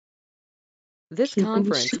This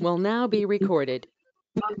conference will now be recorded.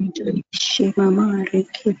 Shivamare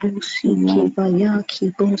Kibusi Kibaya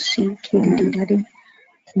Kibusi Kididari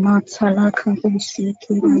Matsala Kabusi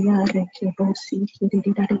Kibayare Kibusi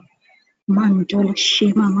Kididari Mandol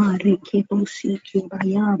Shivamare Kibusi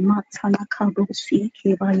Kibaya Matsala Kabusi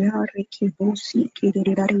Kibayare Kibusi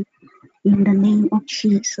Kididari. In the name of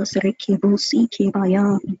Jesus, Rekibusi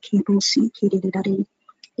Kibaya Kibusi Kididari.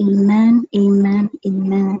 Amen, amen,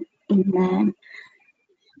 amen, amen.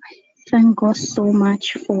 Thank God so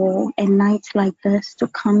much for a night like this to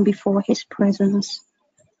come before His presence,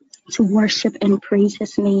 to worship and praise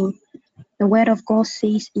His name. The Word of God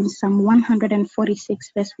says in Psalm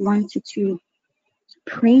 146, verse 1 to 2,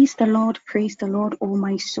 praise the Lord, O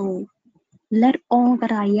my soul. Let all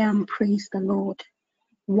that I am praise the Lord.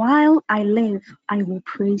 While I live, I will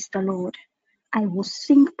praise the Lord. I will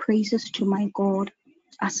sing praises to my God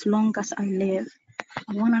as long as I live.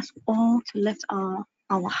 I want us all to lift our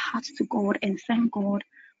hearts to God and thank God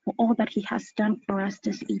for all that He has done for us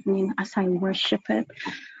this evening as I worship Him.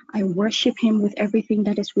 I worship Him with everything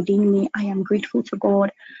that is within me. I am grateful to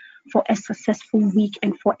God for a successful week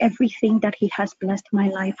and for everything that He has blessed my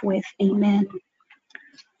life with. Amen.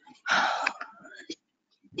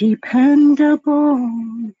 Dependable,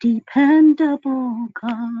 dependable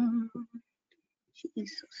God.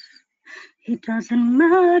 Jesus. It doesn't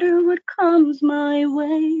matter what comes my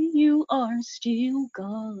way, you are still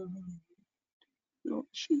God. Lord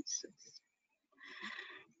Jesus.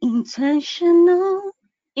 Intentional,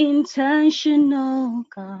 intentional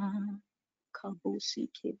God. Kabusi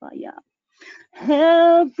Kibaya.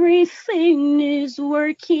 Everything is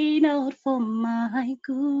working out for my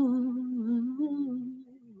good.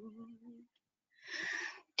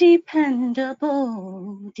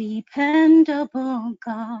 Dependable, dependable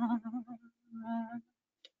God.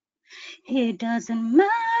 It doesn't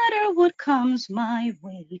matter what comes my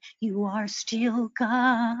way, you are still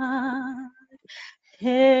God.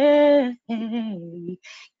 Hey, hey.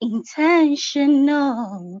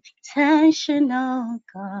 Intentional, intentional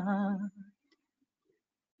God.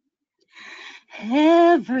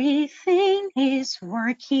 Everything is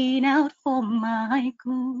working out for my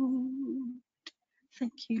good.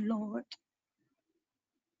 Thank you, Lord.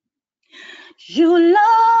 You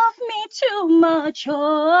love me too much,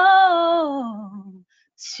 oh,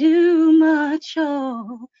 too much,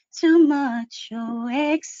 oh, too much, oh,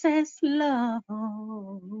 excess love,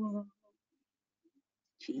 oh,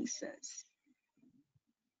 Jesus.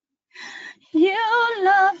 You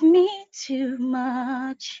love me too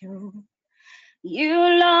much, oh, you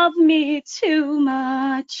love me too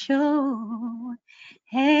much, oh,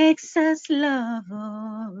 excess love,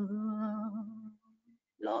 oh,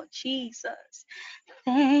 Lord Jesus.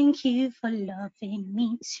 Thank you for loving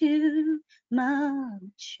me too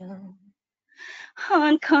much, oh,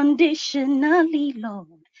 unconditionally, Lord.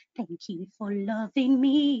 Thank you for loving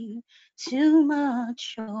me too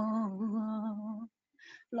much, oh,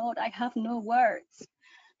 Lord, I have no words.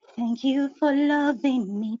 Thank you for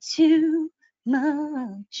loving me too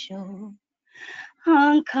much, oh,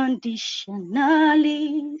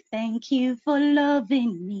 unconditionally. Thank you for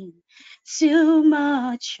loving me too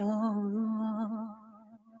much, oh.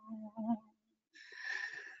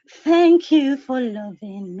 Thank you for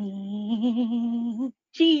loving me,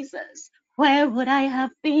 Jesus. Where would I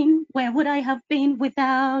have been? Where would I have been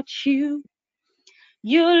without you?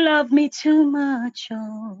 You love me too much,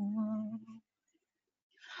 oh.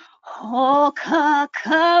 Oh,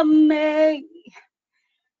 kakame,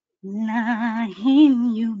 na him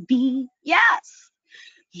you be. Yes,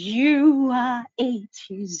 you are A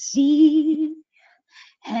to Z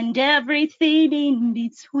and everything in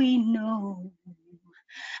between. No.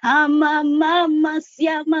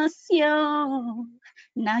 Masio.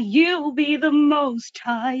 Now you be the most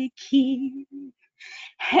high king.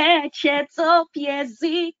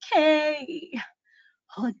 Hechetopyezike.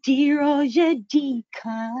 Odiro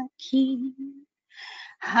jedika ki.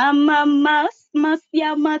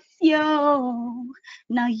 Masio.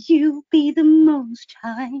 Now you be the most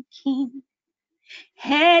high king.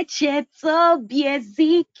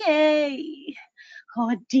 Hechetopyezike.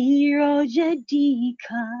 Odiro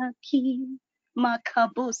jedika ki.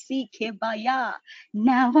 Makabosi kebaya.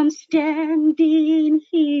 Now I'm standing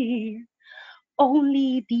here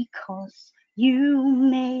only because you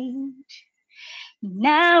made.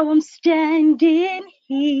 Now I'm standing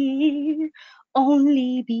here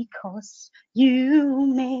only because you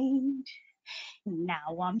made.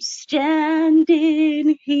 Now I'm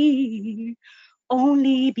standing here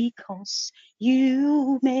only because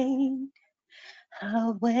you made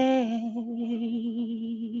a way.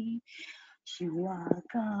 You are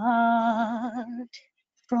God.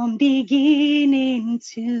 from beginning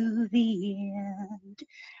to the end.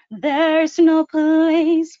 There's no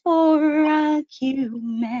place for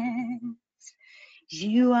argument.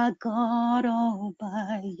 You are God all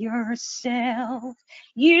by yourself.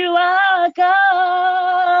 You are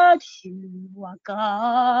God. You are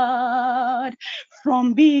God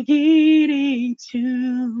from beginning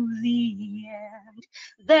to the end.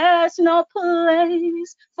 There's no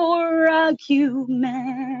place for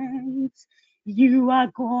arguments. You are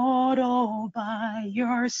God all by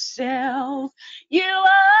yourself. You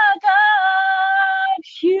are God.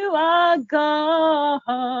 You are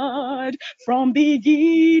God from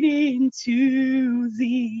beginning to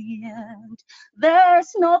the end.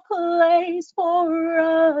 There's no place for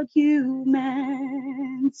arguments.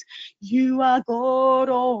 You are God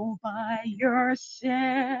all by yourself.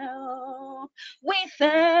 We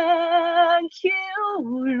thank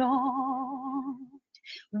you, Lord.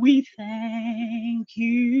 We thank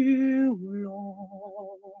you,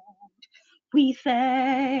 Lord. We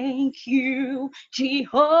thank you,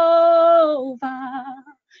 Jehovah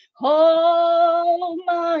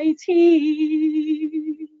Almighty.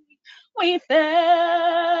 We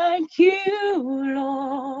thank you,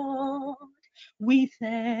 Lord. We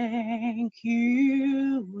thank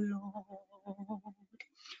you, Lord.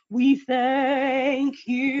 We thank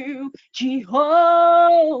you,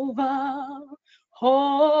 Jehovah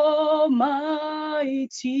Almighty.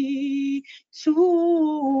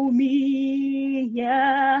 To me,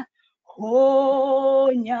 yeah,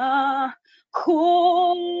 Honya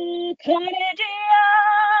Kukanedia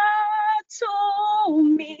to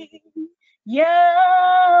me, Yahuzida,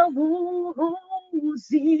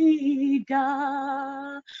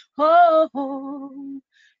 oh,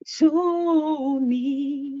 to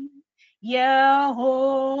me,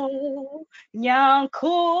 Yaho,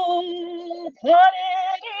 Nyanko,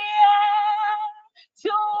 Kanedia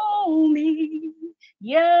to me,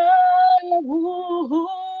 Yahuzida.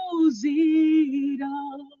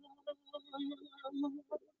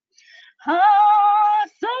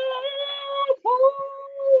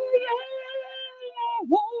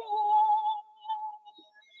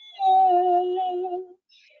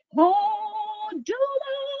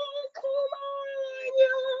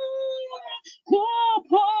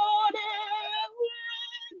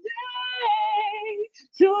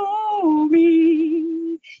 To me,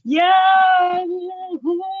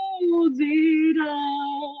 Yahuzida,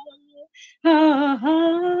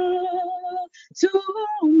 to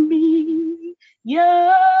me,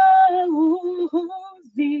 Yahuzida.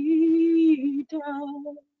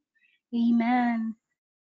 Amen.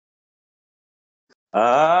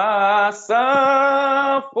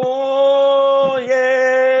 Asafo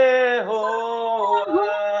Yehoah,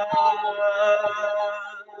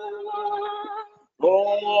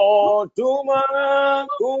 Otuma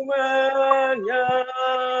kumenya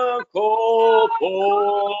kopo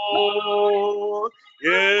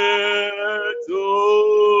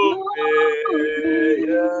yetupe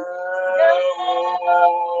yewodeda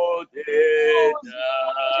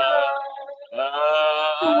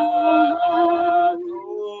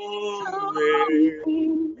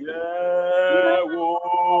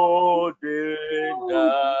yewodeda.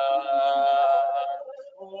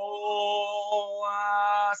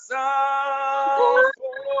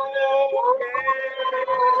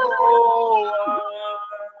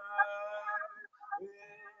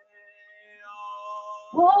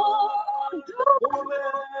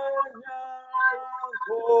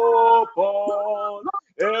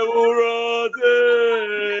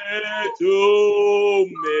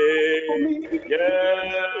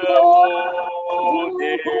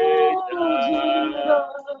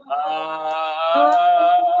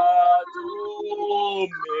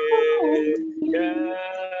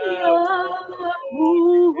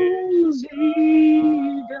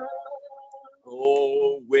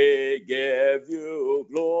 Oh, we give you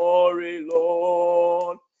glory,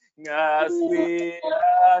 Lord, as we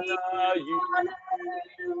honor you.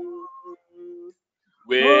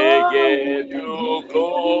 We give you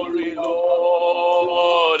glory,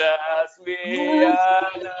 Lord, as we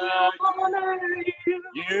honor you.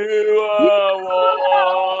 You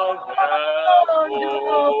are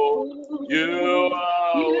wonderful. You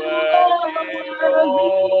are worthy,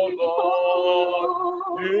 oh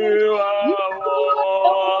Lord. You are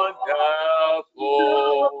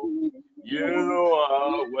wonderful. You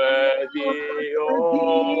are worthy,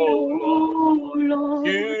 oh Lord.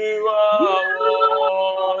 You are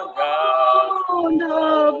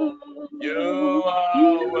wonderful. You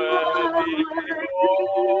are worthy,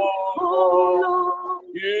 oh Lord.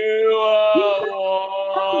 You are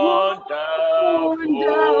wonderful.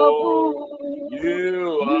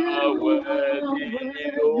 You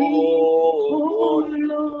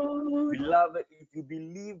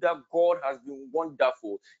that God has been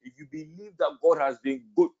wonderful, if you believe that God has been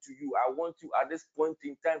good to you, I want you at this point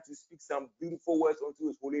in time to speak some beautiful words unto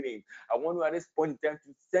his holy name. I want you at this point in time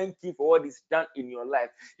to thank him for what he's done in your life.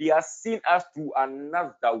 He has seen us through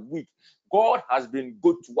another week. God has been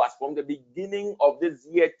good to us from the beginning of this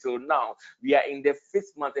year till now. We are in the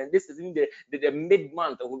 5th month, and this is in the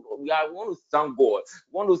mid-month. We want to thank God.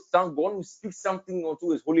 Want to speak something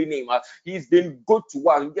unto his holy name. He's been good to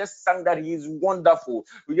us. We just sang that he is wonderful.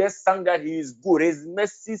 We just sang that he is good. His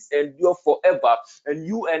mercies endure forever. And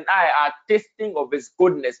you and I are tasting of his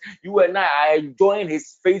goodness. You and I are enjoying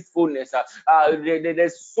his faithfulness.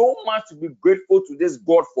 There's so much to be grateful to this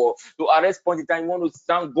God for. So at this point in time, you want to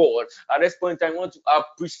thank God. At this point in time, you want to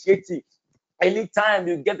appreciate him. Anytime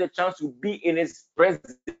you get the chance to be in his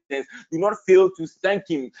presence, do not fail to thank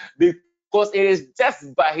him, because it is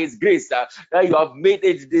just by his grace that you have made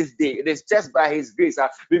it this day. It is just by his grace,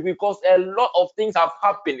 because a lot of things have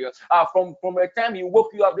happened from the time he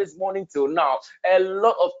woke you up this morning till now. A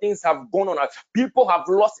lot of things have gone on. People have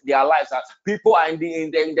lost their lives. People are in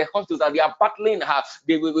the hospitals. They are battling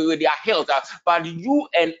with their health. But you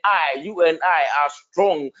and I are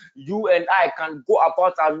strong. You and I can go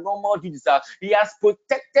about our normal duties. He has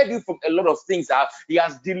protected you from a lot of things. He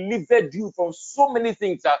has delivered you from so many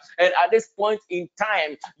things. And at this point in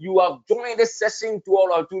time, you have joined this session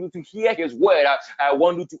to hear his word. I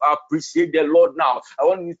want you to appreciate the Lord now. I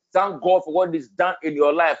want you to thank God for what he's done in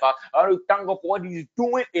your life. I want you to thank God for what he's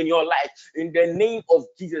doing in your life. In the name of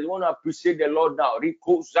Jesus, I want to appreciate the Lord now.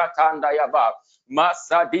 Rico Zatandayaba.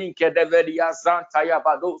 Masadin kedeveria santa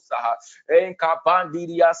yabadosa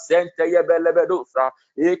enkapandiria sente yebelebedosa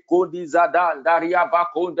ekodizadan daria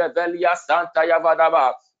bakonde velia santa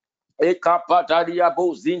yabadaba ekapataria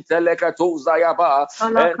bozintelekatoza yaba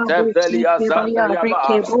entevelia santa yaba.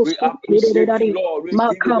 We appreciate you, Lord. We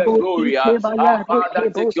give you the glory. Our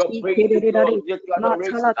Father, take your praise, take your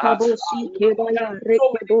adoration.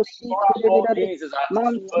 Jesus,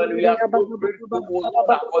 we are so grateful, oh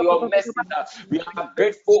Lord, for your mercy. We are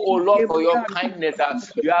grateful, oh Lord, for your kindness.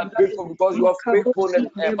 We are grateful because your faithfulness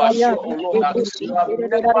ever sure, oh Lord. You have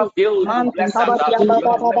never failed to bless us. You have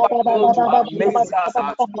never failed to amaze us.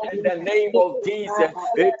 In the name of Jesus.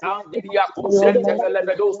 For your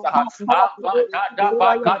grace,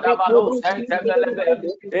 in the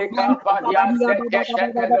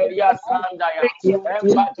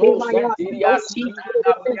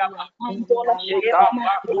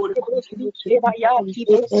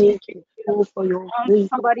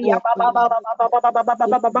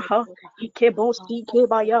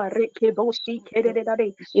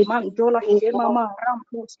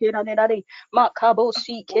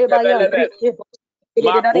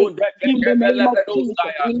name of Jesus,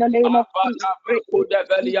 in the name of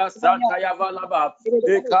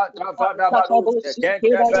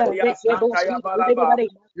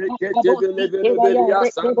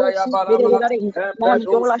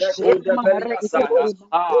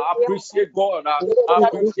appreciate God. Appreciate God for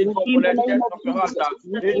the death of your heart.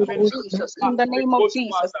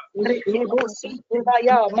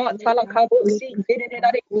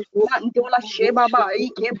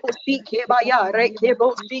 In the name of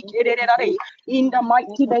Jesus. In the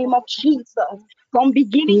mighty name of Jesus. From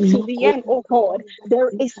beginning to the end, oh God,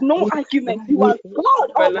 there is no argument. You are God.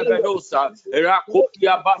 The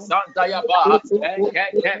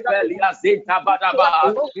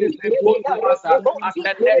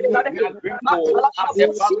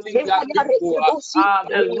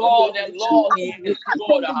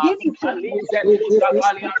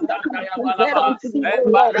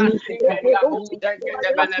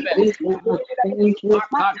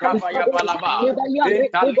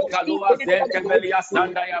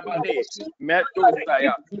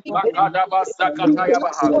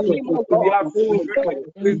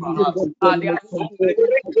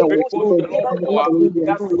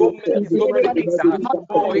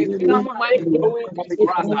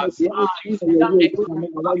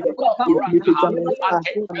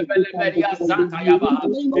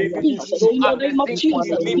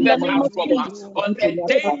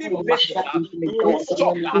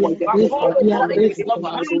Lord, He is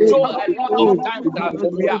God.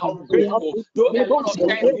 We are ungrateful. So a lot of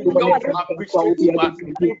times we fail to appreciate him.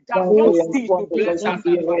 He does not cease to bless us.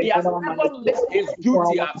 He has never missed his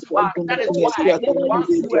duty. That is why once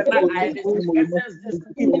you and I are in his presence this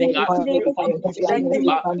evening, we want to thank him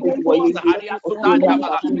because a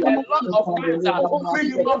lot of times we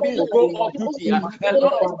human beings go off duty. A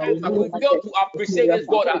lot of times we fail to appreciate this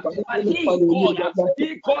God. But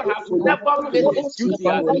God has never missed his duty. He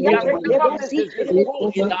has never promise is full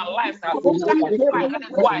in our lives. That is why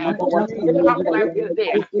we have life this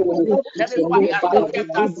day. That is why He has not kept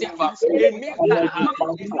us safe. It means that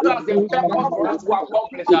He still has a purpose for us to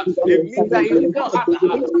accomplish. It means that He still has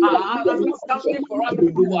something for us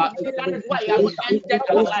to do. That is why He has entered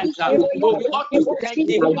our lives. So we ought to thank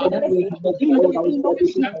Him.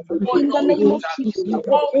 In the name of Jesus.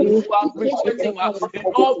 All things will appreciate Him, and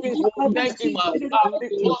all things will thank Him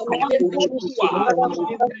because He is the doer.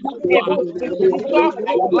 If you don't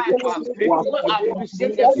think life, if you don't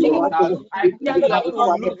appreciate the Lord, I tell you, you are going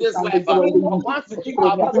to lose this life. But once you keep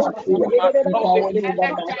appreciating Him, the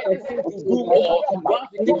energizes Him to do more. Once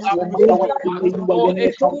you keep appreciating Him,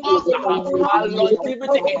 it causes our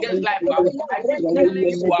longevity in this life. I keep telling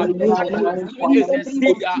you, longevity is a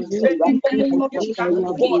seed. Anytime you give thanks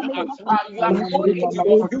to God, you are sowing into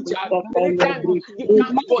your future. Anytime you give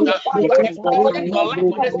thanks to God, you are extending your life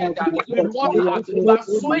on this earth because you are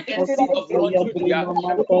sowing a seed of longevity.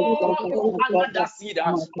 God will honor that seed.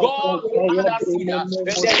 God will honor that seed. In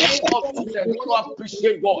the name of Jesus, we want to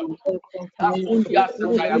appreciate God.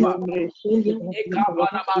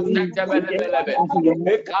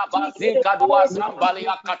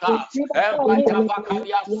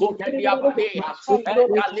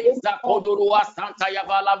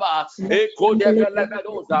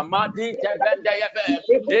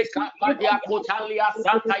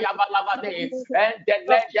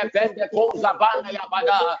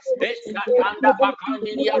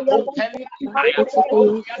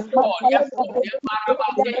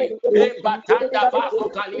 Batanda baso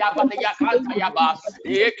kalia badia kanta yaba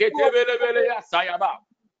eketebele bele ya sayaba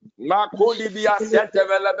makoli biya sente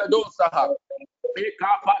bele bedosa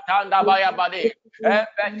Ikapatanda bayabade,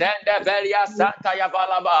 Epetende velia santa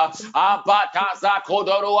yabalaba, Abataza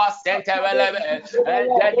kodorua sente velebe,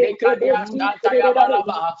 Dedikadia santa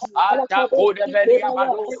yabalaba, Ata kode velia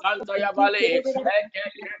badu santa yabale,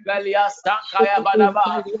 Velia santa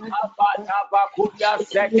yabalaba, Abataba kudia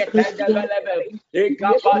seketende velebe,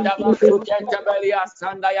 Ikapada basukente velia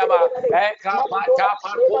sanda yaba, Ekapata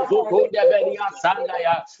pakuzu kunde velia sanda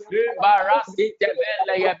ya, Imbarasite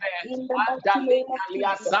vele yebe, Adali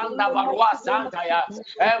Kalia Sanda Barua Santaya,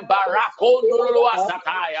 Embarakondulua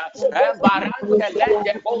Sataya, Embarante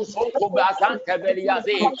Lende Bosonko Bazante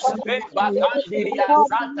Beliazi, Embatandiria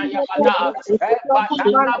Santa Yabada,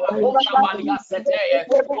 Embatanda Bakosa Balia Sete.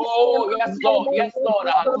 Oh, yes, Lord, yes, Lord.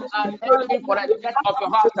 Thank you for the depth of your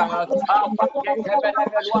heart.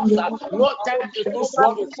 No time is too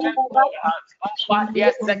small to thank God. But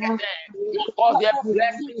yes, second day, because the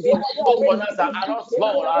blessings in store on us are not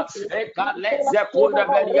small. Ekalezekunda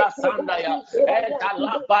belia sandaya,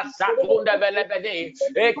 ekalapa sakunda belebede,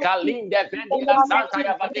 ekalinde bendia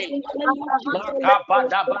santaya bade,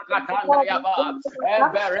 makapada bakatanda yaba,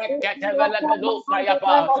 emberekete belebedosa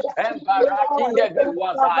yaba, embaratinde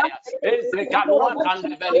beluazaya, ezekalua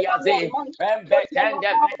kanda beliaze, embetende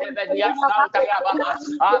bedebedia santaya ba,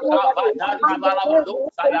 akapatanda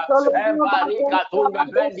balabadosa ya, embarika tunde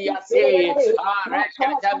bendia se,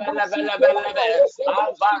 arekete belebelebelebe,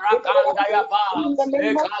 Barakanda yaba,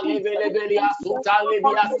 Ekalibilia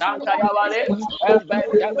Sutalibia Santa Yavale,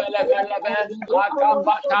 Ebelebelebe,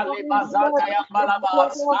 Akapata Libazanta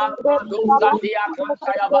Yabalaba, Abaduzadia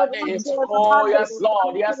Kanta Yabade. Oh, yes,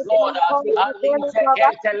 Lord, yes, Lord.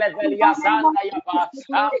 Alinzekete Levelia Santa Yaba,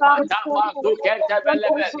 Apatama Sukete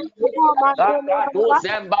Akatu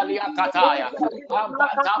Zembalia Kataya,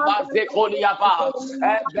 Abataba Zekoliaba,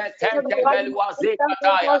 Ebetente Beluazi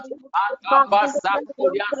Kataya, Akabasa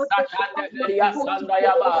Kudia Satane Beria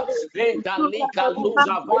Sandayaba, Vintalika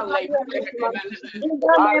Luza Valley,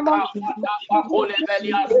 Akabata Kule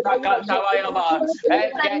Belia Sakatawayaba,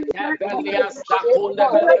 Ekete Belia Sakunda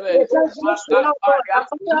Belebe,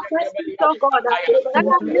 Akapadia Belia,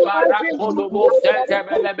 Barakodobo Sente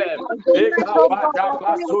Belebe, Ekapata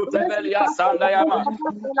Basute Belia Sandayama,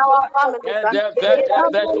 and the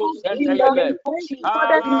Bedu Sente Yebe.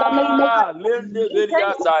 Linde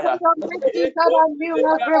Belia Saya.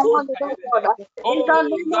 Oh,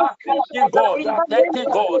 you are thanking God, you are thanking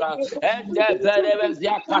God. And the very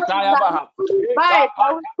Yakataya.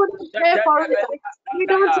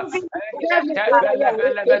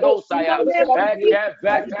 We don't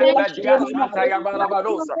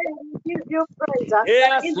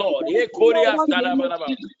Yes, Lord.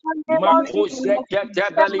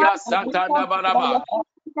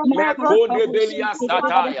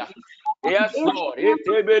 Sataya. Yes, Lord.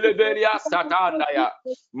 Etebelebelia satandaya.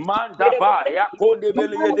 Mandaba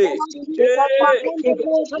yakondebeleyede.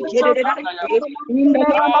 Sandaya. In the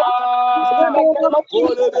name of Ah,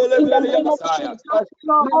 kolebelebelia saya.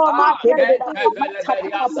 Ah,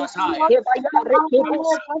 ketebelebelia sataya.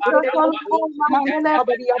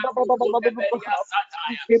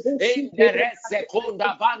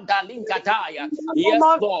 Sekunda banda linkataya. Yes,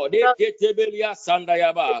 Lord. Eketebelia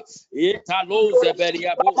sandayaba. Etaloze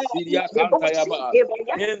belia bosiria kantayaba.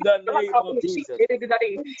 In the name of Jesus.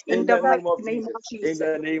 In the name of Jesus. In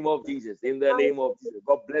the name of Jesus. In the name of Jesus.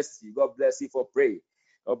 God bless you. God bless you for praying.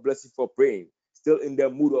 God bless you for praying. Still in the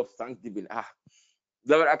mood of thanksgiving.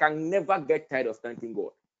 Lord, I can never get tired of thanking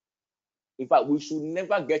God. In fact, we should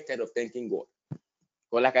never get tired of thanking God.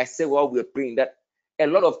 But like I said while we were praying, that a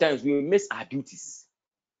lot of times we miss our duties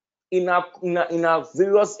in our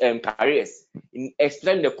various careers,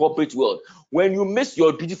 especially in the corporate world. When you miss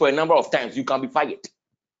your duty for a number of times, you can be fired.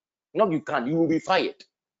 No, you can't. You will be fired.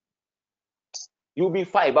 You will be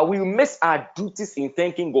fired. But we miss our duties in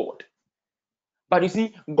thanking God. But you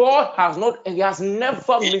see, God has not. He has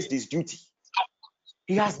never missed his duty.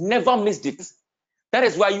 He has never missed it. That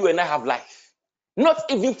is why you and I have life. Not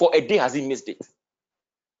even for a day has he missed it.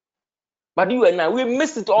 But you and I, we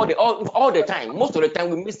miss it all the time. Most of the time,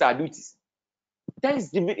 we miss our duties.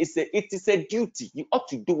 Thanksgiving is a duty. You ought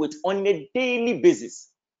to do it on a daily basis.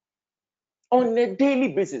 On a daily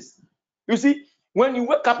basis. You see, when you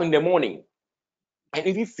wake up in the morning, and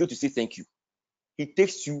if you feel to say thank you, he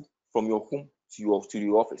takes you from your home to your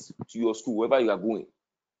office, to your school, wherever you are going.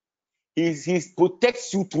 He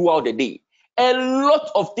protects you throughout the day. A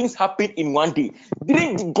lot of things happen in one day.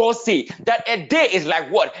 Didn't God say that a day is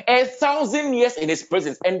like what? 1,000 years in his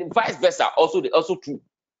presence, and vice versa. Also true.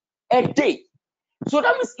 A day. So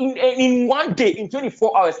that means in one day, in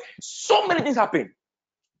 24 hours, so many things happen.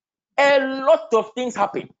 A lot of things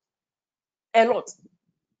happen. A lot.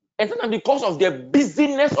 And sometimes because of the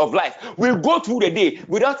busyness of life, we go through the day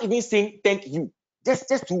without even saying thank you. Just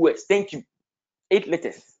 2 words, thank you. 8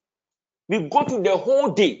 letters. We go through the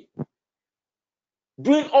whole day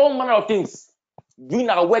doing all manner of things, doing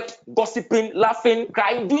our work, gossiping, laughing,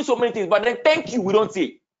 crying, doing so many things. But then thank you, we don't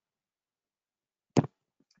say.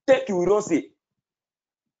 Thank you, we don't say.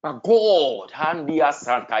 But God, Handia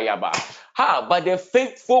Santayaba. But the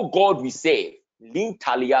faithful God we serve,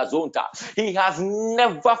 Lintaliazonta, he has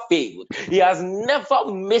never failed. He has never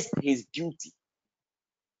missed his duty.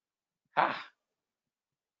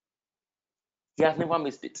 He has never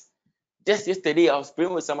missed it. Just yesterday, I was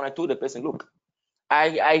praying with someone. I told the person, look,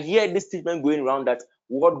 I hear this statement going around that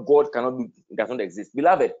what God cannot do does not exist.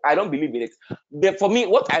 Beloved, I don't believe in it. For me,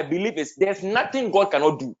 what I believe is there's nothing God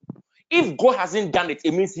cannot do. If God hasn't done it,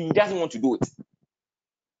 it means he doesn't want to do it.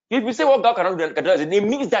 If you say what God cannot do, it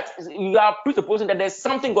means that you are presupposing that there's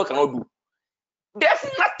something God cannot do. There's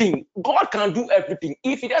nothing. God can do everything.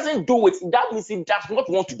 If he doesn't do it, that means he does not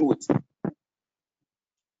want to do it.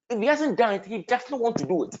 If he hasn't done it, he does not want to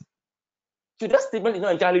do it. So that statement is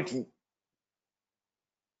not entirely true.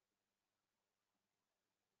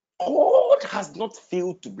 God has not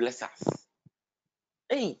failed to bless us.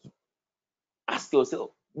 Hey, ask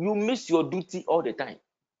yourself, you miss your duty all the time.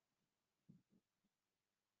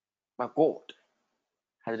 But God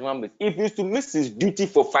has never missed. If he used to miss his duty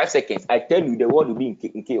for 5 seconds, I tell you, the world will be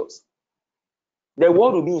in chaos. The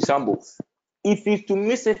world will be in shambles. If he's to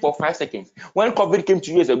miss it for 5 seconds, when COVID came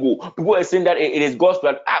 2 years ago, people were saying that it is God's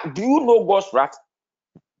wrath. Do you know God's wrath?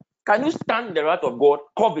 Can you stand the wrath of God?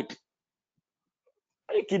 COVID.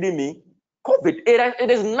 Are you kidding me? COVID.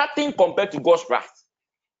 It is nothing compared to God's wrath.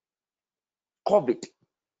 COVID.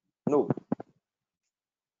 No.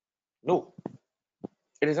 No.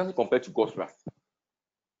 It is nothing compared to God's wrath.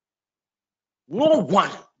 No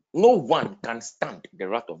one can stand the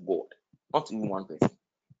wrath of God. Not even one person.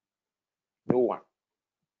 No one.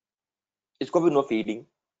 Is COVID not fading?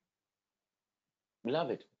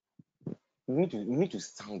 Beloved, we need to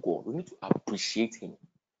thank God. We need to appreciate him.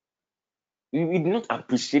 We do not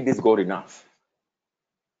appreciate this God enough.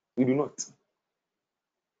 We do not.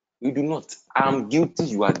 We do not. I am guilty,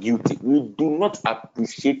 you are guilty. We do not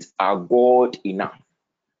appreciate our God enough.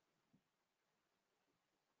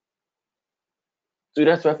 So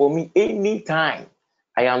that's why for me, anytime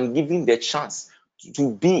I am given the chance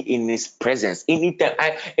to be in his presence, anytime,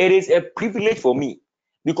 it is a privilege for me.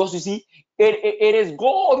 Because you see, it is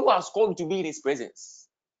God who has called you to be in his presence.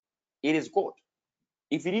 It is God.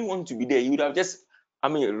 If he didn't want to be there, he would have just,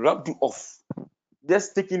 rubbed you off.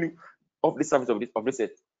 Just taking you off the surface of this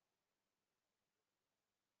earth.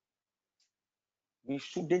 We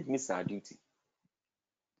shouldn't miss our duty.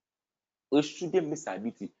 We shouldn't miss our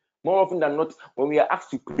duty. More often than not, when we are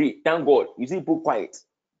asked to pray, thank God, you see people quiet.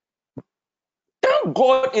 Thank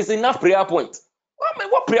God is enough prayer point.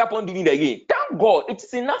 What prayer point do you need again? Thank God, it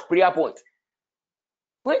is enough prayer point.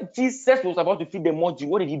 When Jesus was about to feed the multitude,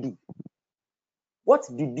 what did he do? What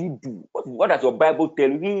did he do? What does your Bible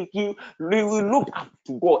tell you? He looked up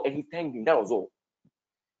to God and he thanked him. That was all.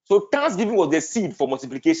 So thanksgiving was the seed for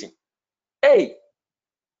multiplication. Hey,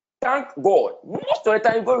 thank God. Most of the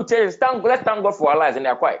time you go to church, let's thank God for our lives, and they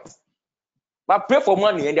are quiet. But pray for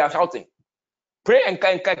money and they are shouting. Pray and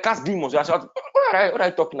cast demons, they are shouting. What are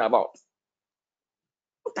you talking about?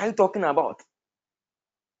 What are you talking about?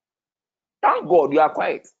 Thank God you are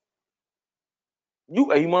quiet.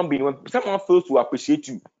 You, a human being, when someone fails to appreciate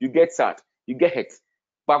you, you get sad, you get hurt.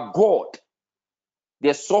 But God,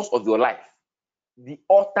 the source of your life, the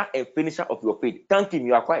author and finisher of your faith, thank him,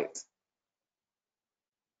 you are quiet.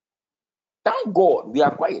 Thank God we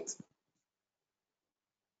are quiet.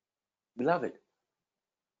 Beloved,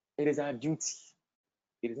 it is our duty.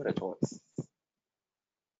 It is not a choice.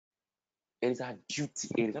 It is our duty.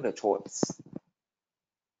 It is not a choice.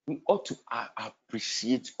 We ought to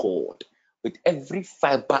appreciate God with every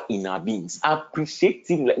fiber in our beings. Appreciate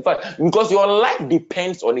him. In fact, because your life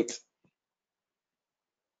depends on it.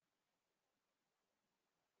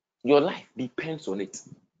 Your life depends on it.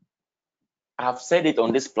 I've said it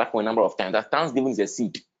on this platform a number of times that thanksgiving is a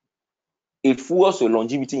seed. It fuels your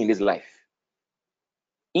longevity in this life.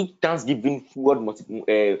 Each thanksgiving fueled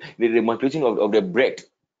the multiplication of the bread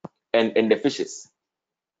and the fishes.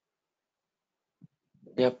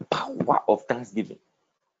 The power of thanksgiving.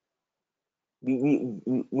 We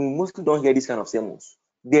mostly don't hear this kind of sermons.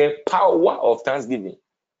 The power of thanksgiving.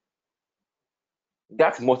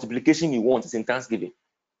 That multiplication you want is in thanksgiving.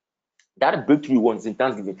 That breakthrough you want is in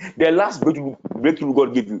thanksgiving. The last breakthrough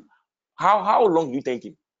God gave you, how long do you thank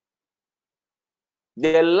him?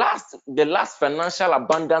 The last financial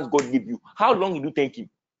abundance God gave you, how long did you thank him?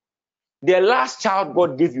 The last child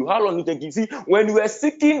God gave you, how long did you thank him? See, when you were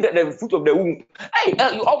seeking the fruit of the womb, hey,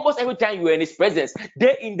 almost every time you were in his presence,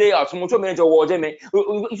 day in, day out,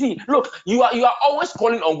 you see, look, you are always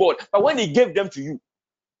calling on God, but when he gave them to you,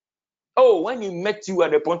 oh, when he met you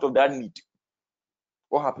at the point of that need,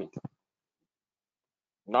 what happened?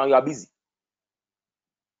 Now you are busy.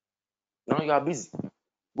 Now you are busy.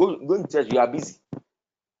 Going to church, you are busy.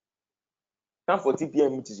 Time for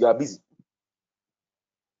TPM meetings, you are busy.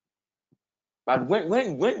 But when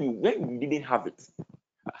you didn't have it,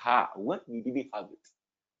 when you didn't have it,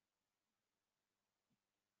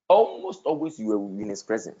 almost always you were in his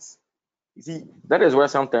presence. You see, that is why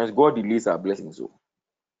sometimes God delays our blessings. So,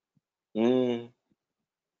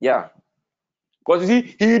 yeah, because you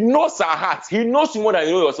see, he knows our hearts. He knows you more than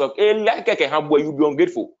you know yourself. Like I can have where you be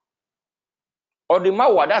ungrateful, or the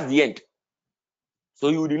mawa, that's the end. So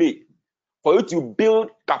you delay for you to build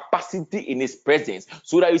capacity in his presence,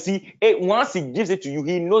 so that you see, once he gives it to you,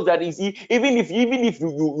 he knows that even if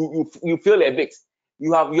you fail a bit,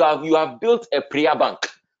 you have built a prayer bank,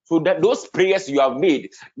 so that those prayers you have made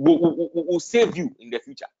will save you in the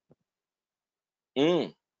future.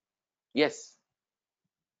 Yes,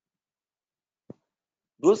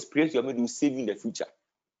 those prayers you have made will save you in the future.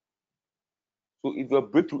 So if your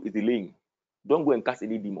breakthrough is delaying, don't go and cast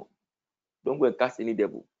any demon. Don't go and cast any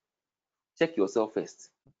devil. Check yourself first.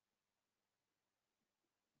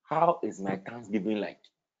 How is my thanksgiving like?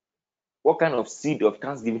 What kind of seed of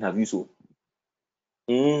thanksgiving have you sown?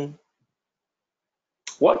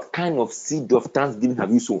 What kind of seed of thanksgiving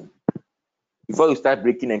have you sown before you start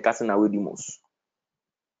breaking and casting away demons?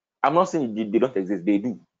 I'm not saying they don't exist, they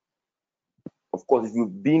do. Of course, if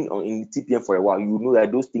you've been in TPM for a while, you know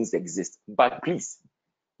that those things exist. But please,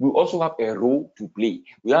 we also have a role to play.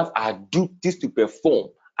 We have our duties to perform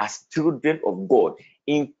as children of God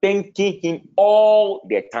in thanking him all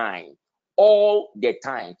the time. All the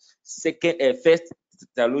time. First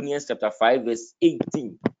Thessalonians chapter 5, verse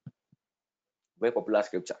 18. Very popular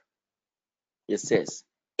scripture. It says,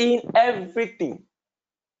 in everything,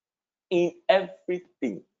 give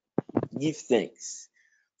thanks.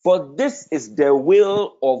 For this is the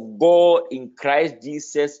will of God in Christ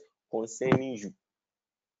Jesus concerning you.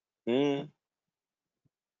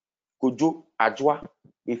 Kojo, Ajwa,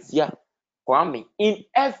 Ifya, Kwame, in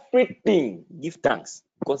everything, give thanks,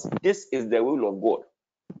 because this is the will of God.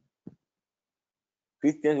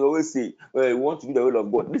 Christians always say, well, we want to do the will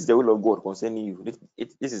of God. This is the will of God concerning you.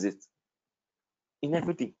 This is it. In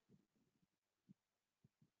everything.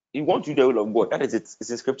 You want to do the will of God. That is it. It's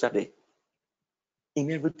in scripture there. In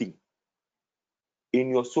everything. In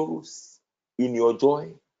your sorrows, in your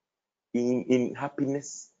joy, in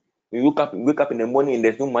happiness. You wake up in the morning and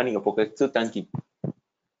there's no money in your pocket, still thank him.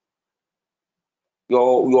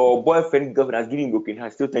 Your boyfriend, girlfriend has given you broken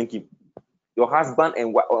heart, still thank him. Your husband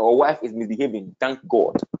or wife is misbehaving, thank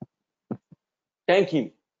God. Thank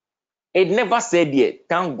him. It never said yet,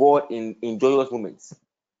 thank God in joyous moments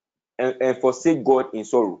and forsake God in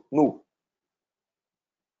sorrow. No.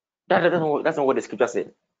 That's not what the scripture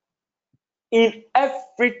said. In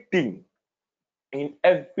everything,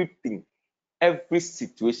 every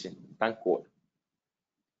situation, thank God.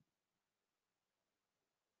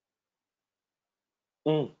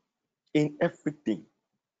 In everything.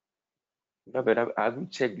 Have you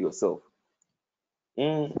checked yourself?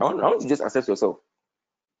 I want to just assess yourself.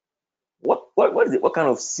 What is it? What kind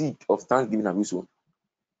of seed of thanksgiving have you sown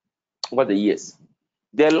over the years?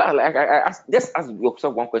 Just ask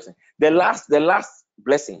yourself one question. The last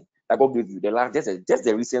blessing that God gave you, just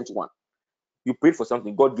the recent one. You prayed for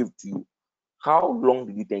something, God gave to you. How long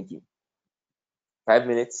did you thank him? 5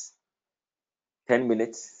 minutes, 10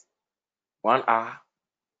 minutes, 1 hour,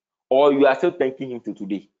 or you are still thanking him till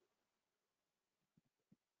today?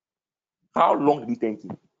 How long did you thank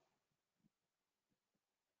him?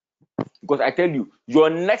 Because I tell you, your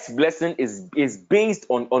next blessing is based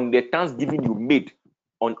on the thanksgiving you made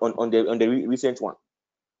on the recent one.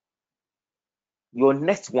 Your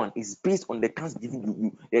next one is based on the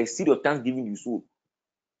thanksgiving the seed of thanksgiving you sowed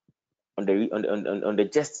on the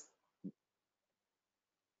just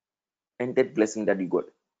ended blessing that you got.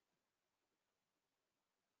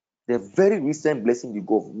 The very recent blessing you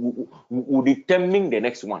got will determine the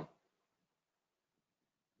next one.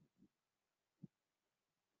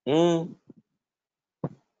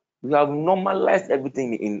 We have normalized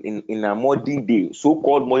everything in a modern day,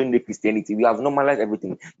 so-called modern day Christianity. We have normalized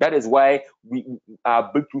everything. That is why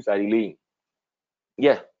our breakthroughs are delaying.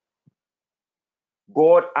 Yeah.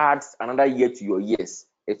 God adds another year to your years.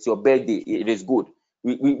 It's your birthday. It is good.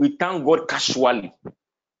 We thank God casually.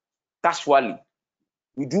 Casually.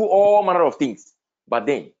 We do all manner of things. But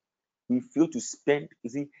then we fail to spend, you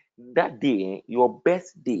see, that day, your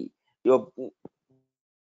birthday,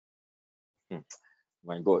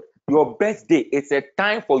 my God, your birthday, it's a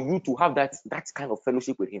time for you to have that kind of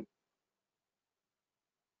fellowship with him.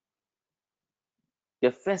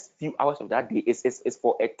 The first few hours of that day is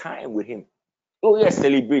for a time with him. Oh yes,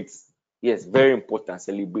 celebrate. Yes, very important,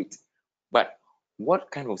 celebrate. But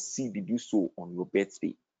what kind of seed did you sow on your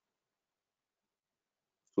birthday?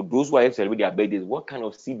 So those who are celebrating their birthdays, what kind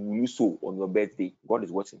of seed will you sow on your birthday? God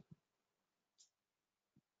is watching.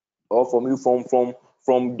 Or from you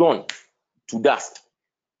from dawn to dusk.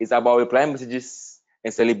 It's about replying messages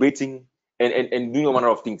and celebrating and doing all manner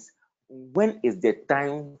of things. When is the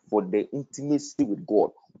time for the intimacy with God?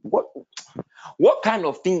 What kind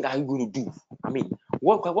of thing are you going to do? I mean,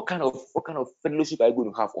 what kind of fellowship are you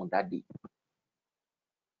going to have on that day?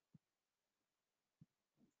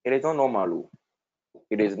 It is not normal.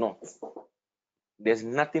 It is not. There's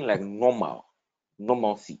nothing like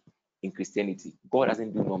normalcy in Christianity. God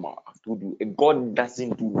doesn't do normal. I've told you, God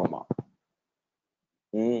doesn't do normal.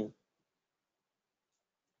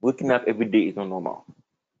 Waking up every day is not normal.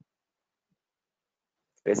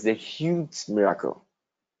 It's a huge miracle.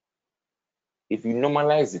 If you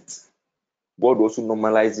normalize it, God also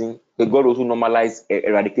normalize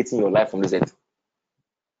eradicating your life from this earth.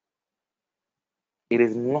 It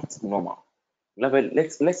is not normal.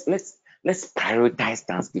 Let's prioritize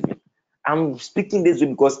Thanksgiving. I'm speaking this way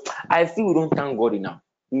because I feel we don't thank God enough.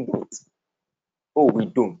 We don't. Oh, we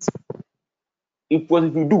don't. If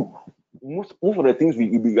we do, most of the things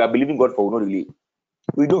we are believing God for will not relate.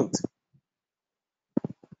 We don't.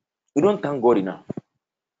 We don't thank God enough.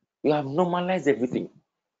 We have normalized everything.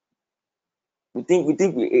 We think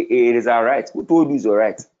it is our right. Who told you it's all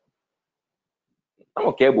right? I'm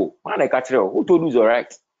okay, man. I catch it. Who told you it's all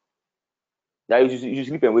right? That you should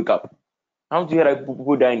sleep and wake up. Haven't you heard that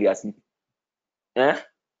people die in their sleep? Eh?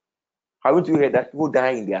 Haven't you heard that people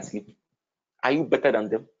die in their sleep? Are you better than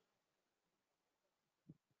them?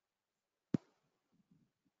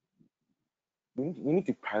 We need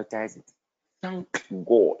to prioritize it. Thank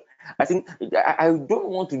God. I think I don't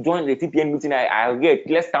want to join the TPN meeting. I get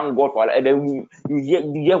let's thank God for that. And then you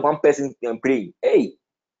hear one person praying. Hey,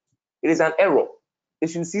 it is an error. It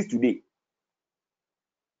should cease today.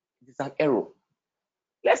 It is an error.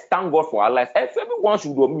 Let's thank God for our life. Everyone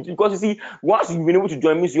should do it because you see, once you've been able to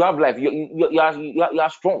join, means you have life. You are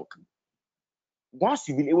strong. Once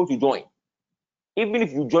you've been able to join, even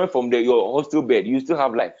if you join from your hostel bed, you still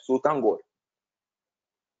have life. So thank God.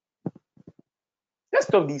 Let's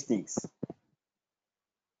stop these things.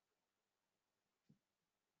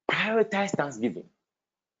 Prioritize Thanksgiving.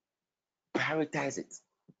 Prioritize it.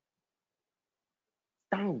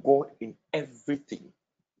 Thank God in everything.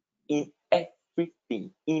 In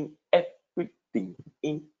everything, in everything,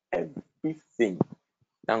 in everything.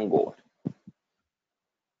 Thank God.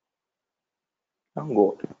 Thank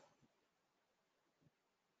God.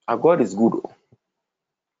 Our God is good.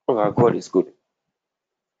 Oh, our God is good.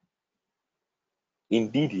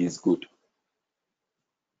 Indeed, He is good.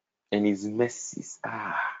 And His mercies,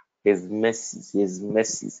 His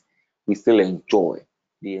mercies, we still enjoy.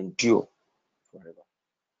 They endure forever.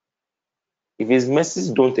 If His mercies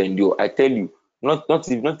don't endure, I tell you, not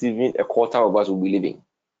even a quarter of us will be living.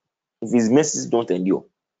 If His mercies don't endure.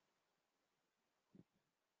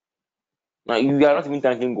 Now, you are not even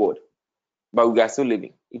thanking God, but we are still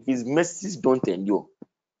living. If His mercies don't endure,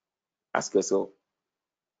 ask yourself,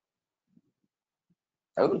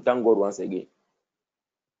 I want to thank God once again.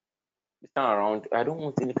 This time around, I don't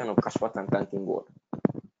want any kind of cash and thanking God.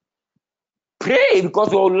 Pray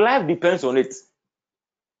because your life depends on it.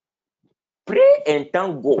 Pray and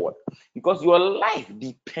thank God because your life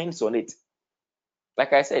depends on it.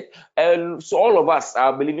 Like I said, so all of us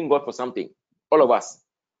are believing God for something. All of us.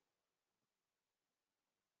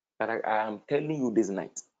 But I am telling you this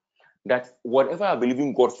night that whatever I believe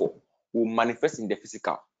in God for will manifest in the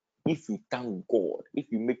physical. If you thank God,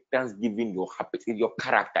 if you make thanksgiving your habit, it's your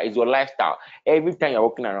character, it's your lifestyle. Every time you're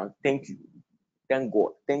walking around, thank you, thank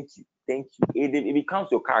God, thank you, thank you. It becomes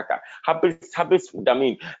your character. Habits. I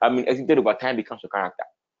mean, executed over time becomes your character.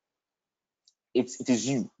 It is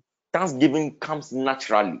you. Thanksgiving comes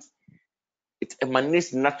naturally. It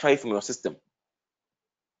emanates naturally from your system.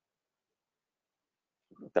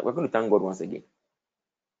 We're going to thank God once again.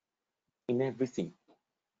 In everything.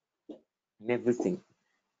 In everything.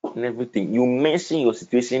 In everything. You mention your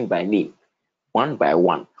situation by name, one by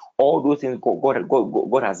one. All those things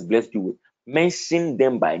God has blessed you with. Mention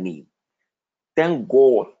them by name. Thank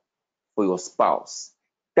God for your spouse.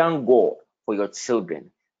 Thank God for your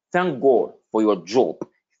children. Thank God for your job.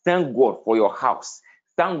 Thank God for your house.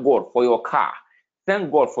 Thank God for your car.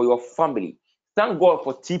 Thank God for your family. Thank God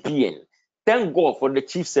for TPN. Thank God for the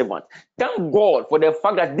chief servant. Thank God for the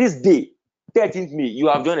fact that this day, 13th May, you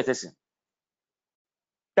have joined a session.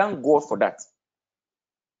 Thank God for that.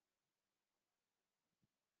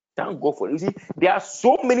 Thank God for it. You see, there are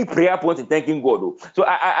so many prayer points in thanking God. Though. So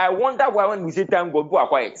I wonder why when we say thank God, people are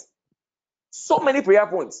quiet. So many prayer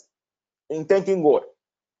points in thanking God.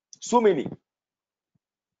 So many.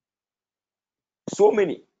 So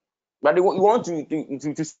many. But you want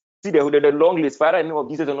to see the long list, Father, in the name of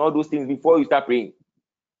Jesus, and all those things before you start praying.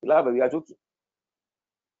 We are joking.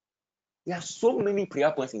 There are so many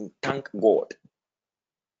prayer points in thank God.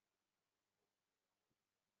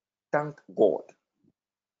 Thank God.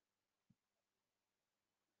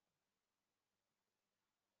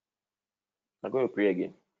 I'm going to pray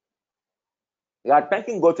again. We are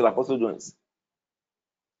thanking God till Apostle joins.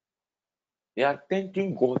 We are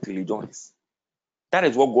thanking God till he joins. That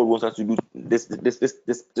is what God wants us to do this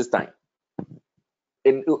time.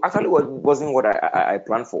 It actually wasn't what I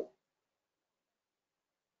planned for.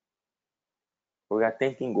 But we are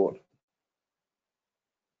thanking God.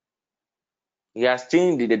 He has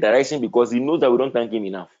changed the direction because he knows that we don't thank him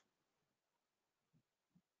enough.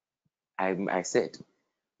 I said,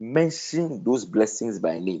 mention those blessings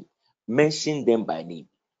by name. Mention them by name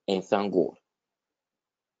and thank God.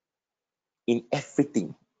 In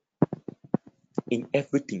everything. In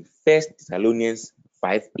everything. 1 Thessalonians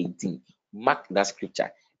 5:18. Mark that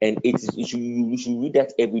scripture. And you should read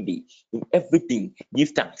that every day. In everything, give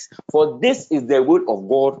thanks. For this is the will of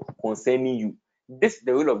God concerning you. This is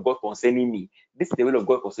the will of God concerning me. This is the will of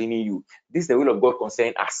God concerning you. This is the will of God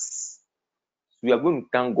concerning us. We are going to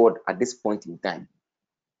thank God at this point in time.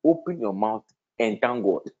 Open your mouth and thank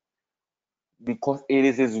God. Because it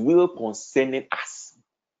is his will concerning us.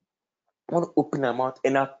 I want to open our mouth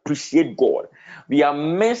and appreciate God. We are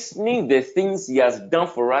mentioning the things he has done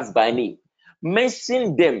for us by name.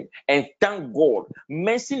 Mention them and thank God.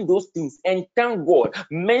 Mention those things and thank God.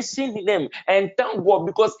 Mention them and thank God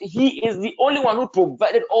because he is the only one who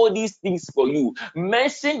provided all these things for you.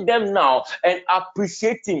 Mention them now and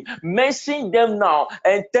appreciate him. Mention them now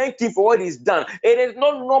and thank him for what he's done. It is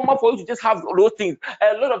not normal for you to just have those things.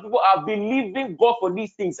 A lot of people are believing God for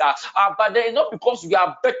these things, but it's not because we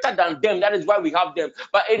are better than them. That is why we have them.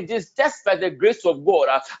 But it is just by the grace of God.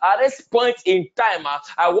 At this point in time,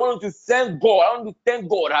 I want to thank God God. I want to thank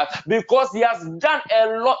God because He has done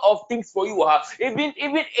a lot of things for you. Even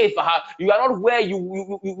if you are not where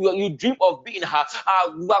you dream of being,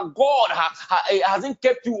 but God hasn't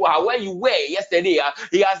kept you where you were yesterday.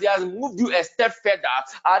 He has moved you a step further.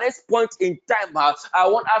 At this point in time, I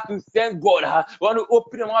want us to thank God. I want to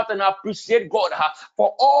open our mouth and appreciate God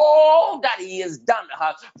for all that He has done,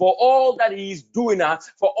 for all that He is doing,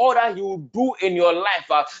 for all that He will do in your life.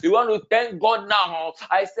 You want to thank God now.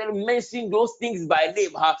 I said, mention those things by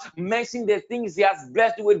name. Mention the things He has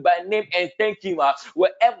blessed you with by name and thank Him.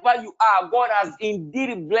 Wherever you are, God has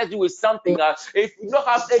indeed blessed you with something. If you don't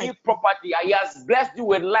have any property, He has blessed you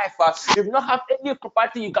with life. If you don't have any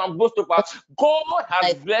property you can boast of, God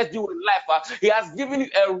has blessed you with life. He has given you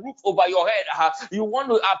a roof over your head. You want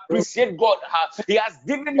to appreciate God. He has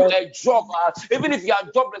given you a job. Even if you are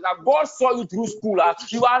jobless, God saw you through school.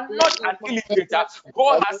 You are not an illiterate.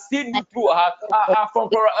 God has seen you through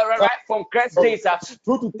right from Christ days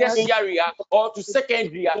through to tertiary or to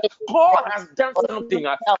secondary. God has done something.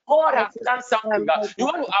 God has done something. You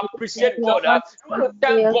want to appreciate God. You want to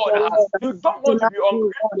thank God. You don't want to be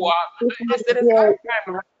ungrateful. It's the right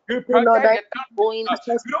time. You protect the time. You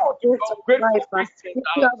don't want to be ungrateful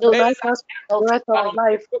Christians. It is breath of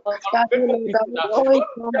life. That you know ungrateful that Christians. we always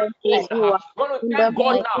come and praise you Want to in the thank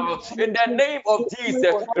God mighty now in the name of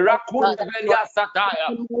Jesus. Rakun Belia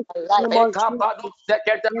Sataya. name of Jesus. Ekapado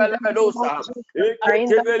In the name of Seketebelemedosa. Jesus.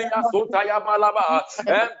 In the Eketebelia name of Sotaya Malaba.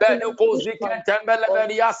 Embedeko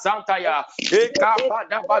Ziketembelemedia Santaya.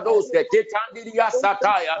 Ekapadabadoske Ketandidia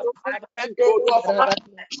Sataya. I thank you, Lord, for my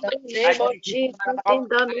I name of thank you for Jesus, my in family,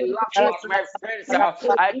 the my name of loved ones, Jesus. my friends. Thank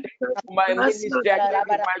you, I thank you Jesus. for my Bless you, ministry. I thank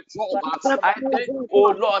you Lord. for my job. In the I thank you, presence oh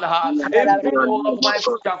of Lord, in even your all name, of oh my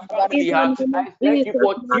God. future In family. the name of I thank you Jesus,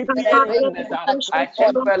 for TPN Makababa, members. I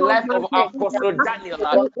thank you for the life of Apostle Daniel.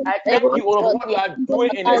 I thank you for what you are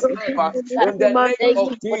doing in his life. In the name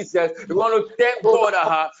of Jesus, we want to thank God.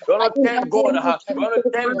 We want to thank God. We want to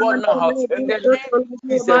thank God now. In the name of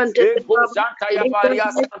Jesus. Ego Santa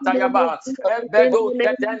Yabaria Santa Yaba. Embedo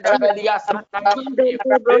Ketenda Belia Santa Yaba.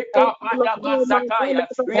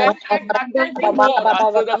 I thank you, Lord,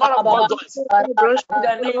 to the man of God, Joyce. In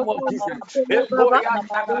the name of Jesus. Emboria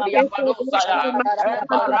Sagaria Badosaya.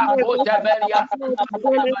 Embarako Tebelia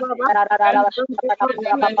Belia Santa Bless your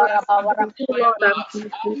name,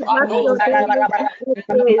 we give you praise.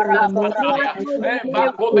 Bless your name,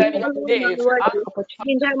 we give you glory and worship.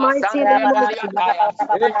 In the mighty name of Jesus.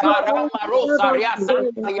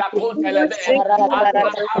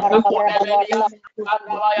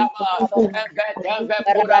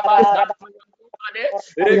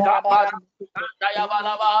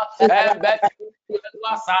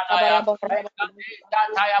 Sanaya,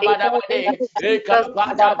 Taya In the name Badabade, of Jesus.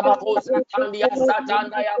 Ekapada Bakosa Tandia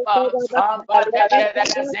Satandayaba, Ambate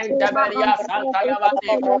Santa Maria Santa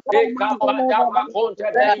Yabade, Ekapada Bakonte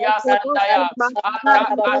Belia Santaya,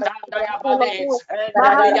 Akapatanda Yabade,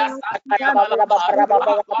 Endelia Santa Yabalaba,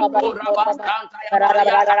 Rapako Rabastanta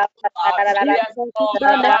Yabaria. Yes, Lord,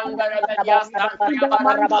 Amanda Rebedia Santa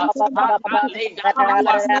Yabalaba, Akalega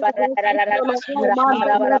Parua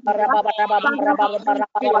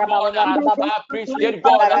God, I appreciate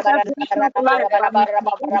God. I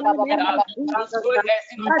Jesus.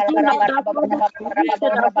 That you have that God is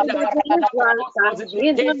created us in the daily plans,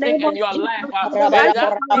 in the multiplication name in of your life. Jesus, in the It life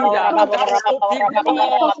has of been our that children, has opened in the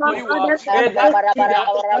life of doors for our you. brothers and It has been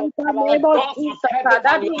sisters, that in the the name of doors of Jesus, heaven that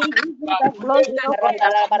on your we give you life. the glory, In O the God,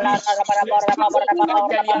 name of in the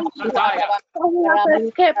name of Jesus, so we have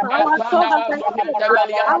escaped, our soul has escaped,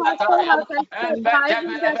 our soul has escaped by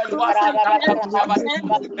even the cross and death, and we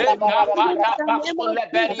in the name of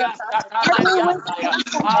Jesus, every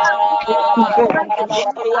witchcraft of the every work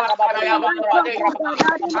of the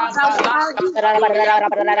that we are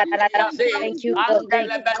Andele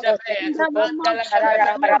in the name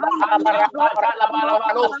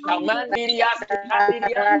of Jesus,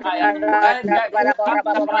 we bind the blood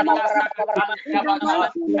of and in the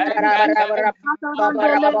mighty name of the Jesus,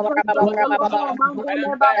 Mandele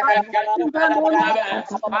Baba, in the name of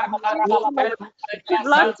Jesus, we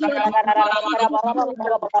bless your name, we give you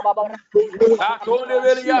praise. Atone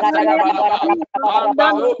In velia the saya name of balaba. Jesus, in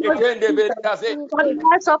the Ambaro name of ketende Jesus, velia se. for the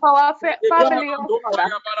lives of our family, oh God,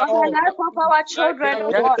 for the life of our children,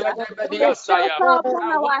 oh God, for the shelter upon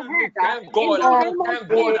I our want to head, thank in God. the I want to name of thank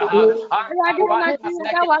God. Jesus. Ẹwurade Akapata anadwo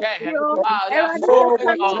yɛda wo ase sekete. o. They are Ẹwurade so yɛda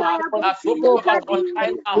many. ne sɛ Are yɛabɔfo so many of yɛda us din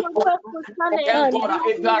online now. nkontompo sane. Thank God.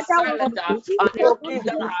 If Ẹwurade you are yɛda wo silent ase. and you Jesus think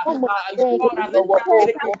that din God hasn't done Jesus,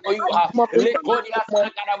 anything for you, There is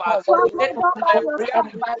it is none not like a your prayer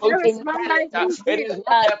son. point for you There to is be none like silent. you, It is Jesus.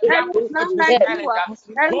 not a prayer there is none like you.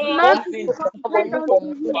 There is none to be compared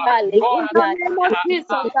unto you. In the name of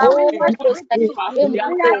Jesus, we worship you.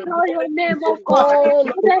 We adore your name, oh God.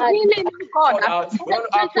 For the healing, oh God. For the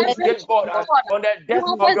appreciate preservation, God oh God. on the You depth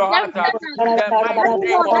have of your heart exempted us. in the mighty Father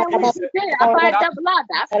name Lord, of and we Jesus. declare by the blood.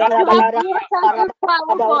 You have brought us this far,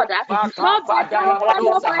 oh God. Not by power,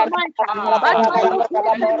 not by might, but by your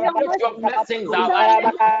grace and your Lift your mercy. blessings In up the name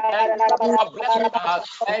of and Jesus. your blessings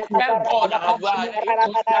and thank God.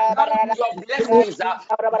 Count your blessings,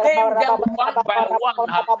 name them one by one.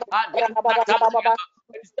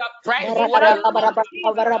 Start In praising what the the name of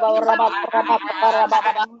Lord is doing. Jesus.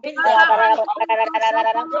 In the mighty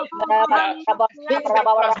things that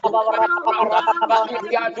you are doing around, but if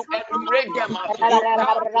you are to enumerate them, you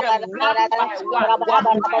count them one by one,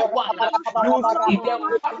 one by one. You see the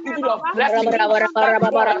multitude of blessings that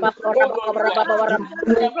God has bestowed on you.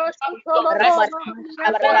 The multitude of blessings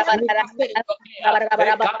that God has casted in your ear.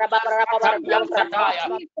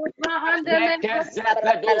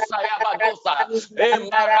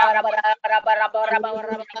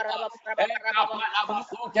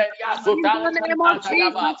 In the name of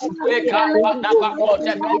Jesus,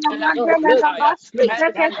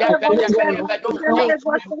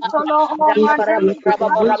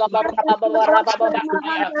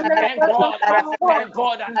 Thank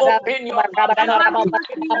God, and open your mouth and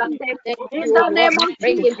in the name of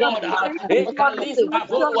Jesus, God. thank you, Lord.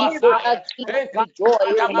 We bless your name. In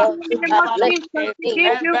the name of Jesus, we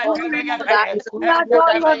give you glory, Lord. We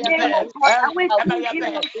adore your name, O God, and we thank you,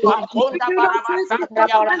 O God. If you don't thank us,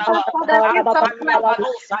 the presence for the gift of life,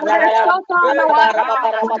 for the shelter on our head,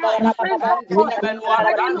 for the strength, O God, Daddy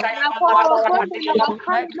Lord, for our home and our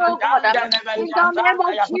family, O God. In the name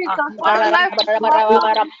of Jesus, for the life of our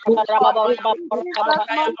family, O God. In Jesus' mighty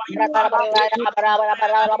in the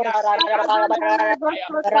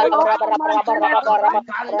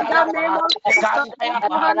name of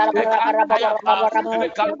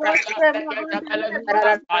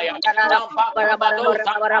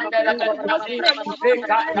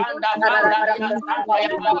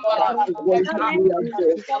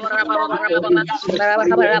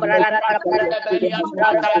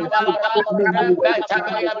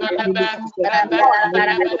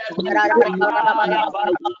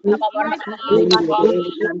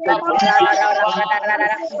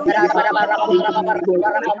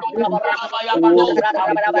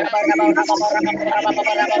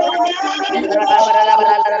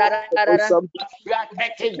We are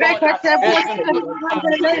taking God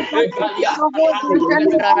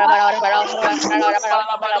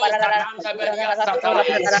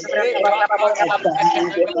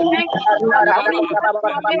Thank you, Father. We bless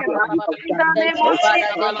your name. In the name of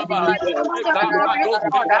Jesus, you are not a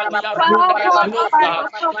glorious God. You are our God, not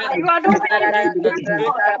by yourself. You are the only living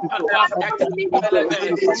God. You are the only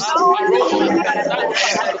living God. The only living God.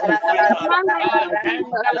 There is none like you,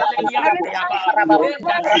 Jesus. There is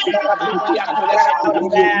none to be compared to you.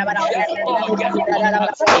 Yes, Lord.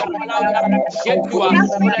 Yes, Lord.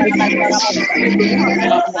 Father, we appreciate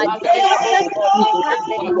you for the things you do as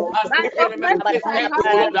we grow, as we implement this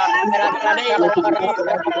episode in the name of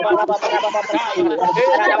Jesus.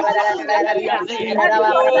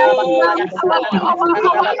 Oh, yes, Lord.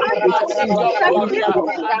 Take your glory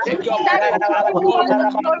and take your praise.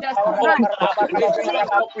 Oh, lead us, oh God, is beyond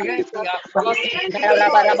comprehension. Your spirit is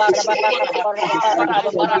good. Father, is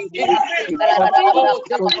beyond anything. Oh,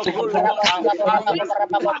 take your glory, Lord.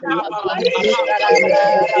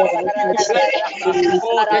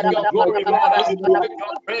 Oh, take your glory, Lord. Take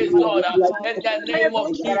your praise, Lord. In the name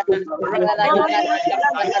of Jesus. Our God is good.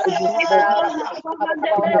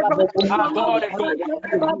 Our God is good.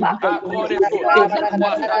 Yes, Lord.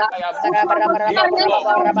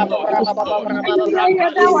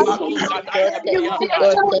 Yes, Lord.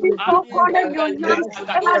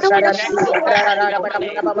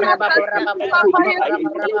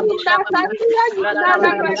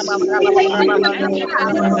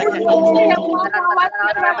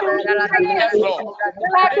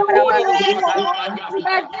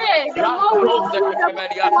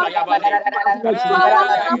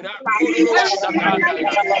 Thank you, yes, Lord.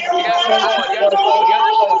 Yes, Lord. Yes, Lord. Yes,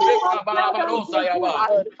 Lord.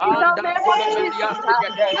 In the name of Jesus,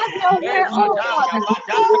 have your way, oh God.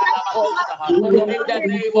 In the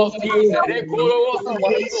name of Jesus. You have the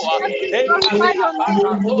Holy Ghost.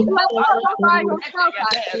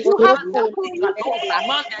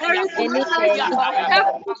 There is none like you.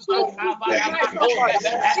 Every soul is divine, oh God. We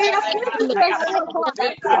have come to the day, oh God,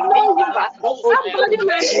 to know you. Somebody like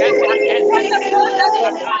you, what the blood that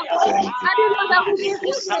you have, I didn't know that we can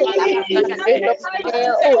say. We magnify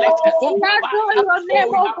your name. We adore your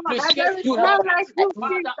name, oh God. And there is none like you,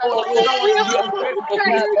 Jesus. We have come to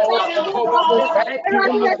say you thank you, oh God. And I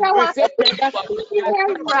said that was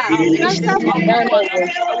Ezra.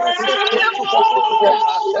 That's the one who was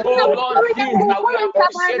Oh Lord Jesus, we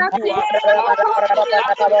appreciate you.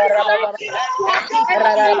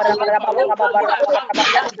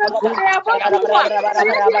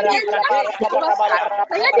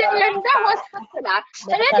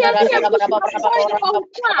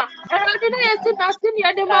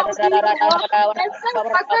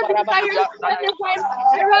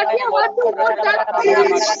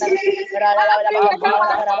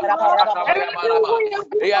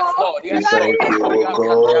 Yes, Lord. We Yes, Lord. thank you, O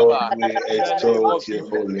God. We exalt your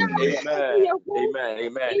holy name. Amen. Amen. Amen.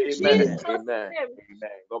 Amen. Amen. Amen.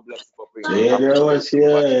 God bless you for praying. There was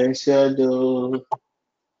here in shadow.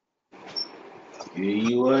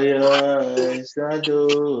 You were here in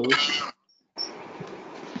shadow.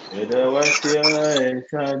 There was here in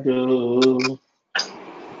shadow.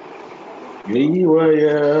 You were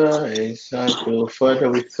here in shadow.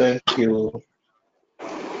 Father, we thank you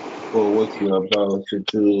for what you are about to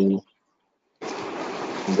do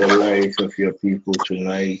in the lives of your people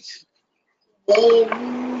tonight.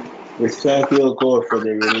 We thank you, O God, for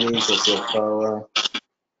the release of your power.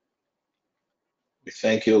 We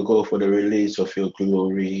thank you, O God, for the release of your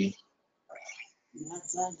glory.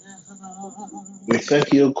 We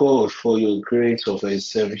thank you, O God, for your grace of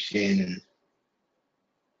exemption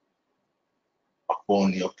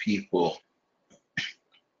upon your people.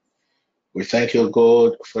 We thank you,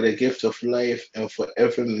 God, for the gift of life and for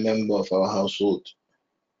every member of our household.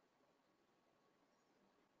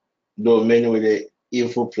 Though many were the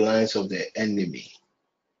evil plans of the enemy,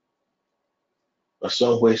 but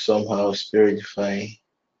some way, somehow, Spirit divine,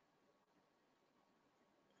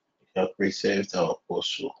 you have preserved our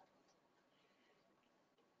apostle.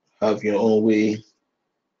 Have your own way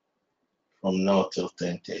from now till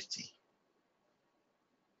 10:30.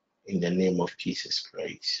 In the name of Jesus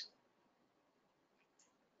Christ.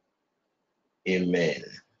 Amen.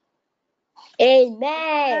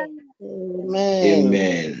 Amen.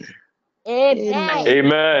 Amen. Amen. Amen. Amen.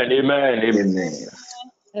 Amen.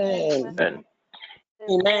 Amen. Amen.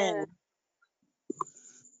 Amen.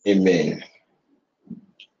 Amen.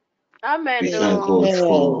 We thank God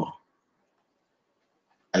for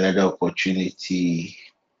another opportunity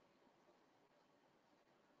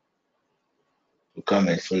to come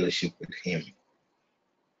and fellowship with Him.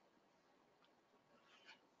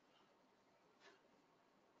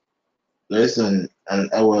 Less than an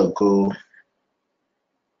hour ago,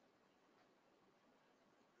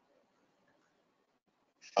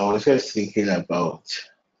 I was just thinking about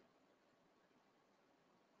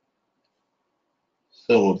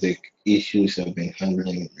some of the issues I've been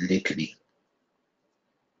handling lately.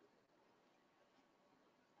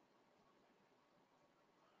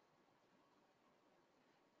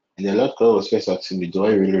 And the Lord God was just asking me, do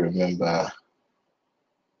I really remember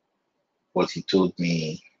what He told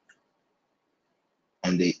me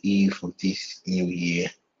on the eve of this new year?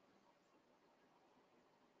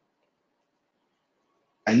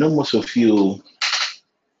 I know most of you,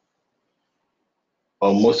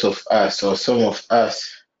 or most of us, or some of us,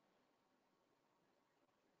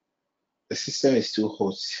 the system is too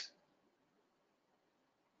hot.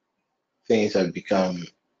 Things have become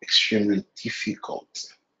extremely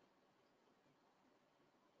difficult.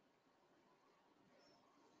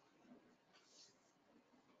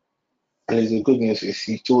 And it's the good news is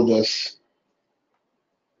He told us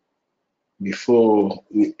before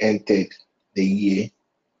we entered the year,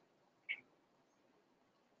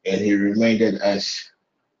 and He reminded us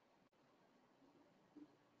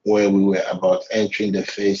when we were about entering the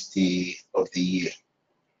first day of the year.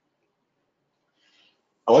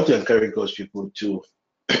 I want to encourage God's people to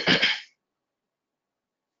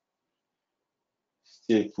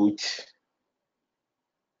stay put.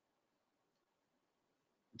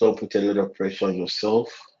 Don't put a lot of pressure on yourself.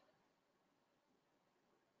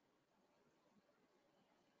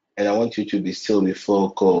 And I want you to be still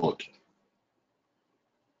before God.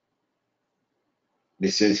 Be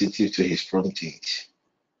sensitive to His promptings.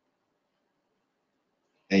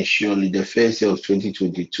 And surely the first day of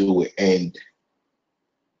 2022 will end.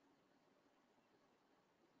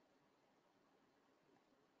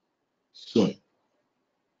 soon.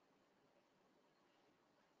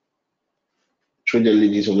 Through the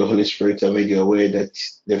leadings of the Holy Spirit, I made you aware that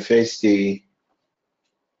the first day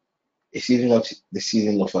is even not the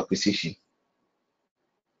season of acquisition.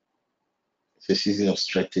 It's a season of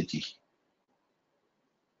strategy.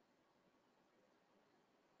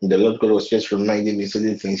 The Lord God was just reminding me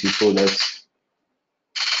certain things He told us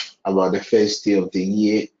about the first day of the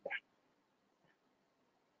year.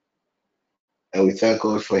 And we thank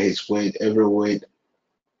God for His word. Every word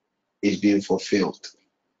is being fulfilled.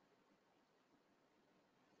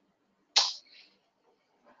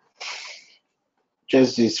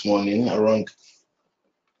 Just this morning, around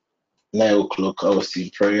 9 o'clock, I was in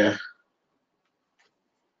prayer.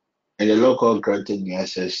 And the Lord God granted me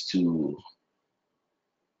access to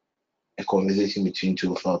a conversation between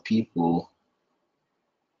two of our people.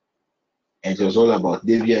 And it was all about,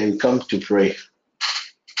 David, I come to pray.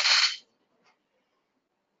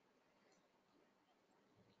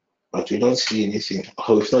 But we don't see anything,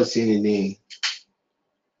 or we've not seen any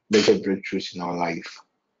major breakthroughs in our life.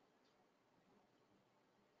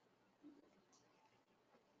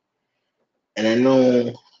 And I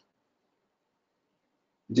know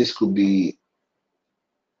this could be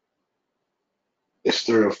the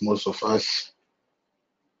story of most of us.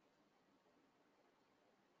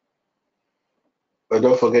 But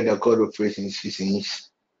don't forget that God operates in seasons.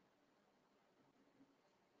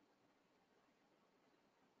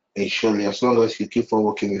 And surely, as long as you keep on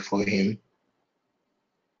walking before Him,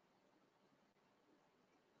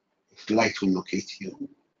 His light will locate you.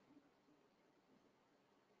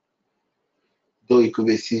 Though it could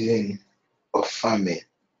be a season of famine,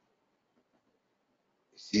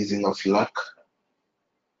 a season of lack,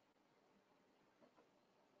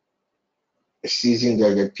 a season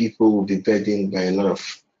that the people will be burdened by a lot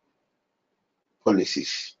of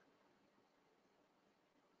policies.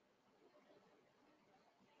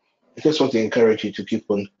 I just want to encourage you to keep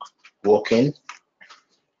on walking.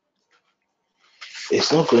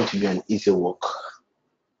 It's not going to be an easy walk.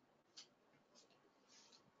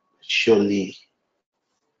 Surely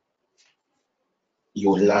you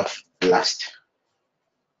will laugh last.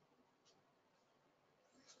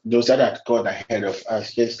 Those that have gone ahead of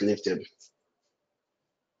us, just leave them.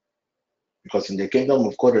 Because in the kingdom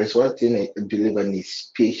of God, there is one thing a believer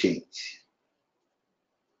needs: patience.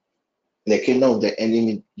 In the kingdom of the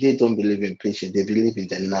enemy, they don't believe in patience, they believe in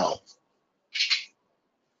the now.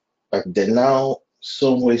 But the now,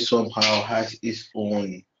 some way, somehow, has its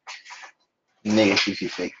own negative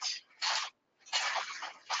effect.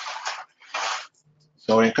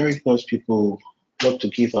 So I encourage those people not to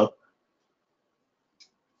give up.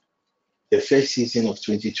 The first season of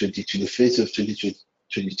 2022, the first of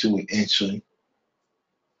 2022 will end soon.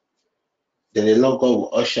 Then the Lord God will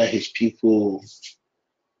usher His people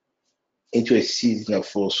into a season of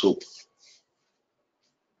false hope.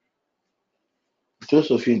 Those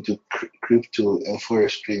of you into crypto and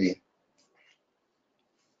forex trading,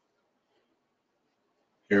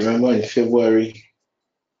 remember in February,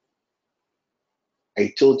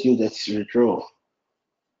 I told you that it's withdrawal.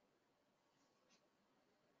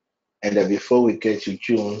 And that before we get to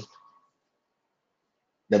June,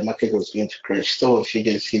 the market was going to crash. Some of you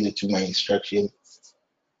just heeded to my instruction.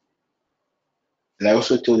 And I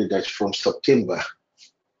also told you that from September,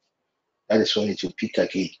 that is when it will peak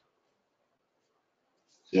again.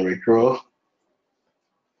 So withdraw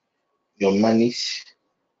your monies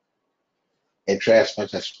and try as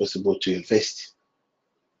much as possible to invest,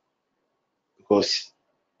 because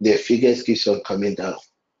the figures keep on coming down.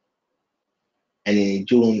 And in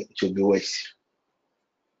June, it will be worse.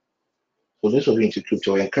 So those of you into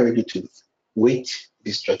crypto, I encourage you to wait,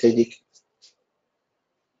 be strategic,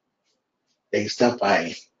 then start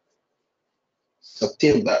buying.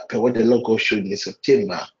 September, what the logo showed me,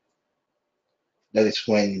 September, that is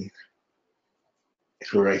when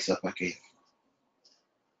it will rise up again.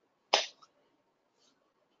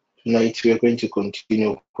 Tonight we are going to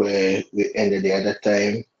continue where we ended the other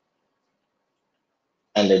time,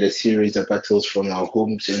 under the series of battles from our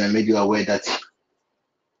homes. And I made you aware that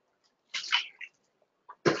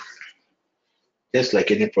just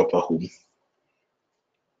like any proper home,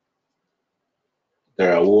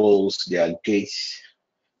 there are walls, there are gates,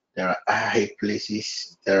 there are high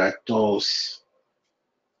places, there are doors,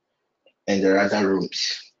 and there are other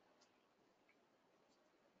rooms.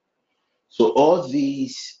 So all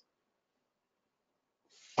these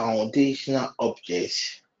foundational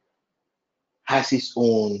objects has its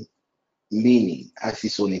own meaning, has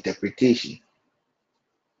its own interpretation.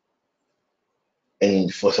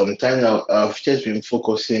 And for some time now, I've just been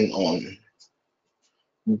focusing on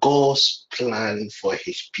God's plan for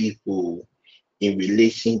his people in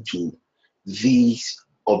relation to these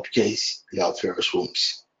objects in our various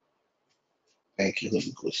homes. Thank you,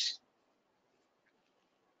 Holy Ghost.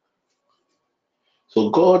 So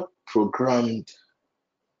God programmed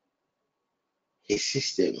his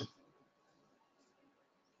system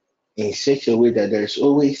in such a way that there's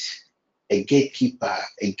always a gatekeeper,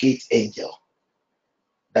 a gate angel.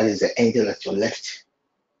 That is the angel at your left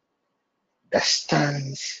that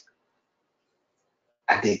stands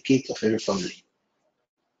at the gate of every family.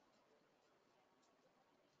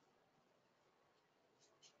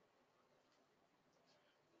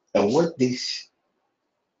 And what this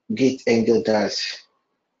gate angel does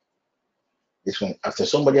is when after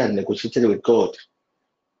somebody had negotiated with God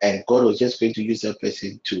and God was just going to use that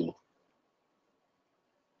person to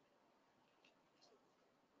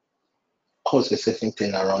cause a certain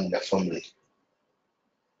thing around the family,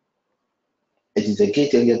 it is the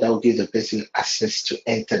gate angel that will give the person access to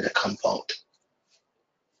enter the compound.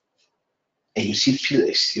 And you see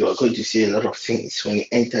pillars, you are going to see a lot of things when you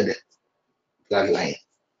enter the bloodline.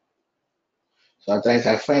 So at times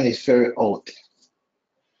I find it very odd.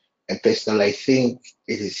 And personally, I think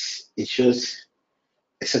it shows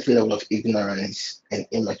a certain level of ignorance and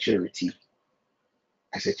immaturity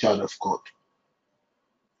as a child of God.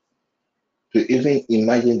 To even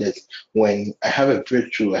imagine that when I have a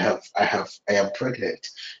breakthrough, I am pregnant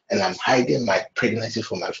and I'm hiding my pregnancy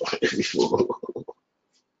from my family before.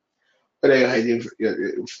 What are you hiding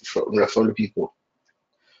from the family people?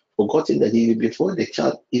 Forgotten that even before the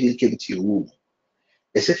child even came to your womb,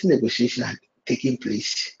 a certain negotiation had taken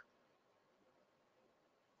place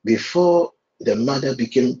before the mother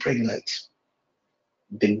became pregnant.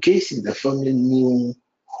 The gates in the family knew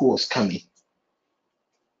who was coming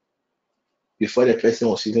before the person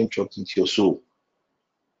was even dropped into your soul.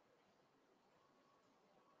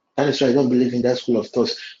 That is why I don't believe in that school of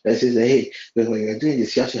thought that says that, hey, when you're doing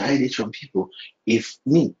this, you have to hide it from people. If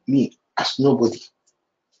me, as nobody,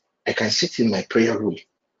 I can sit in my prayer room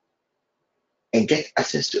and get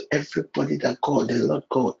access to everybody that God, the Lord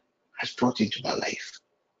God, has brought into my life.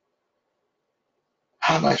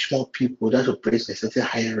 How much more people that operate a certain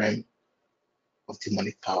higher realm of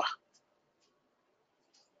demonic power?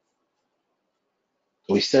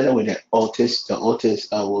 So we started with the altars. The altars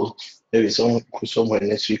I will maybe somewhere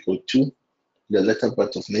next week or two. The latter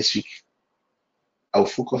part of next week, I will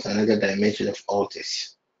focus on another dimension of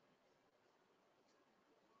altars.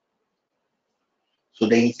 So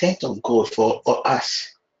the intent of God for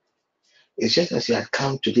us is just as you had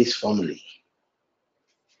come to this family,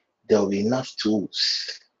 there will be enough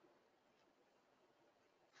tools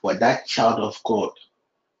for that child of God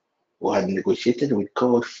who had negotiated with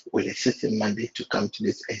God with a certain mandate to come to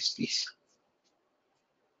this space.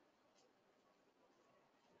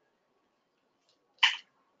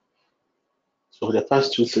 So for the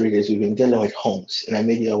past 2-3 days, we've been dealing with homes, and I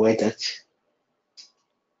made you aware that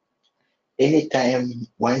anytime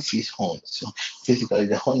one sees horns, so physically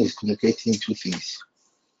the horn is communicating two things.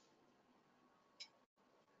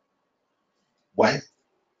 One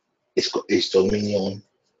is dominion,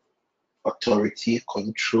 authority,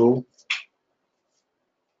 control.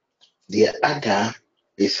 The other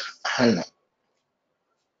is Hannah.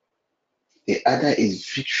 The other is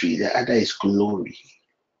victory. The other is glory.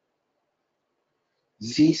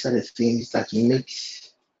 These are the things that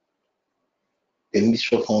makes the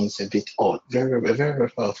mystery of horns a bit odd. Very, very, very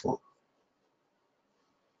powerful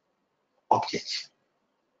object.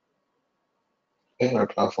 Very, very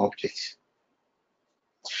powerful object.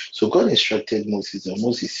 So God instructed Moses,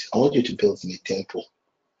 Moses, I want you to build me a temple.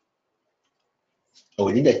 And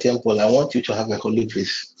within the temple, I want you to have a holy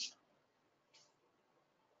place,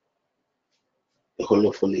 the Holy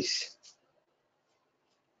of Holies,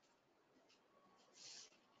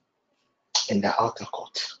 in the outer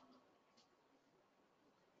court.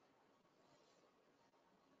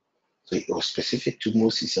 So it was specific to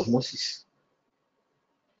Moses. So Moses,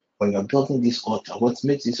 when you're building this altar, what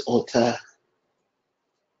makes this altar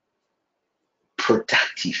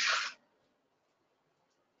productive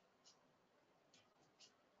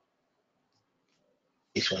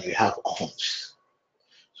is when you have horns.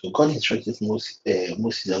 So God instructed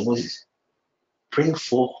Moses, bring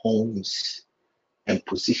 4 horns and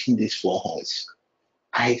position these 4 horns.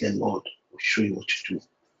 I, the Lord, will show you what to do.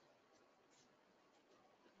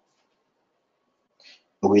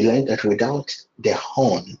 We learned that without the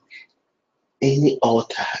horn, any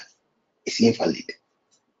altar is invalid.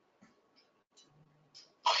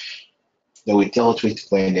 Then we dealt with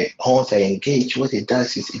when the horns are engaged, what it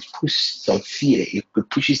does is it pushes some fear, it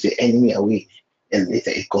pushes the enemy away, and later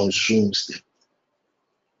it consumes them.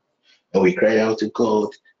 And we cried out to God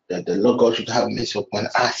that the Lord God should have mercy upon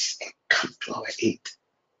us and come to our aid.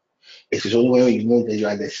 It is only when you know that you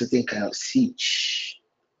are under a certain kind of siege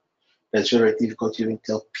that's very difficult to even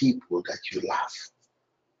tell people that you love.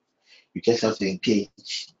 You just have to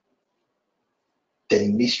engage the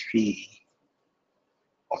mystery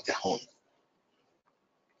of the horn.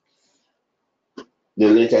 The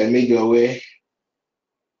later I made you aware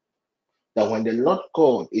that when the Lord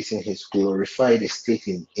God is in his glorified state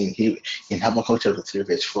in Habakkuk chapter 3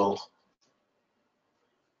 verse 4,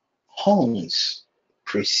 horns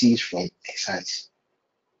proceed from his hands.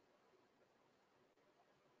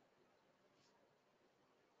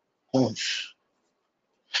 Horns.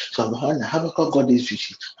 So when Habakkuk got this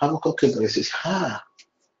vision, Habakkuk came and says,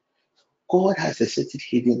 God has a certain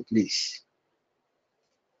hidden place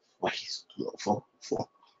for his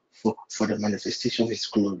for the manifestation of his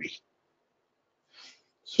glory.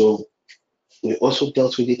 So we also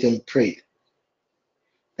dealt with it and prayed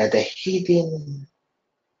that the hidden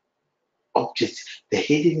object, the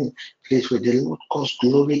hidden place where the Lord God's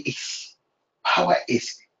glory is, power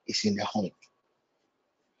is in the home.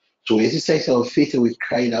 So we exercise our faith and we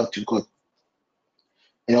cried out to God.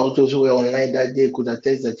 And all those who were online that day could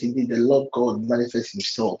attest that indeed the Lord God manifests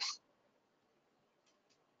himself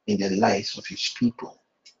in the lives of his people.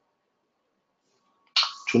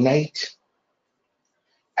 Tonight,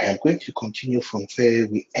 I am going to continue from where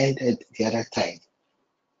we ended the other time.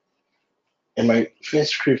 And my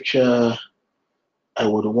first scripture I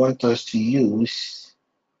would want us to use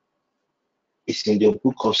is in the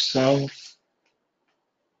book of Psalm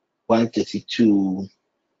 132,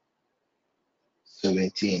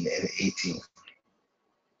 17 and 18.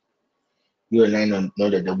 You and I know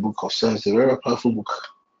that the book of Psalms is a very powerful book.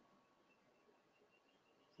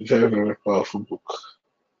 Very, very powerful book.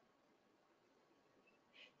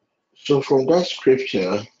 So from that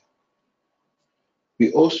scripture,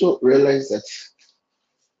 we also realize that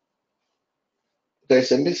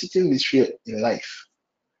there's a mystical mystery in life.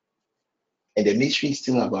 And the mystery is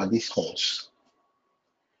still about these horns.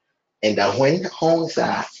 And that when the horns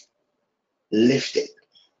are lifted,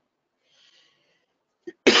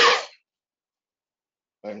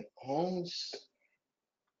 when horns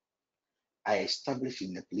are established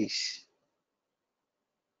in a place,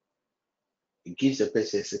 it gives the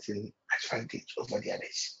person a certain advantage over the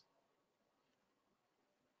others.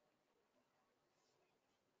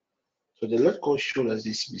 So the Lord God showed us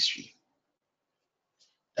this mystery.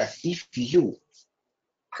 That if you,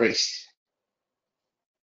 Chris,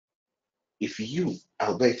 if you,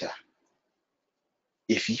 Alberta,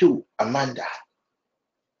 if you, Amanda,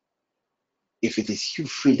 if it is you,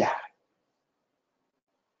 Frida,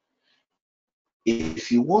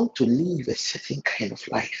 if you want to live a certain kind of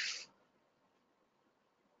life,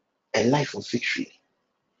 a life of victory,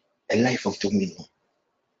 a life of dominion,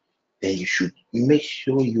 then you should make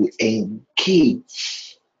sure you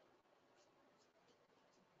engage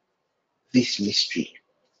this mystery.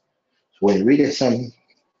 So when you read Psalm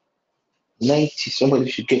 90, somebody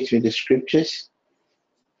should get me the scriptures.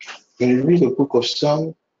 When you read the book of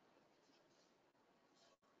Psalm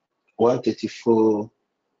 134,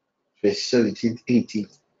 verse 17, 18,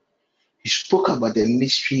 he spoke about the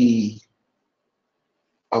mystery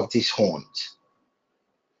of these horns.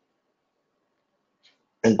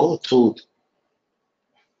 And God told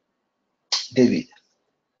David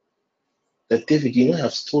that, David, you know,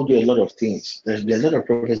 I've told you a lot of things. There's been a lot of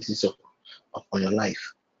prophecies upon your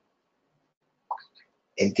life.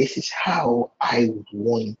 And this is how I would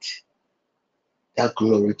want that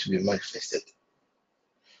glory to be manifested.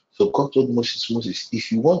 So God told Moses,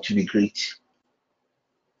 if you want to be great,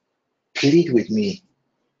 plead with me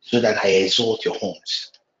so that I exalt your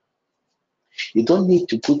horns. You don't need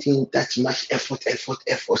to put in that much effort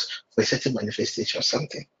for a certain manifestation or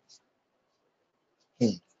something. So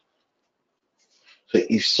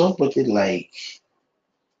if somebody like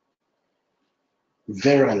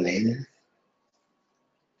Vera Lynn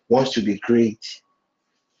wants to be great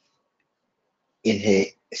in her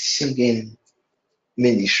singing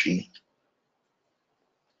ministry,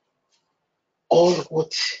 all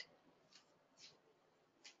what she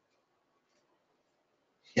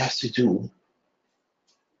has to do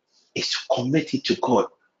is to commit it to God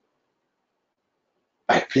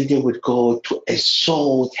by pleading with God to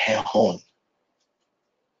exalt her horn.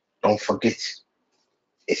 Don't forget,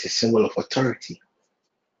 it's a symbol of authority,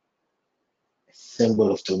 a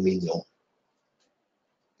symbol of dominion,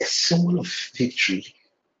 a symbol of victory,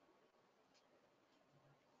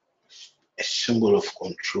 a symbol of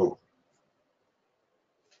control.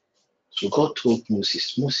 So God told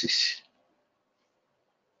Moses,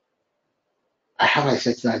 I have a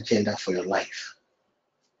certain agenda for your life.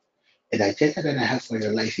 And the agenda that I have for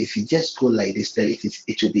your life, if you just go like this, then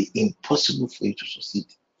it will be impossible for you to succeed.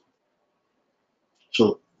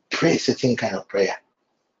 So pray a certain kind of prayer.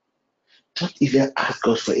 Don't even ask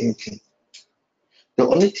God for anything. The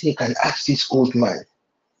only thing you can ask this old man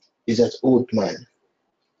is that, old man,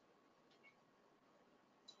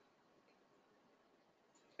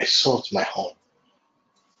 exalt my horn.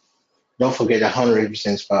 Don't forget that horn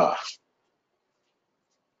represents power.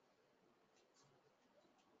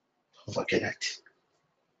 Don't forget that.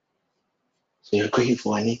 So you're going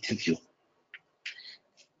for an interview.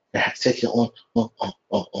 You have set your own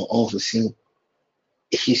the same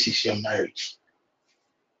issues your marriage.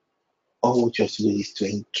 All what you have to do is to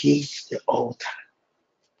engage the altar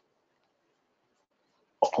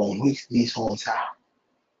upon which these horns are.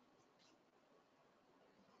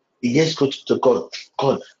 You just go to God.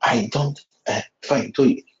 God, I don't fine. So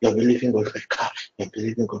you're believing God for a car. You're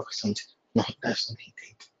believing God for something. No, that's not the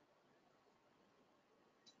thing.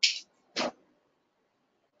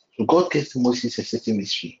 So God gave to Moses a certain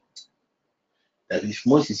mystery. That if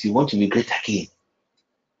Moses, you want to be great again,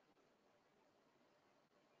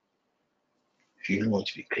 if you don't want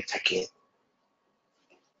to be great again,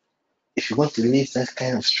 if you want to live that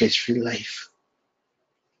kind of stress-free life,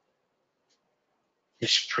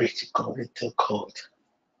 just pray to God and tell God,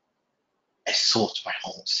 exalt my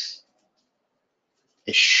horns.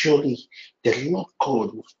 And surely the Lord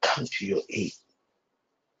God will come to your aid.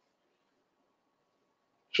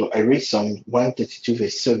 So I read Psalm 132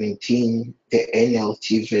 verse 17, the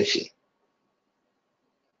NLT version.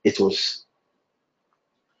 It was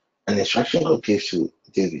an instruction God gave to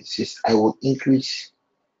David. It says, I will increase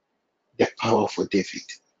the power for David.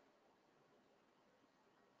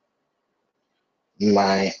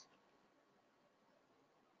 My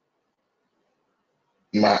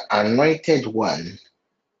anointed one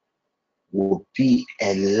will be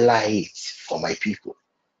a light for my people.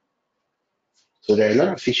 So there are a lot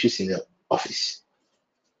of issues in the office.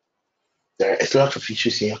 There are a lot of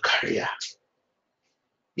issues in your career.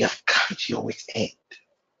 You have come to your wit's end.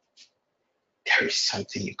 There is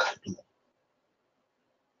something you can do.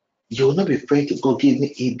 You will not be praying to God, give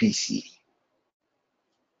me ABC.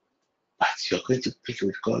 But you're going to pray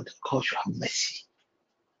with God. God should have mercy.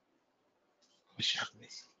 God should have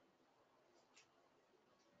mercy.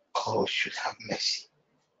 God should have mercy.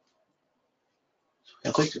 So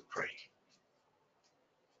we're going to pray.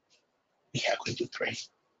 We are going to pray.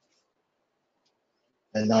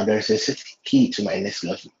 And now there's a certain key to my next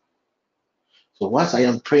level. So once I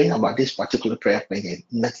am praying about this particular prayer point,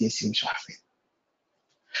 nothing seems to happen.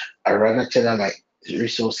 I rather channel my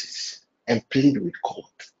resources and plead with God.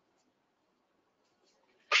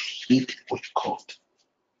 Plead with God.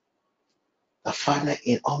 The Father,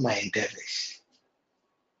 in all my endeavors,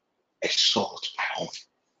 exalt my horn.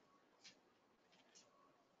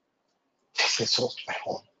 Just exalt my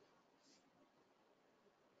horn.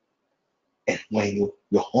 And when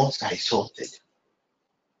your horns are exalted,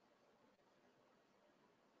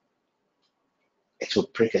 it will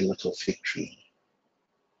bring a lot of victory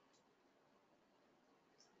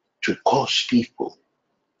to cause people.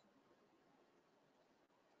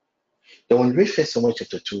 Then when we read 1 Samuel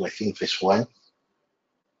chapter 2, I think verse 1,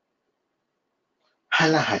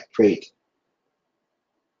 Hannah had prayed.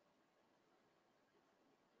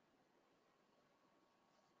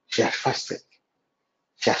 She had fasted.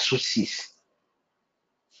 She had so ceased.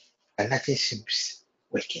 And nothing seems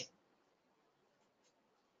working.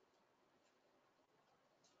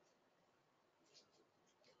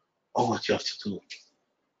 All what you have to do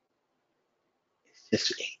is just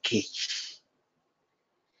to engage.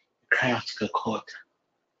 Cry out to God,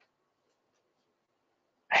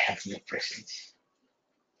 I have your presence.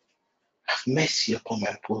 Have mercy upon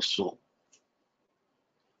my poor soul.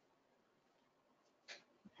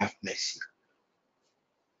 Have mercy.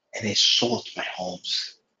 And exalt my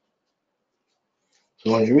horns.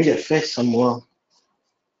 So when you read the 1 Samuel,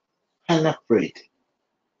 Hannah prayed.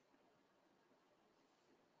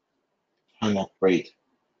 Hannah prayed.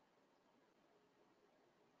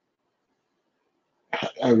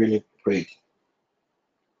 I really prayed.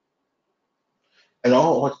 And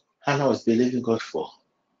all what Hannah was believing God for.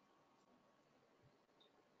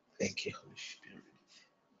 Thank you, Holy Spirit.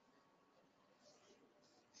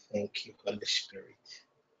 Thank you, Holy Spirit.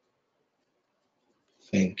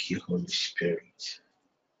 Thank you, Holy Spirit.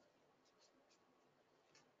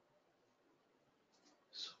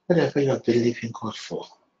 So whatever you're believing God for,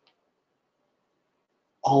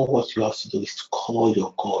 all what you have to do is to call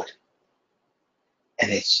your God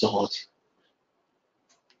and exalt.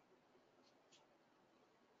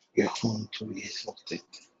 your home to be exalted.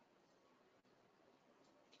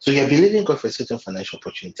 So you're believing God for a certain financial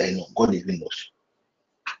opportunity. I know God even knows.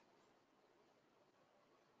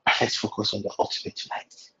 But let's focus on the ultimate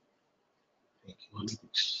tonight. Thank you, Holy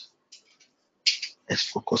Ghost. Let's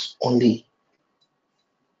focus only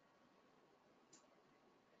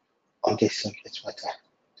on this subject matter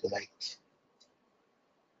tonight.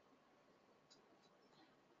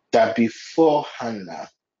 That before Hannah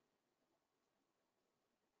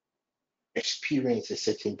experienced a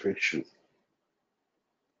certain breakthrough,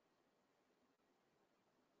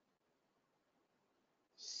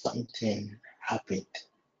 something happened.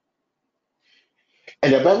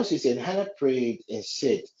 And the Bible says, and Hannah prayed and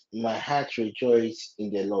said, my heart rejoiced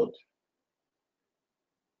in the Lord.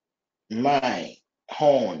 My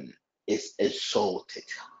horn is exalted.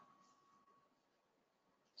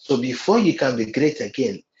 So before you can be great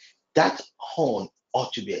again, that horn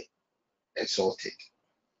ought to be exalted.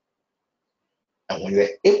 And when you're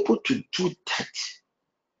able to do that,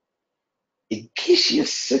 it gives you a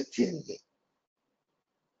certain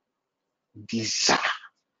desire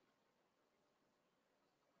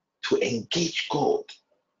to engage God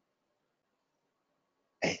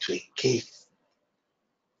and to engage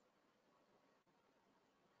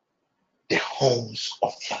the horns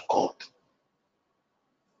of their God.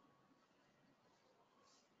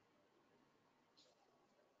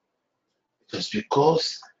 It was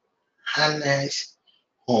because Hannah's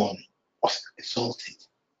horn was exalted.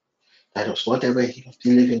 That was whatever he was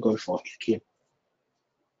believing God for, it came.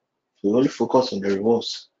 We only focus on the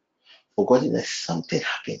rewards, forgetting that something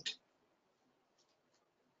happened.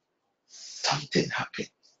 Something happened.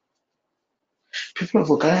 People of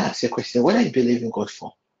God, can I ask you a question? What are you believing God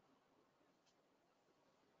for?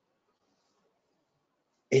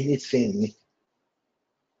 Anything.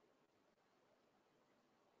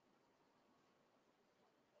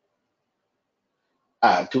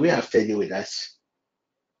 Do we have Teddy with us?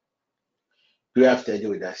 Do we have Teddy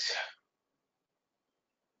with us?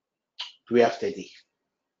 Do we have Teddy?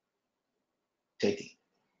 Teddy.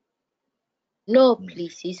 No,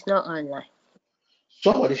 please, he's not online.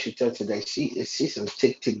 Somebody should tell today, I see some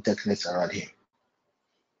thick darkness around him.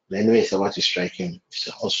 The enemy is about to strike him. It's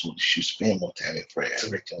a household. You should spend more time in prayer.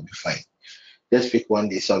 Everything will be fine. Just pick one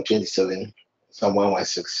day, Psalm 27, Psalm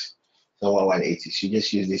 116, Psalm 180. You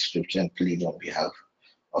just use this scripture and plead on behalf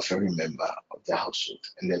of every member of the household,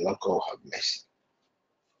 and the Lord God will have mercy.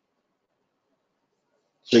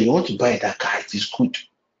 So you want to buy that car, it is good.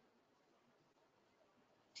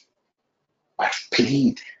 But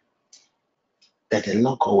plead that the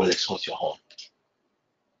Lord God will exalt your home.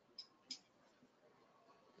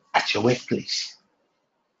 At your workplace,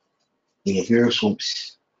 in your various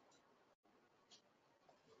homes,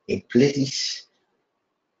 in places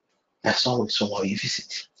that somehow you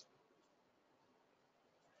visit.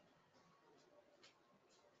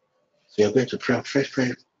 So you're going to pray first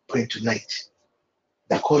prayer point tonight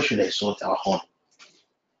that God should exalt our home.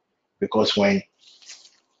 Because when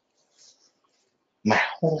my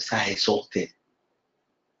homes are exalted,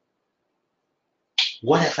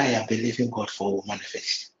 whatever I am believing God for will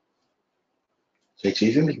manifest. So it will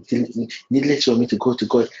even be needless for me to go to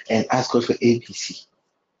God and ask God for ABC.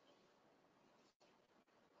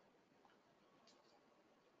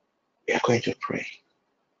 We are going to pray.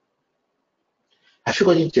 Have you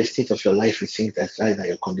got into a state of your life you think that's either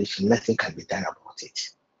your condition, nothing can be done about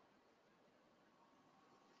it?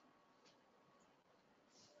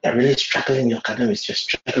 You're really struggling in your academics, you're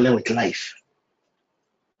struggling with life.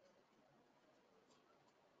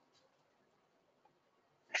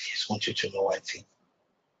 I just want you to know one thing.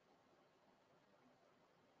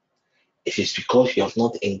 It is because you have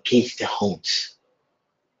not engaged the homes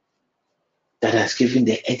that has given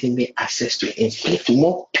the enemy access to inflict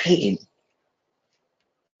more pain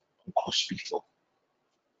on God's people.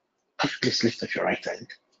 Can you please lift up your right hand?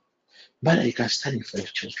 But you can stand in front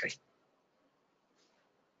of children.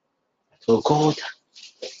 So God,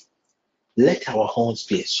 let our homes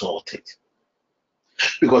be exalted.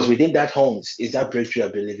 Because within that homes is that breakthrough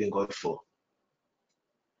you're believing God for.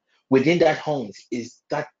 Within that homes is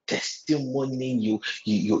that testimony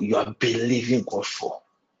you are believing God for.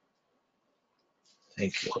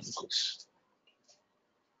 Thank you, Holy Ghost.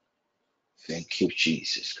 Thank you,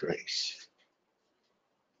 Jesus Christ.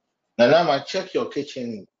 Now, check your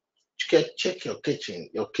kitchen. Check your kitchen,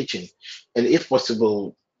 and if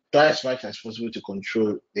possible, try as much as possible to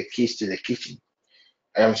control the keys to the kitchen.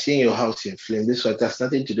 I am seeing your house in flame. This one has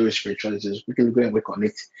nothing to do with spirituality. Just quickly go and work on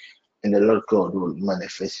it, and the Lord God will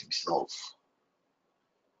manifest Himself.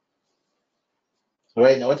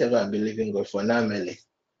 Right now, whatever I'm believing God for now, Melly,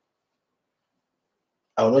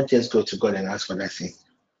 I will not just go to God and ask for that thing.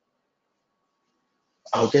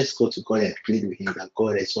 I'll just go to God and plead with Him that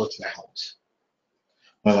God exalt my horns.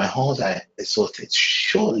 When my horns are exalted,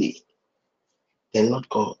 surely the Lord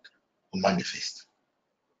God will manifest.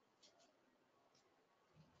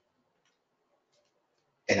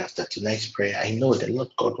 And after tonight's prayer, I know the Lord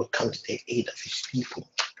God will come to the aid of His people.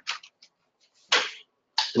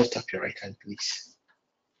 Lift up your right hand, please.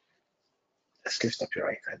 Let's lift up your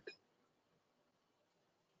right hand.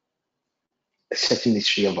 Setting this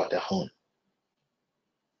tree about the horn.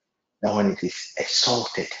 Now, when it is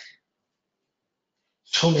exalted,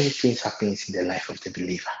 so many things happen in the life of the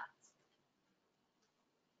believer.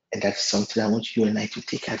 And that's something I want you and I to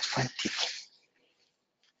take advantage of.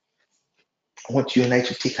 I want you and I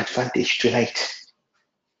to take advantage tonight.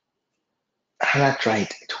 Hannah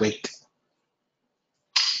tried, it worked.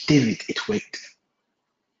 David, it worked.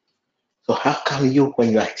 So how come you,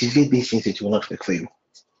 when you activate these things, it will not work for you?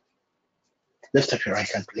 Lift up your right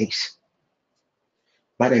hand, please.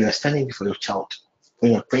 Mother, you are standing before your child.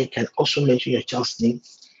 When you're praying, you can also mention your child's name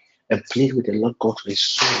and plead with the Lord God to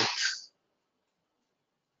exalt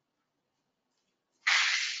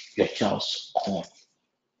your child's horn.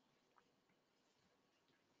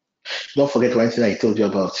 Don't forget one thing I told you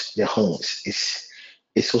about the horns.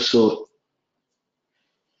 It's also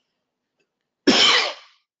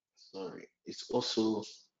it's also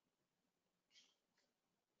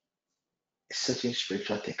a certain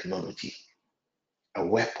spiritual technology, a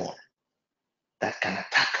weapon that can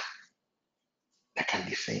attack, that can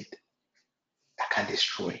defend, that can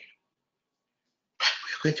destroy.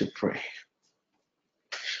 We're going to pray.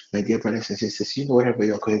 My dear brothers and sisters, you know whatever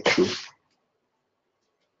you're going through,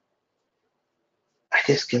 I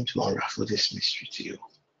just came to unravel this mystery to you.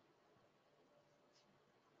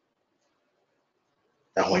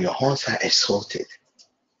 That when your horns are exalted,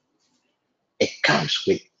 it comes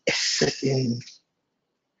with a certain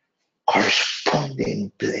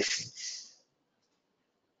corresponding blessings.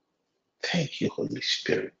 Thank you, Holy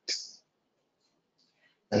Spirit.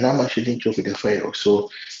 And now I shouldn't joke with the fire, so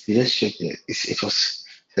you just check it. It was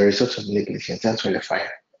the result of negligence. That's why the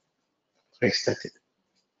fire. So I started.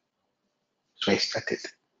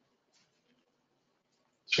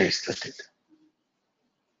 So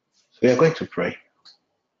we are going to pray.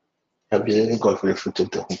 I'm believing God for the fruit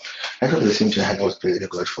of the womb. That's what the same thing Hannah was believing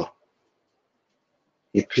God for.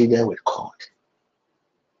 He pleaded with God.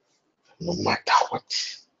 No matter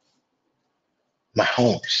what, my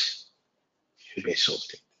horns should be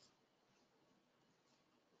exalted.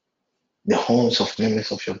 The horns of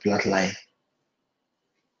members of your bloodline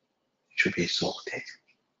should be exalted.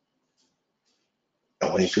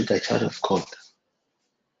 And when you do that, child of God,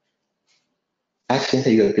 that thing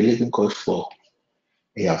that you are believing God for,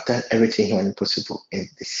 and you have done everything humanly possible, and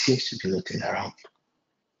there seems to be nothing around.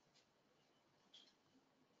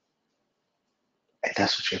 And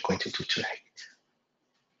that's what you're going to do tonight.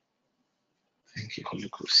 Thank you, Holy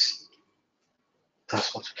Ghost.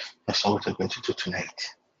 That's what we're going to do tonight.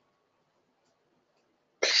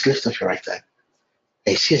 Please lift up your right hand.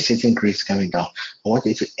 I see a certain grace coming down. I want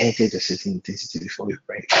you to enter the certain intensity before we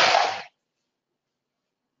pray.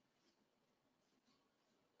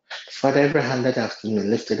 Father, every hand that has been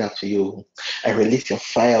lifted up to you, I release your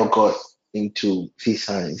fire, oh God, into these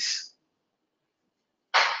hands.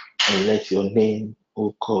 And let your name,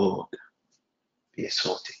 oh God, be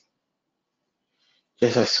exalted.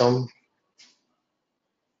 Just as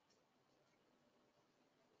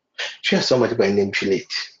somebody by name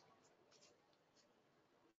Juliet.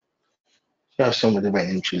 Somebody by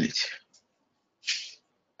name Juliet.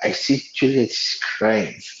 I see Juliet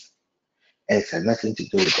crying, and it had nothing to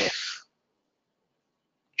do with death.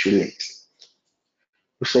 Juliet.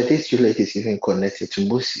 So this Juliet is even connected to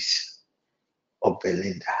Moses or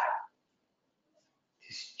Belinda.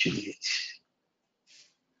 It's Juliet.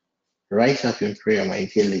 Rise up in prayer, my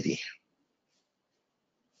dear lady.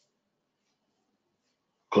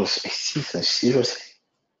 Because I see some serious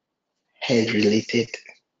head-related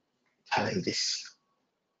challenges.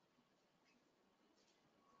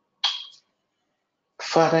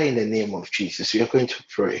 Father, in the name of Jesus, we are going to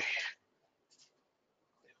pray.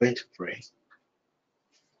 We're going to pray.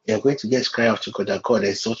 We are going to just cry out to God that God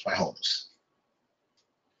exalt my horns.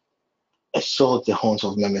 Exalt the horns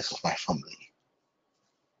of members of my family.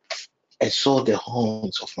 Exalt the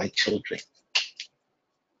horns of my children.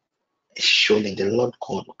 Surely the Lord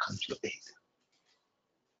God will come to your aid.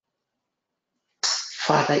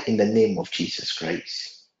 Father, in the name of Jesus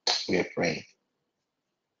Christ, we are praying.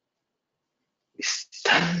 We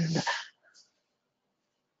stand.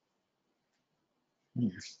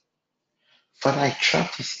 Father, I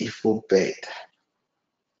trap this evil bed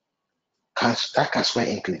that can swear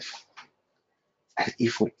enclave, an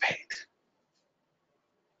evil pet,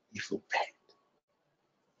 evil pet,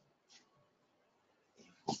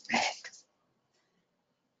 evil pet.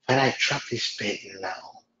 When I trap this pet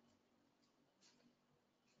now,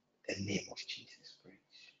 in the name of Jesus Christ.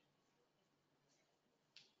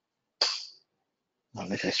 Now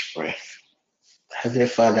let us pray. Heavenly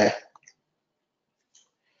Father,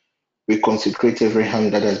 we consecrate every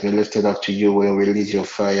hand that has been lifted up to you and release your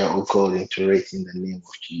fire, O God, into it in the name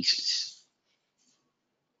of Jesus.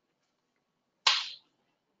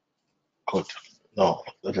 God, no,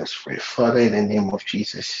 let us pray. Father, in the name of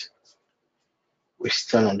Jesus, we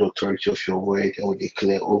stand on the authority of your word and we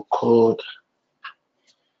declare, O God,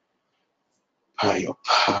 by your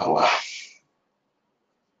power,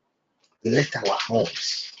 let our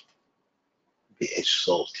homes be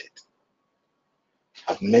exalted.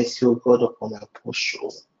 Have mercy, O God, upon our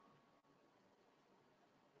apostle.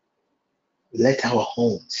 Let our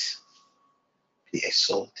homes be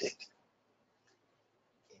exalted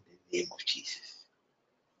in the name of Jesus.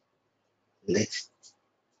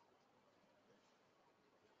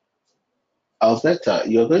 Alberta,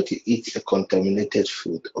 you're going to eat a contaminated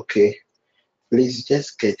food, okay? Please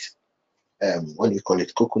just get what do you call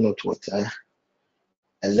it, coconut water,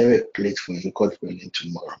 and let me plate for you. God willing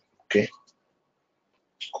tomorrow, okay?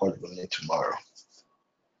 God willing tomorrow.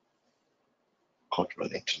 God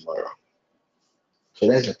willing tomorrow. So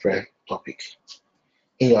that's the prayer topic.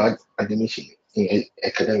 In your admission, in your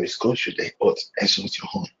academics, go through the odds and sort your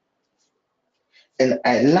home. And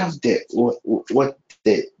I love what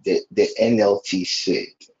the NLT said.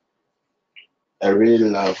 I really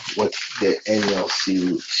love what the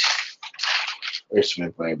NLC, where's my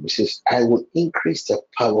Bible? It says, I will increase the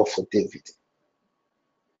power for David.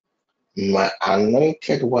 My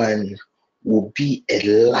anointed one will be a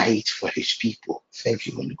light for his people. Thank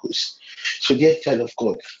you, Holy Ghost. So, dear child of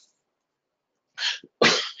God,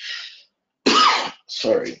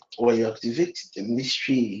 sorry, when you activate the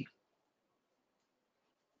mystery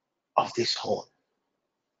of this horn,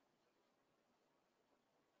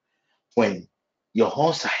 when your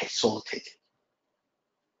horns are exalted,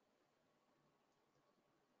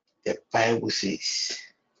 the Bible says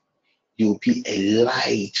you'll be a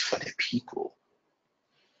light for the people.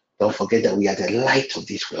 Don't forget that we are the light of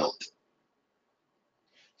this world.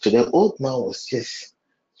 So the old man was just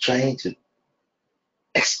trying to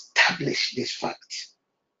establish this fact.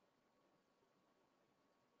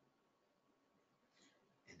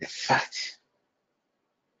 And the fact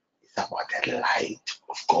is about the light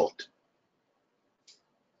of God.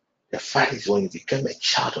 The fact is when you become a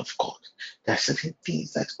child of God, there are certain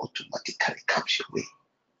things that automatically comes your way.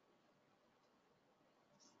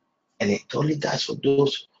 And it only does for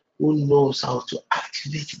those who knows how to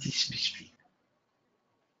activate this mystery.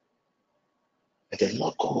 And the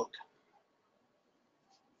Lord God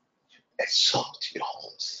exalt your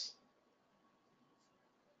horns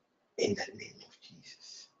in the name of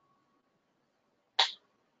Jesus.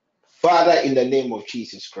 Father, in the name of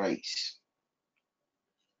Jesus Christ,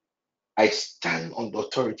 I stand on the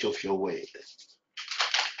authority of your word.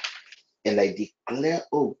 And I declare,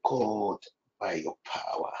 oh God, by your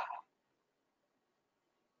power,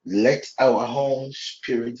 let our home,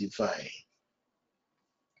 Spirit divine,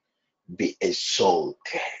 be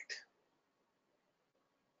exalted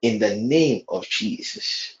in the name of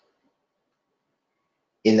Jesus.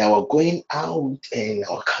 In our going out and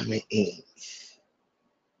our coming in,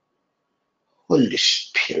 Holy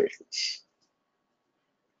Spirit,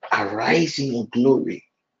 arise in your glory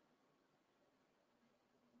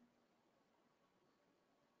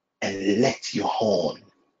and let your horn,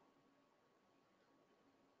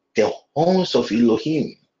 the horns of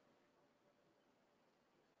Elohim,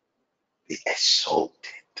 be exalted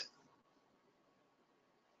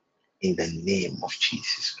in the name of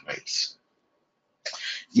Jesus Christ.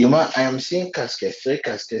 Yuma, I am seeing caskets, 3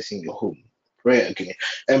 caskets in your home. Pray again.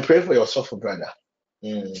 And pray for your soft brother.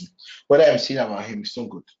 What I am seeing about him is so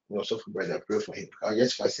good. Your soft brother, pray for him. I'll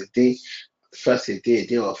just fast a day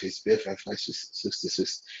of his birth,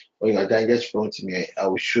 566. When you are done, just phone to me. I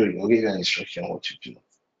will show you. I'll give you an instruction on what to do.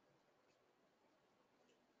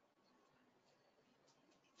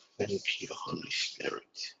 Thank you, Holy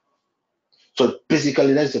Spirit. So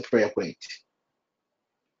basically, that's the prayer point.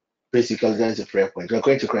 We're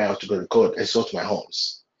going to cry out to God, exalt my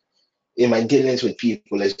horns. In my dealings with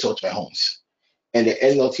people, exalt my horns. And the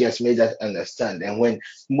NLT has made that understand. And when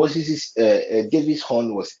David's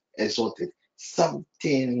horn was exalted,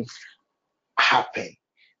 something happened.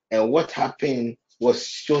 And what happened was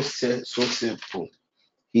so simple.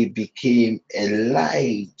 He became a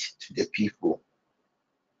light to the people.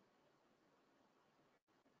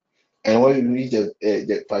 And when we read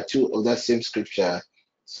the part 2 of that same scripture,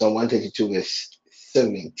 Psalm 132, verse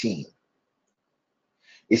 17,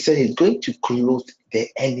 it said he's going to clothe the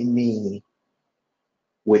enemy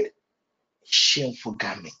with shameful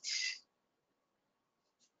garments.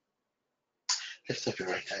 Lift up your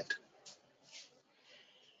right hand.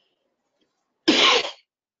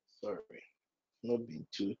 Sorry, not being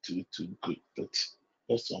too good, but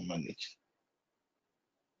let's all manage.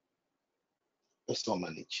 Let's all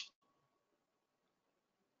manage.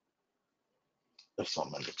 Let's all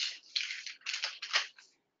manage.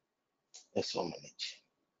 Let's all manage.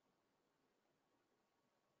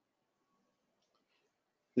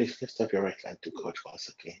 Please lift up your right hand to God once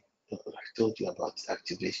again. I told you about the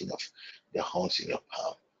activation of the horns in your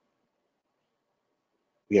palm.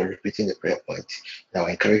 We are repeating the prayer point. Now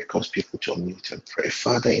I encourage God's people to unmute and pray.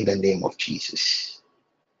 Father, in the name of Jesus,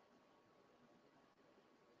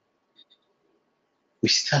 we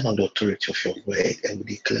stand on the authority of your word and we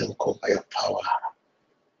declare, God, by your power,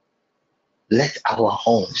 let our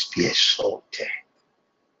horns be exalted.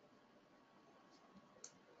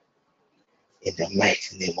 In the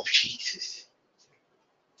mighty name of Jesus.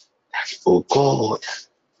 That, oh God,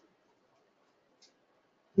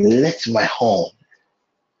 let my horn,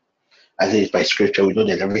 as it is by scripture, we know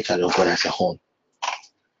that every child of God has a horn,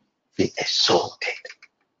 be exalted.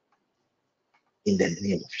 In the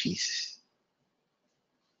name of Jesus.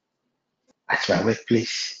 At my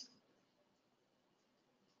workplace,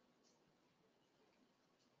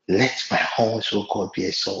 let my horns, oh God, be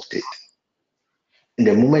exalted. In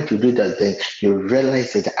the moment you do that, then you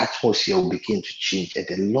realize that the atmosphere will begin to change and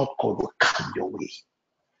the Lord God will come your way.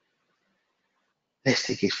 Let's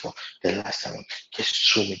take it for the last time. Just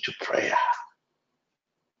show me to prayer.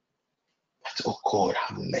 But oh God,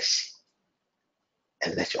 have mercy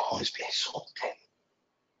and let your horns be exalted.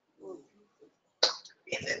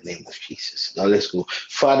 In the name of Jesus. Now let's go.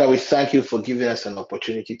 Father, we thank you for giving us an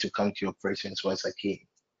opportunity to come to your presence once again.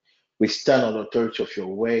 We stand on the authority of your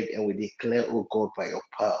word and we declare, oh God, by your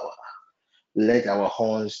power, let our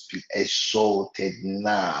horns be exalted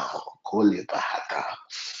now.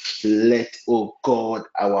 Let, oh God,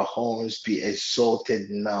 our horns be exalted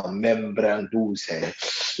now. Membranduse.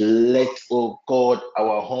 Let, oh God,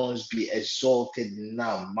 our horns be exalted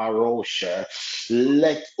now. Marosha.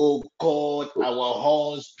 Let, oh God, our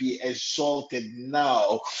horns be exalted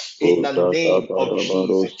now. In the name of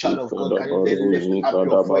Jesus. Child of God, can you then lift up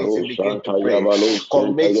your voice and begin to pray?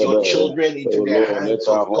 Commit your children into the hands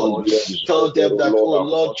of God. Tell them that, oh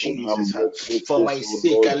Lord Jesus, for my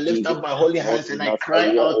sake, I lift up my holy hands and I cry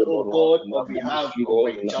out, oh God, on behalf of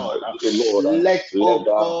my child. Let, oh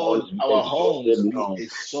God, our horns be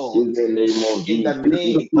exalted. In the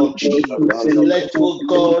name of Jesus. Let, oh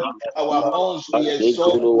God, our horns be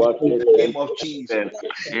exalted. In the name of Jesus.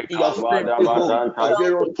 In your friendly home, your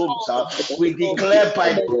various homes, we declare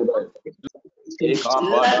by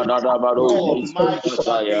let, oh my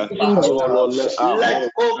let,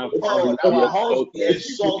 oh God, our horns be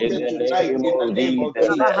exalted tonight in the name of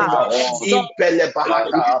Jesus.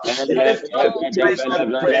 Lift up your voice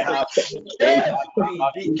and pray. David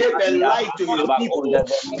became a light to his people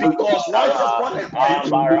because once upon a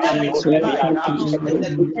time David was blind, and the God came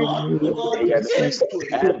to him to pray, oh Lord, in mercy.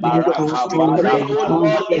 Let the weapon fall, let the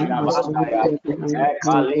horn be celebrated.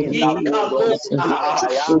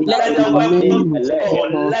 My siblings.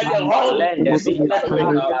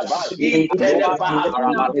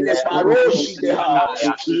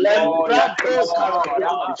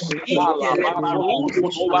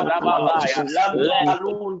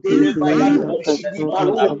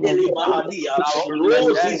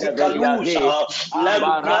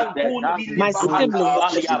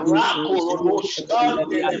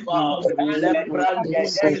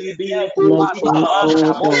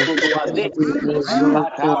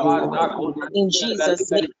 In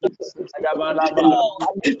Jesus' name.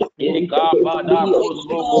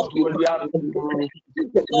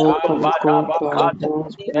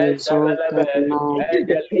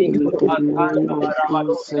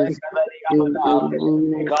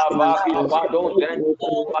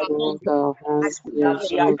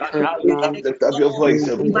 Lift up your voice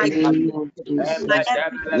and pray.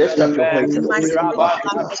 Lift up your voice and pray.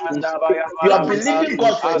 You are believing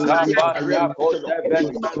God for a child of God.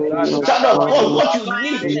 What you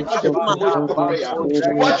need is not the promotion of prayer.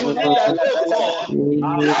 What you need is, oh God,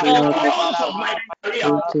 let the horns of my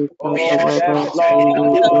Oh, yes, the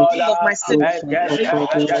Lord. will of my sibling.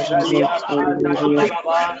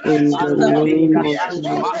 In the name of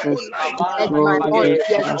Jesus, Tonight, let my horns be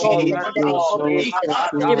Oh, exalted yes, in the name Lord. of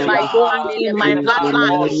Jesus. In my going Ikatayaba. in and my My coming Let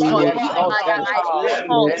out, our bloodline, horns be God, my exalted Father, I now. pray,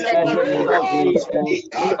 call, In let the the name horns of be Jesus. exalted.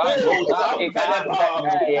 Ikatoza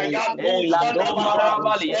ibandete.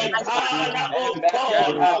 Eladomarabalia.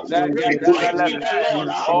 Rejoice in the Embekebelebelebe. Lord,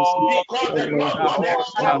 Oh, because the let Lord our God has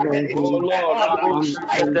horns, done great oh things in my Lord, life. be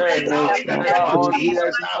I pray exalted. now in the Let name our of horns be Jesus.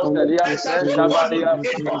 exalted. I said to what you Yakentabalia.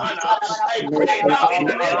 did for Hannah, I pray now in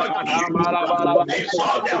the name of Jesus.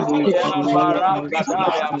 Exalt the horns of all your people.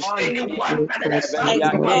 Yambarakadaya Anyone Mandi under the sound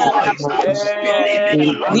of my Ebeliade voice, Spirit of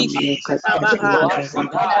the Lord we Jesus, whatever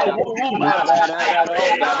Luasadaya woman, I Maberebero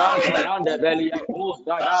pray now in the Savantalande Belia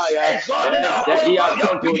Kusadaya exalt the horns Zedia of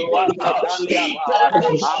your Kontulua people. Sataliaba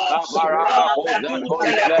Ikobosa, Akabaraka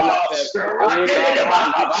Rapekunteleba, Kozetondelebe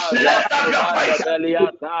Ikabanda Rakeleba. Bazia Lift up your Kubande voice.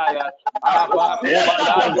 Belia Taya Apa Lift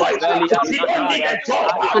up your Kubayande voice. Belia You don't need Sataya a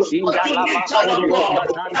job, Akatinda but you need Laba son of Kuduru God.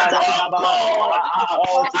 That, Satanda oh Yaba God, let our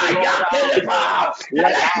horns, O Lord, Ayakeleba,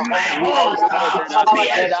 let let our my horns be horns exalted. be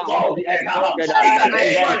Let our horns be exalted exalted. in the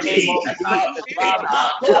In name the of name of Jesus. Jesus, Father.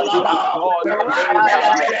 Yes, Ikatolaba, Lord, we praise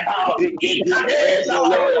Rambelebeleba, we give you praise, Ikadeza O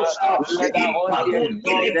Lord. Badosa, Let our horns be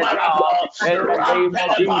exalted now. Impakundilibaraba, In the name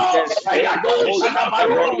of Rampeleba, Jesus. Ayadosa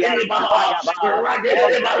Namarundiliba,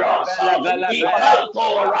 Radelebalosa,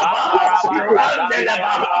 Ikanto Raba,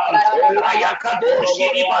 Randeleba, Layakadoshi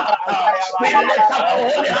Ibahata. We lift up our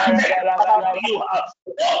holy hand to you.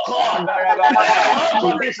 Oh God, let the horns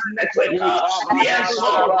of this network be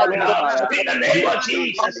exalted in the name of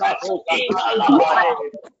Jesus. Ikalaba.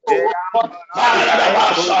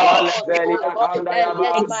 Paradabasha. Let my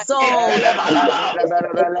horns exalt, be Impelebalaba.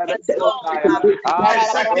 exalted. My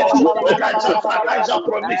second financial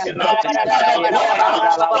provision cannot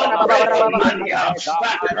hold on great command.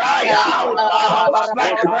 But cry out,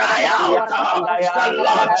 but cry out, the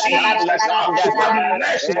Lord Jesus, have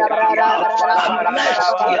mercy, have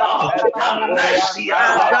mercy,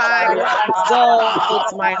 have mercy, God, exalt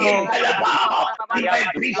my home. in my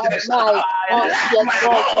Let business. my horns Let be my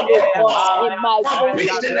exalted, oh God, horn in my for going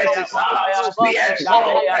in and my businesses coming out, oh God. be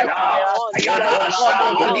Father, exalted. let my horns be Ayada exalted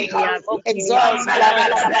now in the Shadabalika. name of Exalt Jesus. my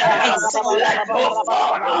home. Let, Exalt my oh home.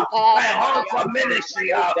 God, my heart for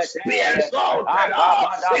ministry be exalted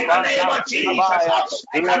in the name of Jesus.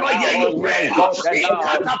 I Let cannot our hear you horns be pray. exalted In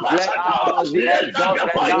now. Let our Katapashata, horns be lift up your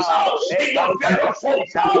exalted voice now. in your very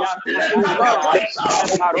faith. Lift up your voice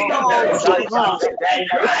in your very Exalt my faith home.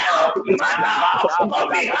 and cry out, Mother, on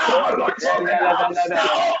behalf of your children.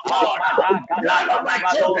 Now, oh God, none of my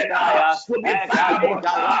children will be vagabonds.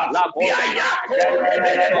 Biayako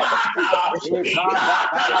rebelebata,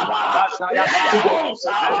 ikatalaba. Let the homes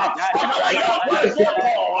of our young ones, oh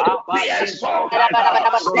God, be exalted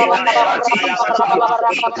in the name of Jesus.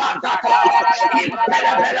 Ikatata,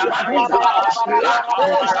 impelebelebaduta,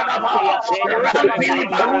 lako shadaba, rampili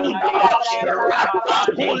barunda,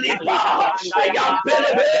 rapapulipa,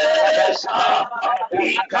 yampelebesa,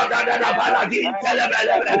 ikadadadabaladin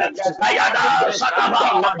pelebelebe, ayada shadaba,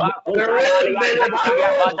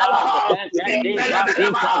 rembelebarosa,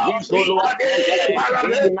 impelebeleba, ikade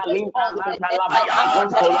parabe,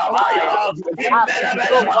 ayatalabaya,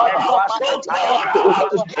 impelebeleba. Oh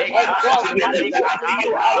God, my heart has been lifted up to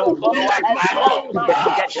you. Let my homes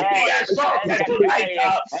be exalted tonight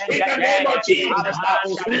in the name of Jesus.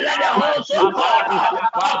 Let the hosts of God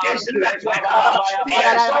of this network be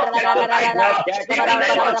exalted tonight in the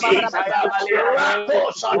name of Jesus.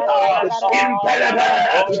 Rako Santa, Yes, Lord. Impelebe,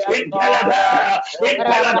 Oh, yes, Lord. Impelebe, Oh,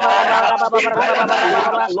 yes, Impelebe, Lord. Impelebe,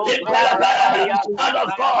 Ebanda lo Impelebe. sadabalia Man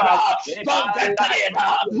of kantayaba. God, don't get Ebanda yaba.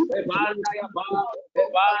 tired. Ebanda yaba.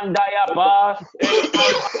 Ebanda yaba.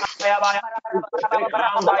 Ebanda yaba.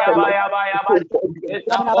 Ebanda yaba yaba yaba.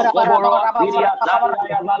 Esapokoboro asilia tanda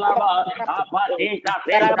yabalaba. Apatita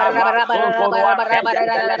senta basontorua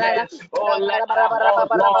sentelebe. Oh, let our horns,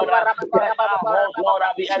 Lord. Let our horns, Lord,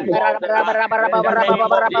 be exalted in the name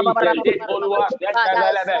of Jesus. Ikolua Father,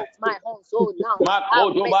 sentelebe. exalt my horns, oh now. Have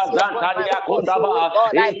Makodoba mercy upon my Zantalia horns, oh Kundaba,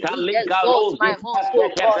 God. I plead, Italika exalt my Rosi horns,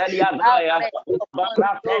 oh God. Kepelia Have Zaya, mercy upon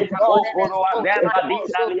me, oh Bakatenta God, and Kokoro exalt my Azemba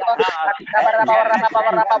horns, oh God. Ditaliata,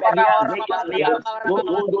 Egepresenda Bedia Zikalia,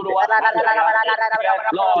 Mukunduru Asandaya. Yes,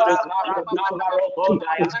 Lord, Amaratamba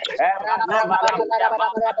Rosondaya, Eratamba Labayaba,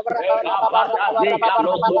 Ekapata Zika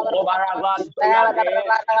Losu Kobaravan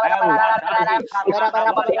Yade, Embata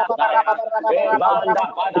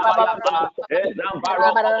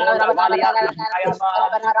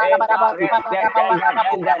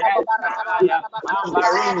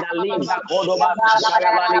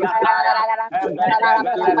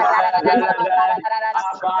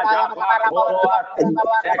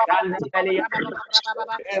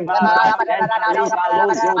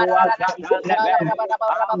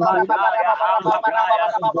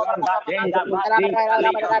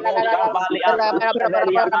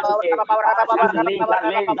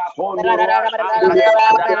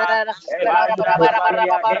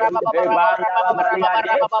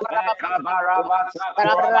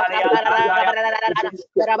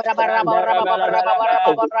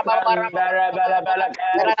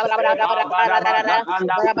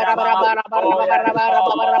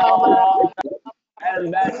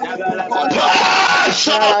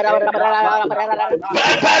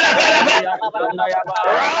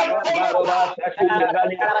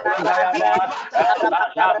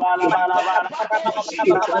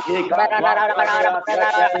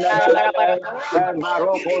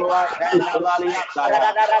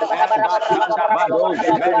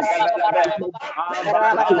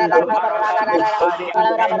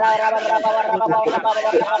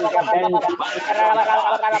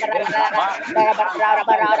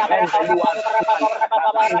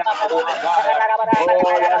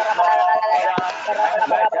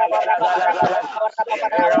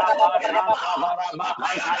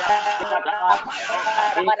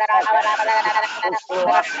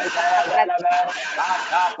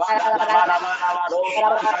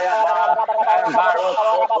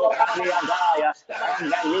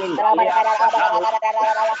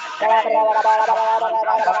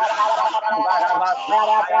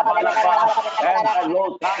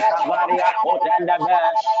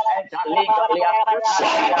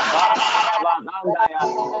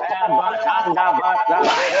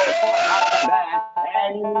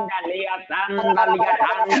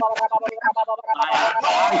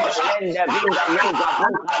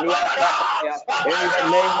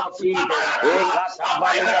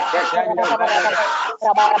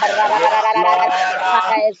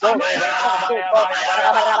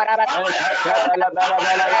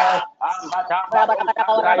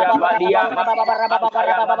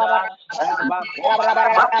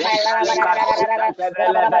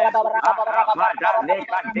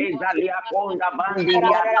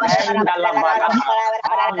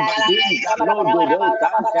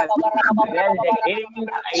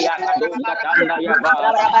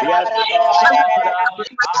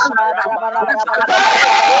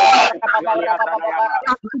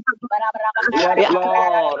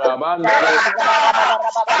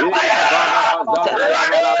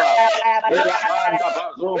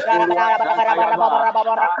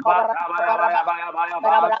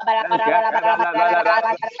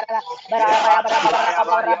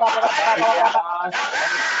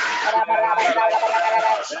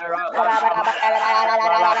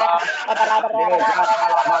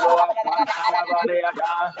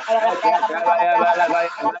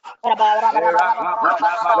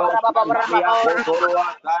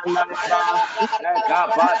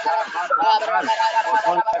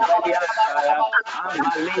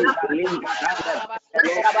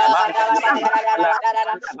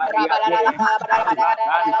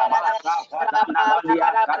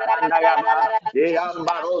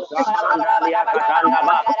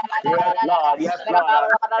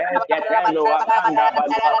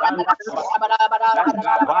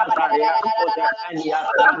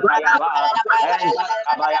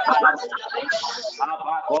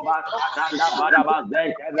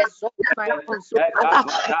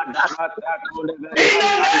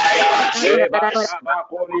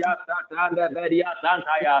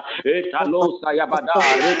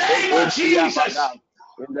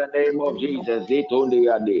In the name of Jesus, they told the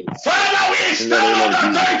other. Father, we stand on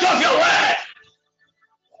the authority of your word.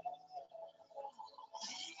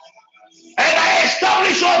 And I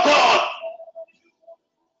establish, oh God,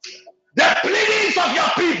 the pleadings of your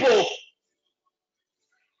people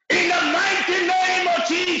in the mighty name of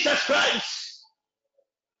Jesus Christ.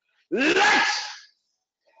 Let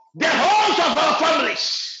the homes of our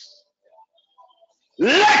families,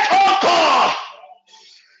 let, oh God,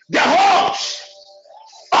 the homes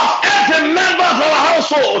of every member of our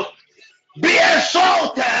household be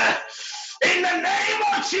exalted in the name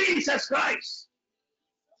of Jesus Christ.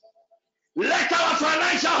 Let our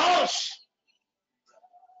financial homes,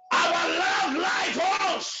 our love life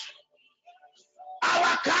homes,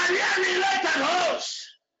 our career related homes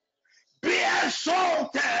be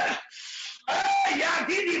exalted.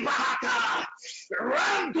 Yagidi Bahata,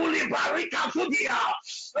 Randuli Barika Fudia,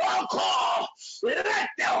 Oh God, let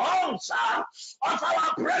the homes of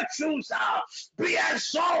our breakthroughs be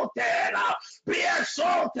exalted, be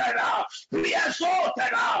exalted, be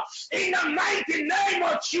exalted in the mighty name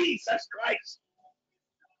of Jesus Christ.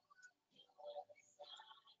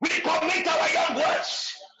 We commit our young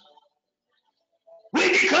ones. We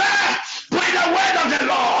declare by the word of the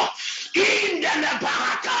Lord in the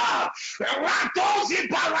Nebaraka, Ratosi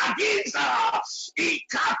Paradisa,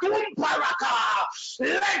 Ikatum Paraka,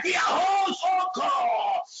 let your host, oh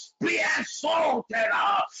God, be exalted.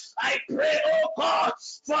 I pray, oh God,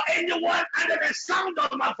 for anyone under the sound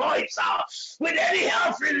of my voice with any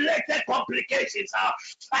health related complications.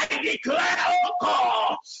 I declare, oh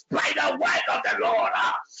God, by the word of the Lord,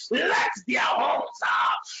 let their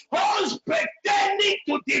homes pertaining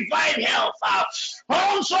to divine health,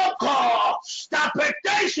 homes, oh God, that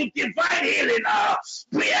pertain to divine healing,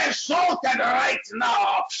 be exalted right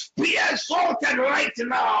now, be exalted right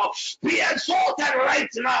now, be exalted right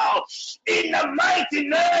now, in the mighty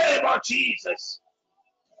name of Jesus.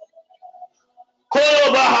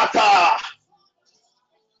 Kolobahata,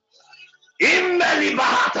 Imeli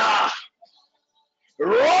Bahata,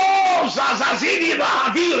 Rose Azazini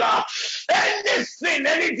Bahadila, anything,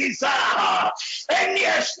 any desire, any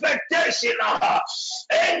expectation,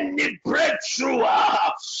 any breakthrough,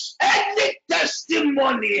 any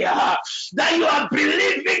testimony that you are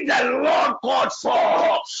believing the Lord God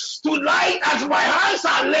for tonight, as my hands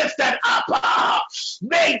are lifted up,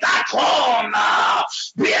 may that horn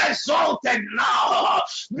be exalted now.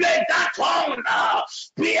 May that horn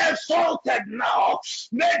be exalted now.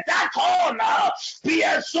 May that horn be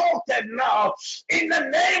exalted now in the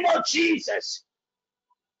name of Jesus.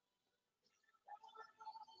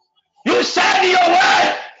 You said in your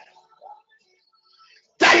word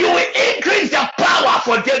that you will increase the power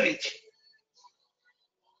for David.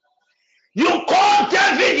 You call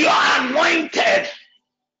David your anointed,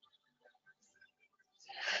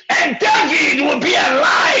 and David will be a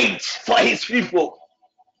light for his people.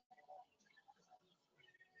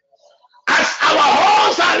 As our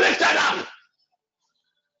homes are lifted up,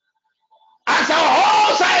 as our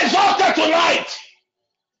homes are exalted tonight,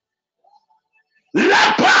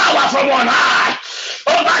 let power from on high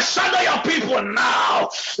overshadow your people now.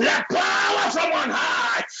 Let power from on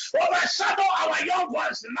high overshadow our young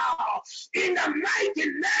ones now. In the mighty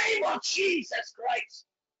name of Jesus Christ.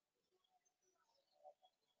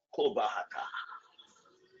 Kobahata.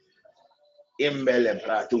 Imbele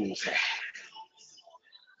Braduze.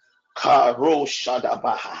 Karo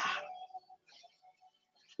Shadabaha.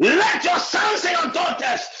 Let your sons and your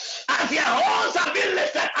daughters, as their horns have been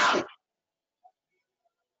lifted up,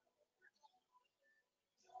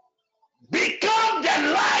 become the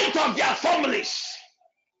light of their families.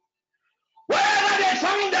 Wherever they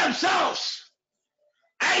find themselves,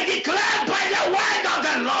 I declare by the word of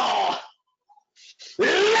the Lord,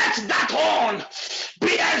 let that horn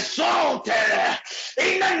be exalted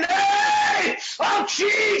in the name of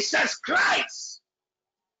Jesus Christ.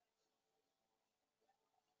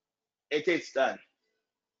 It is done.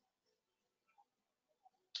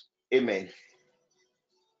 Amen.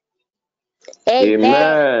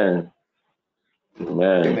 Amen.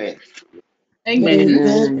 Amen. Amen.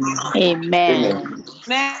 Amen. Amen. Amen.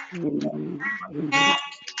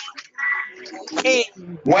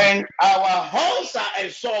 When our horns are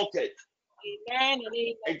exalted, Amen.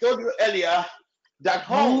 I told you earlier that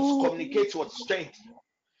horns communicate with strength.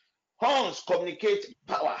 Horns communicate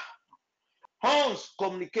power. Horns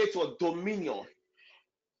communicate with dominion.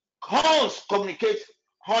 Horns communicate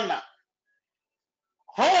honor.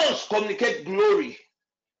 Horns communicate glory.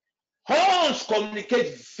 Horns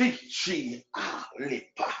communicate victory.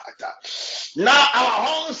 Now our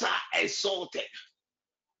horns are exalted.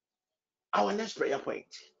 Our next prayer point,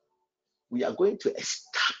 we are going to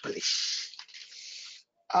establish.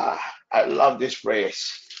 I love these prayers.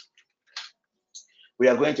 We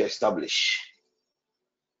are going to establish.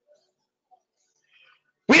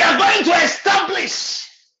 We are going to establish.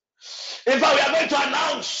 In fact, we are going to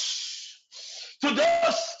announce to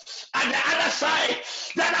those at the other side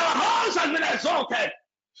that our house has been exalted.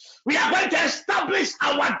 We are going to establish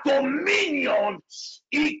our dominion.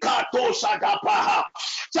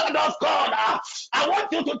 Child of God, I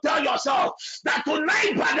want you to tell yourself that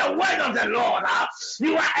tonight, by the word of the Lord,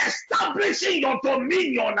 you are establishing your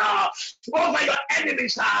dominion over your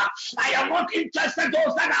enemies. I am not interested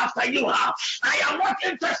those that are after you. I am not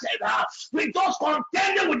interested with those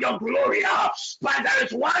contending with your glory. But there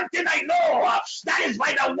is one thing I know, that is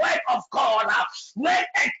by the word of God. When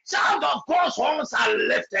a child of God's horns are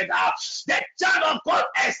lifted up. The child of God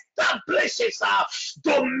establishes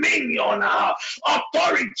dominion,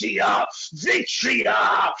 authority, victory,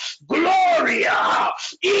 glory.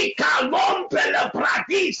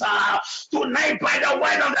 Tonight, by the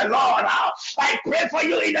word of the Lord, I pray for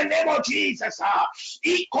you in the name of Jesus.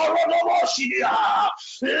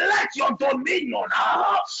 Let your dominion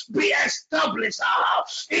be established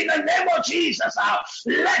in the name of Jesus.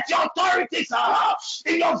 Let your authorities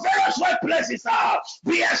in your various workplaces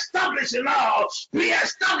be established now. Be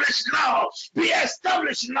established now. Be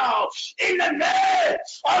established now in the name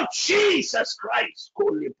of Jesus Christ.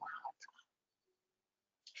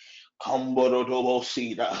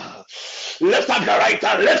 Lift up your right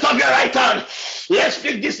hand. Lift up your right hand. Let's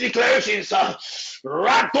speak these declarations. Father,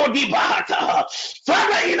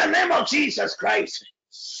 in the name of Jesus Christ,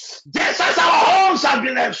 just as our homes have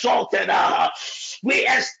been exalted, we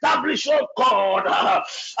establish, oh God,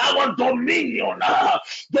 our dominion,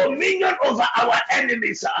 dominion over our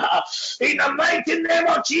enemies. In the mighty name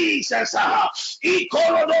of Jesus, as our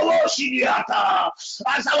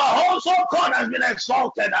homes, oh God, has been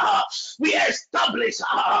exalted, we establish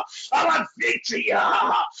our victory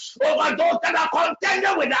over those that are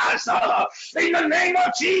contending with us. In the name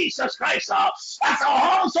of Jesus Christ, as our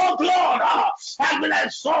homes, oh God, have been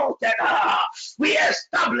exalted, we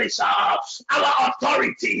establish our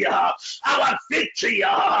authority, our victory,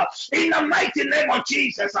 in the mighty name of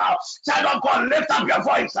Jesus. Child of God, lift up your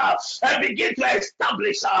voice and begin to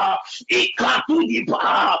establish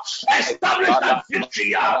establish that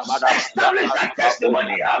victory, establish that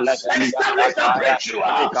testimony, establish that breakthrough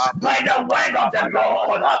by the word of the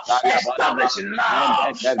Lord. Establish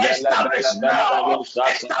now, establish now,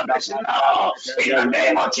 establish now in the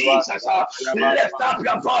name of Jesus. Lift up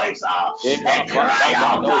your voice and cry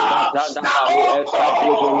out that,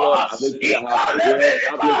 oh God,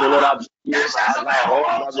 yes, as my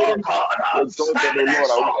home, oh God, I've been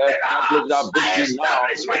exalted. I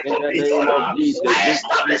establish my dominion. I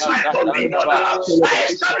establish my dominion. I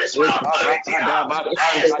establish my authority.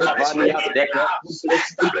 I establish my healing. I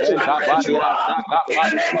establish my breakthrough. In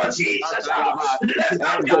the name of Jesus, lift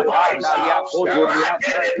up your voice.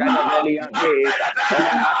 Yes,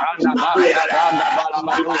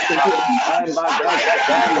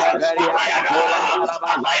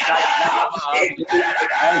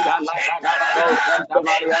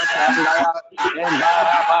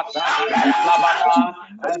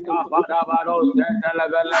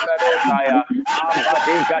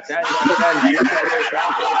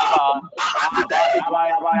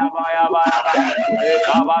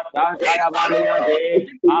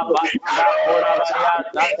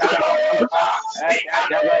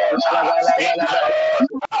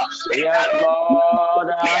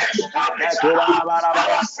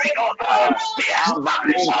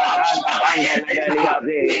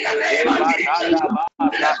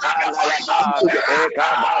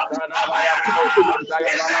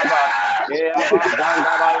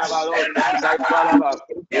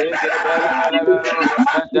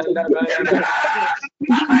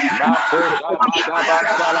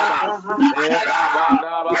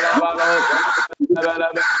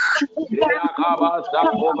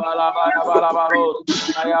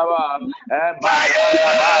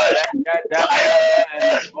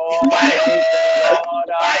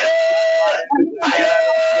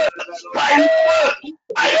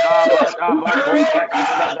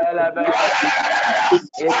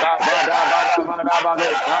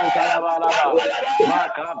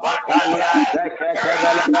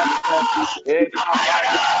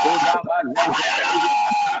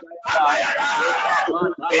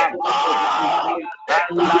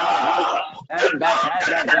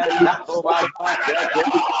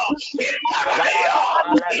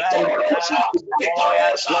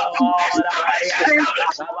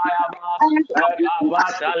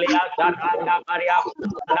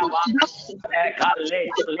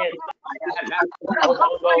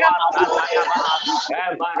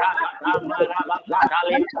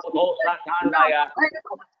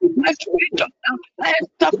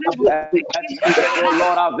 Lord.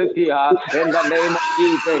 Lord, our victory in the name of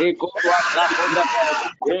Jesus. He could was up on the bed.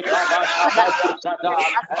 He covered up by the Satan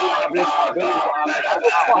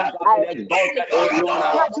and exalted, O Lord.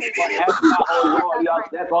 Forever, O Lord, your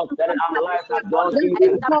second set our life as Lord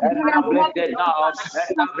Jesus. Establish it now.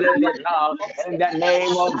 Establish it now. In the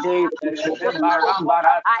name of Jesus.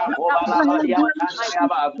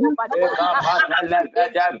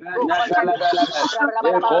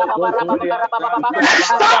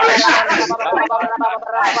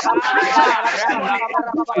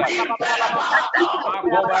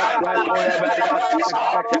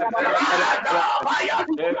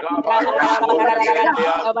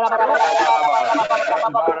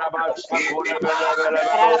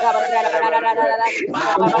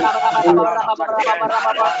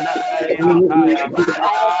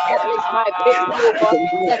 establish my victory, oh God.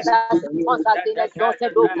 Just as once has been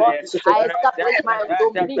exalted, oh God. I establish my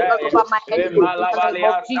dominion over my enemies in the name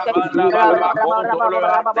of Jesus.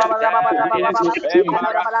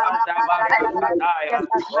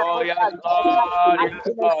 Oh, yes, Lord,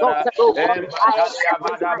 yes, Lord. I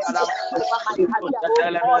establish my dominion over my career,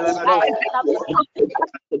 oh God.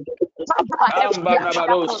 I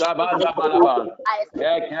establish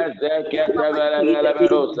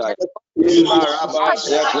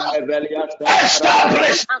over every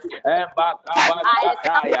Establish.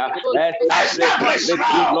 establish Establish victory,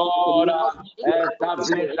 now. Lord.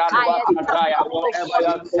 Establish that I work, establish, oh whatever you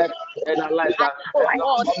God, have set in our lives, oh and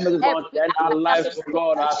God, promises every in our lives, academic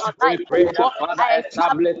Lord. in my We life, pray oh that God, Father I establish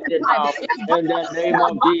establish it my now favor in the name over of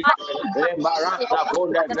my Jesus. family, Embarasa over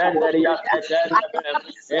kunde the name of venderia Jesus. I setende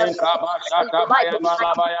establish in my kabashata life baya of my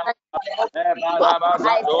malabaya. I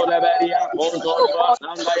Ebarabasa dole beria oh kontorua God,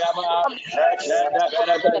 sanda yaba. from Ekende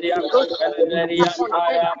bereberia those konteleberia contenders,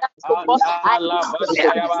 taya. oh God, I Antala them bandaya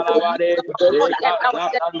to me balabade. on them now in the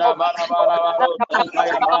name Ekashatanda of Jesus. balabalabaro sanda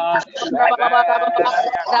yaba. Eberia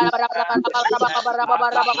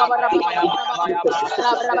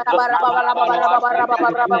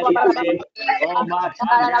Oh, my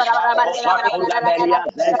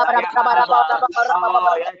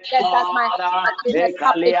oh, yes, Just as my Lord. home has been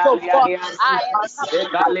established, Ekalia, oh dia, God, dia, I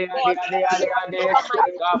establish, oh God, over my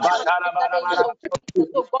children in the name of Jesus,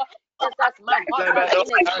 oh God. Just as my house has been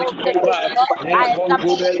exalted, oh God, I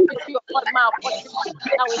establish victory upon my opportunity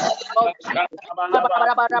now in the name of Jesus. I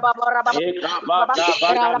establish,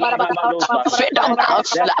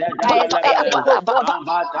 oh God,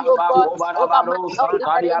 victory, oh God, over my health in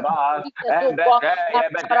the name of Jesus, oh God.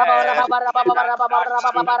 Just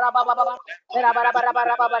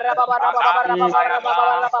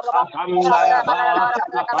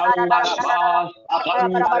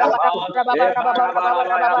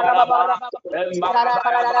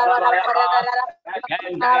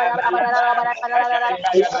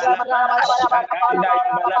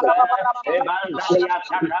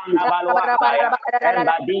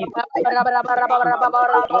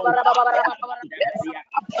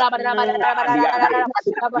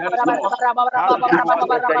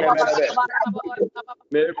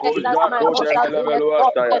as my house has been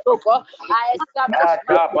exalted, oh God, I establish my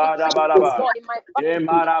victory, oh God, in my family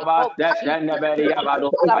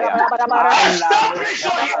in the name of Jesus. Establish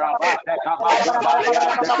your in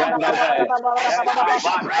the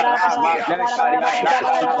Just as my name of house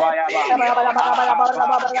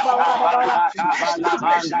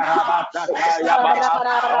has been Jesus.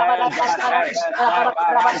 exalted, oh God, I establish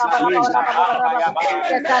my victories in my ministry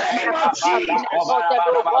in the name of Jesus,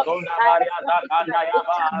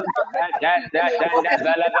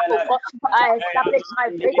 oh God. I establish my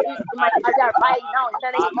victories in my career right now in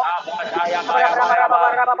the name of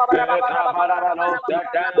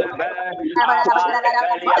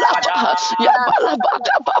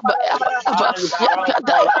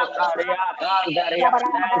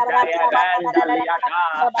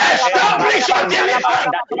Establish your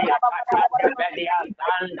deliverance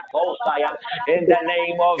in the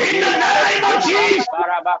name of in the Jesus. name of Jesus.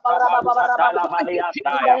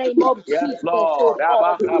 in the name of Yes, Jesus, oh Lord. God.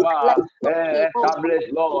 Let your people Establish,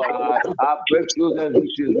 Lord, our breakthroughs and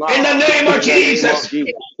victories In the now. name of In the name of Jesus.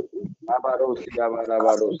 Jesus.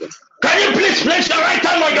 Can you please place your right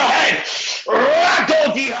hand on your head?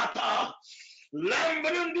 Radodiata.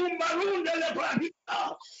 Lambrundum barunde le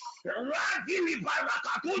pradita. Radili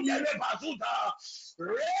barakatunde le bazuta.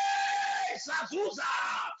 Re sazuza.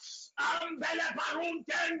 Ambele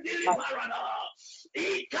baruntendili barana.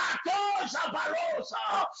 Ikatosa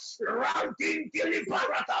barosa. Rantintili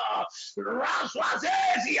barata.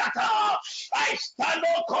 Raswazeziata. I stand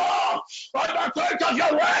on the authority of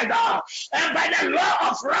your word, and by the law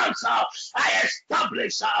of ranks, I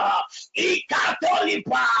establish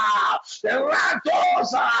Ikatolipa, the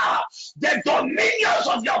Ratos, the dominions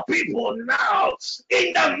of your people now,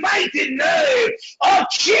 in the mighty name of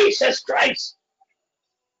Jesus Christ.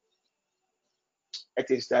 It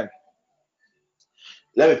is done.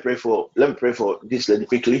 Let me pray for this lady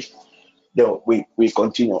quickly. Then we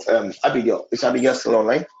continue. Abigail, is Abigail still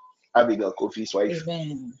online? Abigail, Kofi's wife.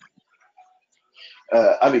 Amen.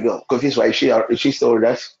 Abigail, Kofi's wife. Is she still with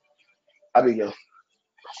us? Abigail.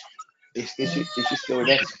 Is she still with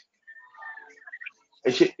us?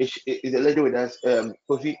 Is the lady with us?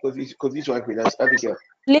 Kofi's wife with us, Abigail.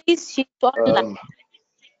 Please, she's online. Um,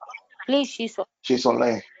 Please, she's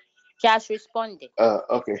online. she has responded.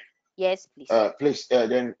 Okay. Yes, please. Please,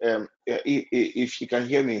 then, if she can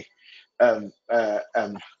hear me,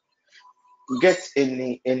 get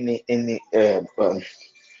any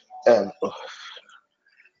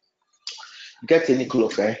get any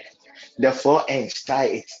cloth, the 4 ends,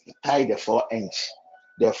 tie the 4 ends,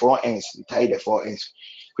 tie the 4 ends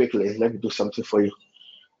quickly. Let me do something for you.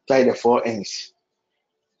 Tie the 4 ends,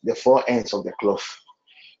 of the cloth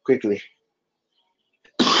quickly.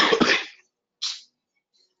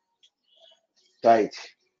 Tie it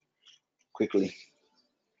quickly.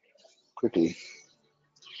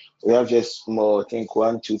 We have just more, I think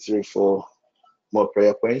 1, 2, 3, 4 more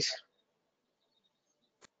prayer points.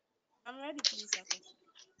 I'm ready, please.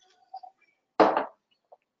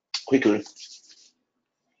 Quickly,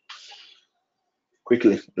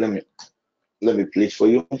 let me plead for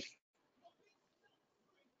you.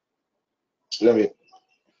 Let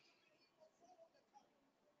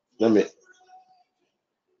me.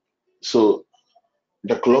 So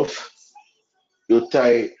the cloth, you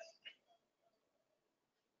tie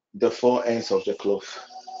the 4 ends of the cloth.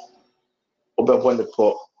 Open upon the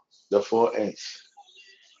pot, the 4 ends.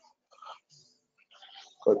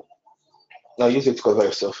 Good. Now use it to cover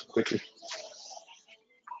yourself quickly.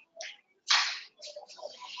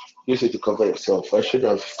 Use it to cover yourself. I should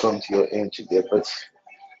have come to your aid today, but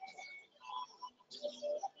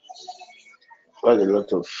quite a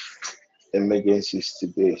lot of emergencies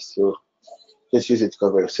today, so just use it to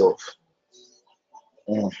cover yourself.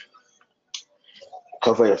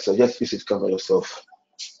 Cover yourself. Just use it to cover yourself.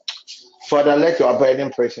 Father, let your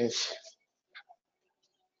abiding presence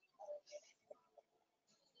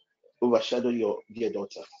overshadow your dear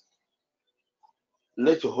daughter.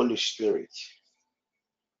 Let your Holy Spirit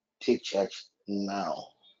take charge now.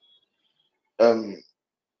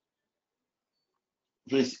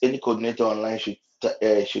 Please, any coordinator online should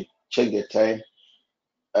check the time.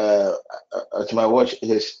 At my watch, it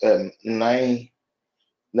is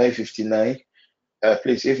 9:59.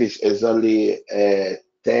 Please, if it's exactly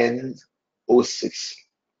 10:06,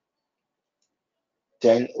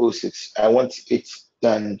 I want it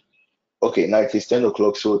done. Okay, now it is 10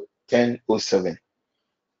 o'clock, so 10:07.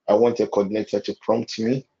 I want a coordinator to prompt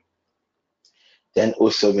me.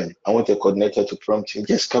 10:07. I want a coordinator to prompt you.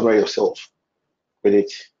 Just cover yourself with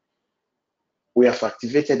it. We have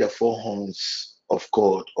activated the 4 horns of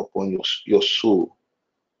God upon your soul.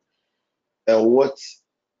 And what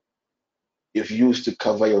you've used to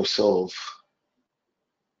cover yourself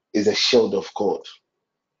is a shield of God.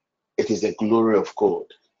 It is the glory of God.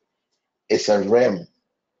 It's a realm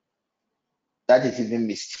that is even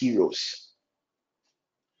mysterious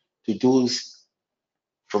to those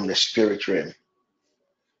from the spirit realm.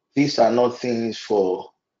 These are not things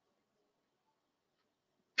for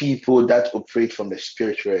people that operate from the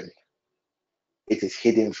spirit realm. It is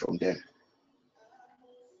hidden from them.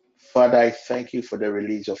 Father, I thank you for the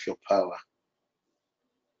release of your power.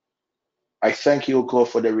 I thank you, God,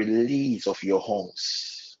 for the release of your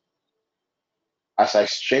horns. As I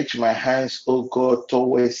stretch my hands, oh God,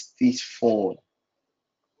 towards this phone,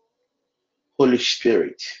 Holy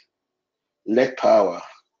Spirit, let power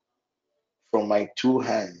from my 2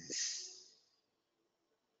 hands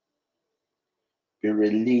be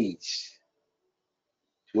released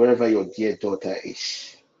to wherever your dear daughter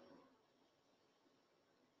is.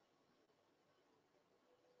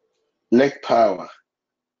 Let power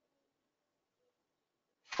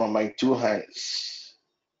from my 2 hands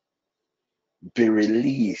be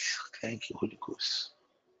released. Thank you, Holy Ghost.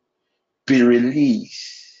 Be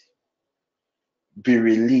released. Be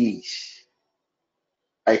released.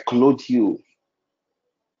 I clothe you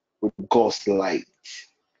with God's light.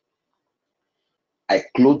 I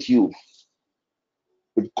clothe you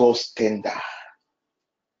with God's tender.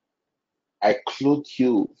 I clothe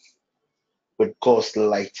you with God's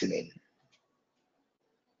lightning.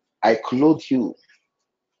 I clothe you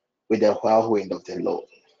with the whirlwind of the Lord.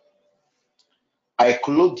 I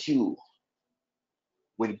clothe you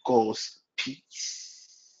with God's peace.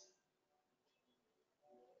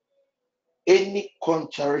 Any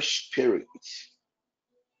contrary spirit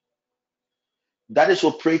that is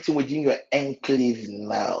operating within your enclave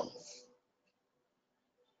now,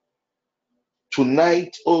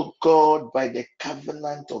 tonight, oh God, by the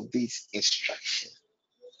covenant of this instruction,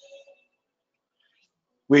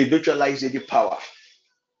 we neutralize any power,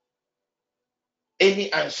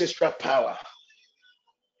 any ancestral power,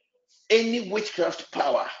 any witchcraft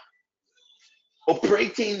power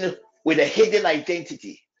operating with a hidden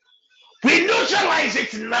identity. We neutralize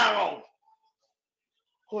it now.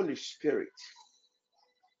 Holy Spirit,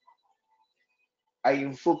 I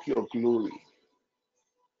invoke your glory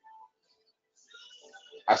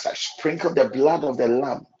as I sprinkle the blood of the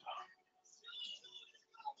Lamb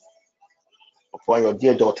upon your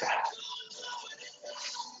dear daughter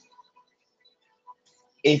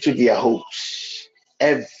into their homes,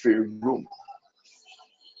 every room,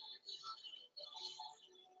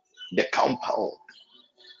 the compound,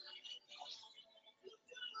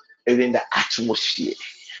 even the atmosphere.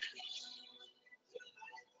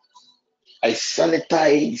 I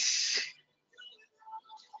sanitize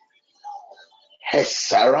her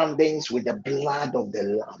surroundings with the blood of the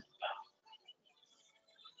Lamb.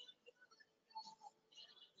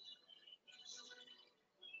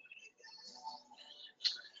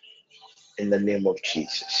 In the name of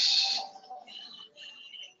Jesus.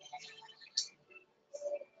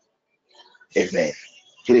 Amen.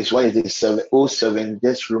 Please, why is it 707?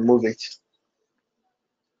 Just remove it.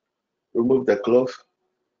 Remove the cloth.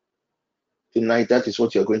 Tonight, that is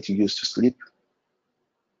what you're going to use to sleep.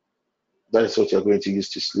 That is what you're going to use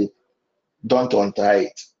to sleep. Don't untie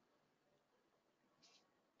it.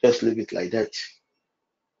 Just leave it like that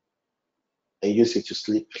and use it to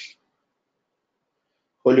sleep.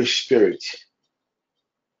 Holy Spirit,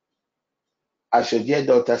 as your dear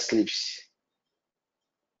daughter sleeps,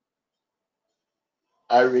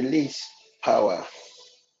 I release power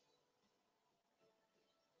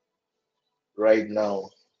right now.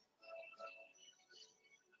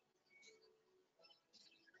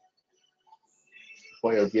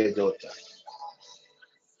 For your dear daughter.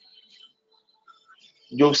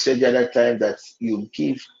 Job said the other time that you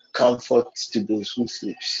give comfort to those who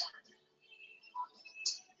sleeps.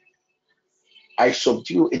 I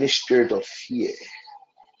subdue any spirit of fear.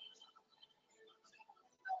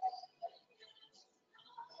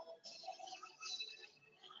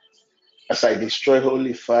 As I destroy,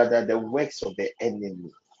 Holy Father, the works of the enemy.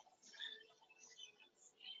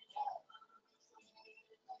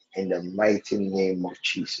 In the mighty name of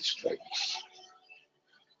Jesus Christ.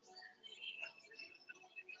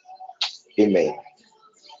 Amen.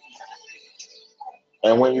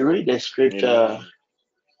 And when you read the scripture, Amen.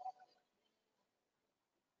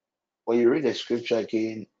 when you read the scripture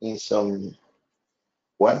again in Psalm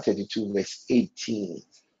 132, verse 18,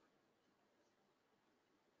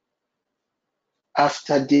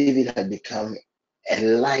 after David had become a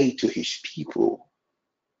light to his people,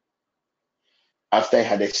 after he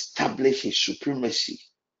had established his supremacy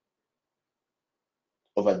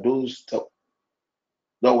over those that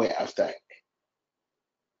were after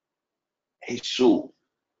his soul,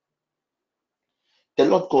 the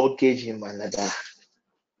Lord God gave him another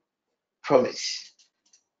promise.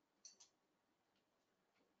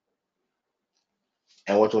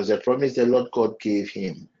 And what was the promise the Lord God gave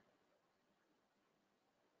him?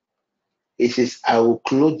 He says, I will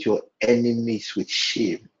clothe your enemies with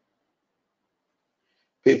shame.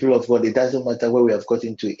 People of God, it doesn't matter where we have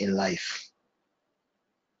gotten to in life.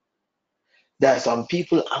 There are some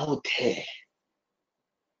people out there,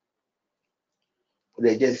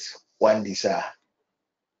 they just want desire.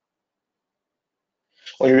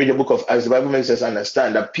 When you read the book of Acts, the Bible makes us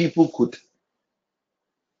understand that people could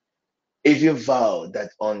even vow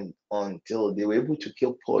that until they were able to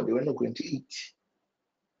kill Paul, they were not going to eat.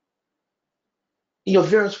 In your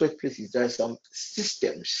various workplaces, there are some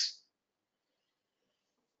systems.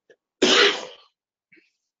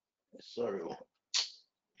 Sorry.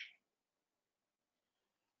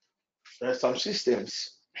 There are some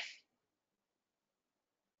systems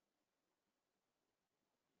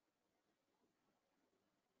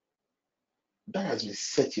that has been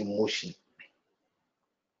set in motion,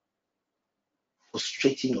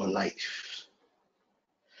 frustrating your life.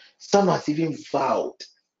 Some has even vowed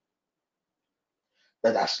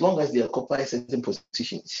that as long as they occupy certain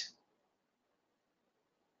positions,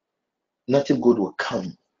 nothing good will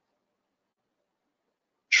come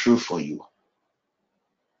true for you.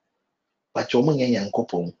 But we're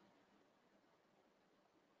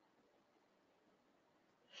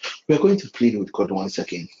going to plead with God once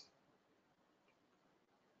again.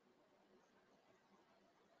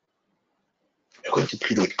 We're going to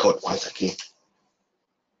plead with God once again.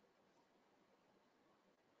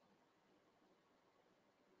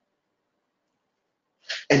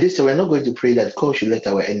 And this time, we're not going to pray that God should let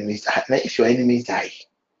our enemies die. Now, if your enemies die,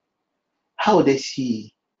 how will they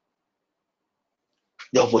see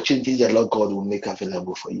the opportunities that Lord God will make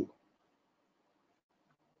available for you?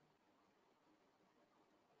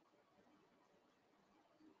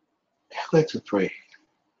 We're going to pray.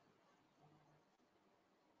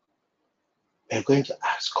 we're going to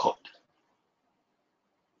ask God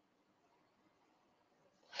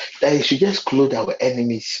that He should just clothe our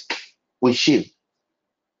enemies with shame.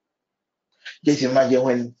 Just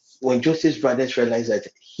imagine when Joseph's brothers realized that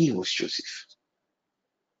he was Joseph.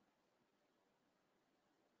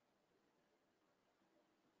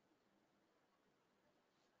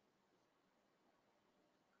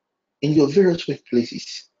 In your various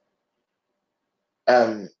workplaces,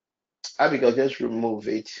 Abigail, just remove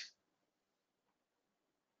it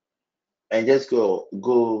and just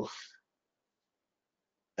go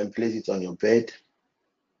and place it on your bed.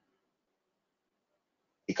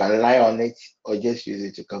 You can lie on it or just use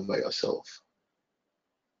it to cover yourself.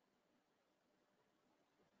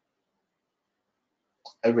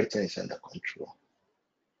 Everything is under control.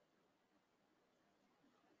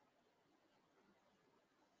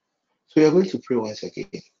 So you're going to pray once again.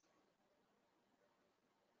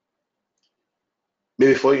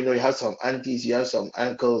 Maybe before you know, you have some aunties, you have some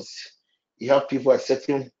uncles, you have people at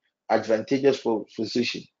certain advantageous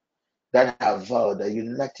position that have vowed that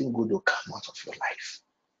nothing good will come out of your life.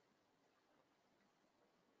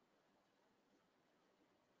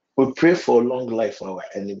 We pray for long life for our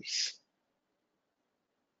enemies.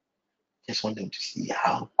 Just want them to see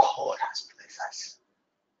how God has blessed us.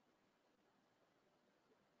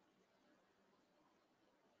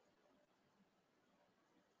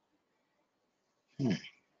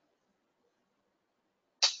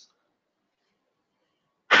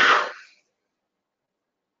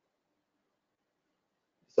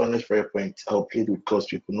 So on this prayer point, I'll plead with God's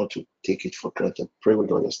people not to take it for granted. Pray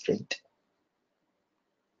with all your strength.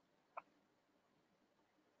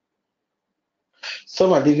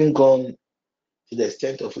 Some have even gone to the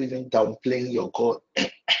extent of even downplaying your God.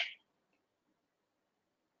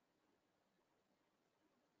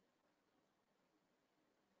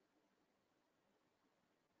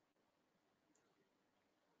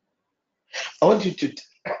 I want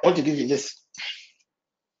to give you just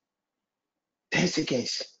 10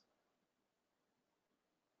 seconds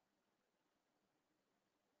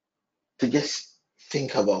to just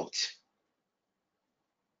think about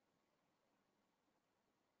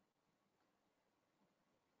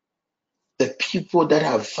the people that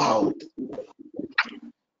have vowed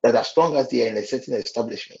that as long as they are in a certain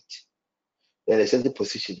establishment, they're in a certain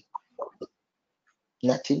position,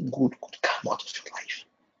 nothing good could come out of your life.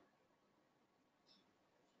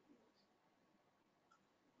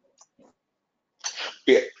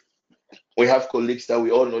 Yeah, we have colleagues that we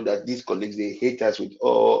all know that these colleagues, they hate us with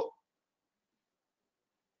all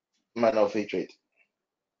manner of hatred.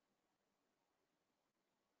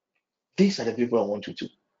 These are the people I want you to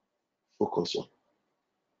focus on.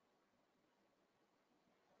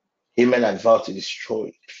 Haman had vowed to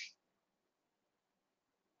destroy.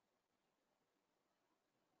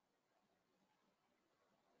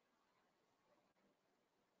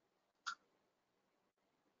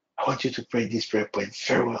 I want you to pray this prayer point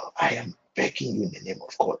very well. I am begging you in the name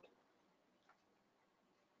of God.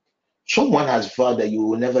 Someone has vowed that you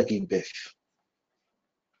will never give birth.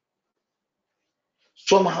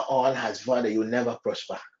 Someone has vowed that you will never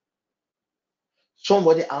prosper.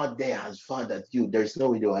 Somebody out there has vowed that there is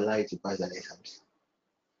no way they will allow you to pass an exams.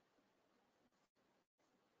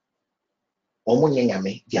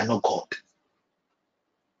 They are not God.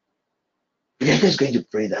 We are just going to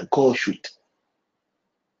pray that God should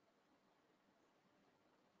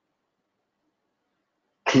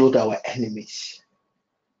clothe our enemies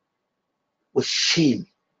with shame.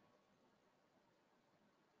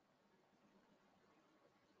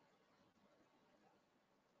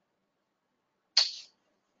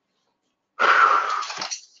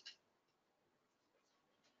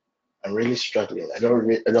 I'm really struggling. I don't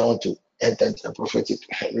want to enter into the prophetic.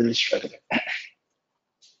 I'm really struggling.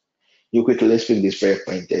 You quickly, let's pick this prayer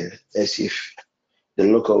point and let's see if the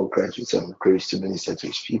Lord will grant you some grace to minister to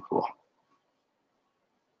His people.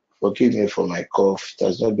 Forgive me for my cough. It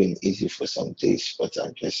has not been easy for some days, but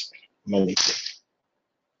I'm just managing.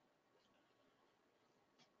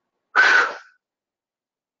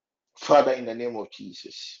 Father, in the name of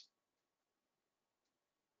Jesus,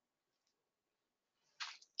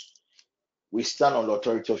 we stand on the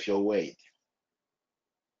authority of your word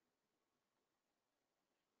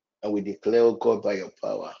and we declare, oh God, by your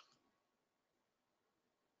power,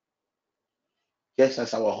 just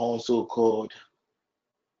as our horns, oh God,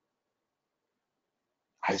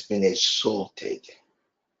 has been exalted,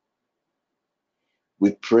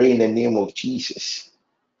 we pray in the name of Jesus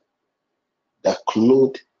that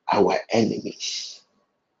clothe our enemies.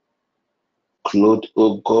 Clothe,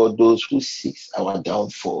 oh God, those who seek our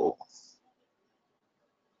downfall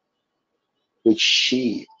with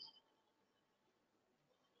shame.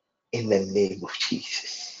 in the name of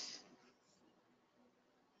Jesus.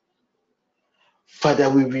 Father,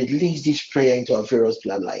 we release this prayer into our various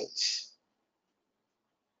bloodlines.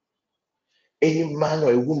 Any man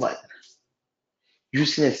or a woman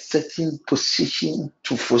using a certain position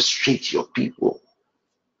to frustrate your people,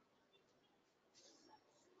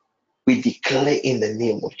 we declare in the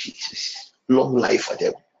name of Jesus, long life for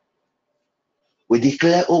them. We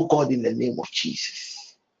declare, oh God, in the name of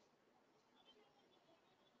Jesus,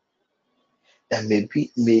 that may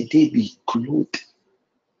they be clothed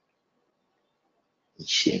in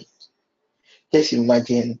shame. Just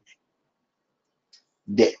imagine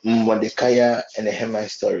the Mordecai and the Haman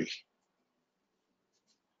story.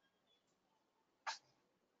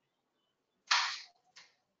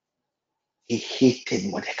 He hated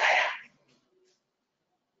Mordecai.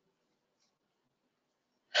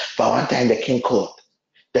 But one time the king called,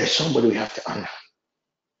 there's somebody we have to honor.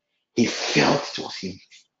 He felt it was him.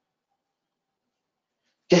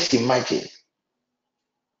 Just imagine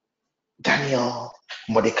Daniel,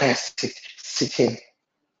 Mordecai sitting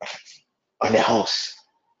on the house.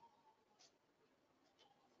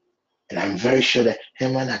 And I'm very sure that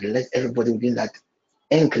Haman had let everybody within that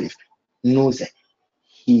enclave knows that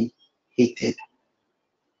he hated.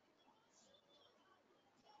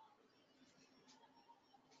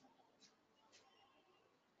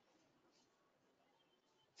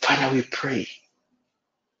 Father, we pray,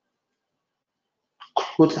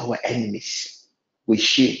 clothe our enemies with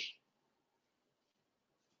shame.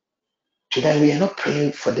 Today we are not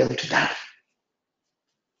praying for them to die,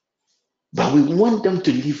 but we want them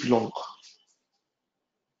to live long.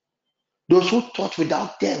 Those who thought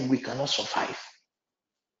without them we cannot survive.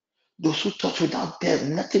 Those who thought without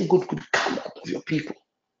them nothing good could come out of your people.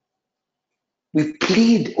 We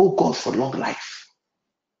plead, oh God, for long life.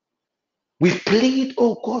 We plead,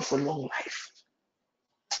 oh God, for long life.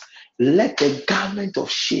 Let the garment of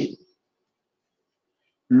shame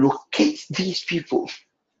locate these people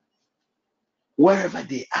wherever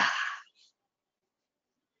they are.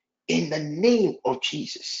 In the name of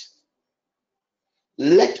Jesus.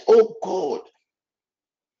 Let, oh God,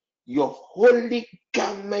 your holy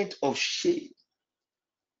garment of shame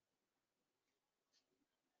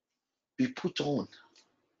be put on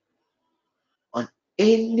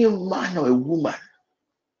any man or a woman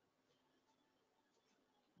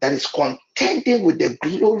that is contending with the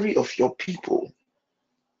glory of your people.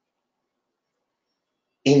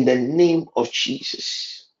 In the name of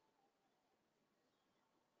Jesus.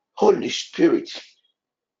 Holy Spirit,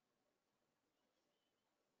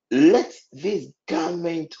 let this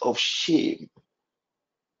garment of shame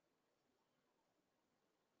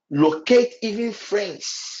locate even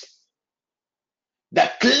friends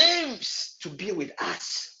that claims to be with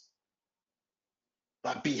us,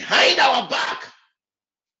 but behind our back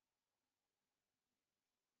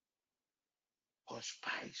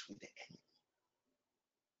conspires with the enemy.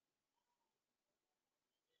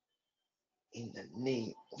 In the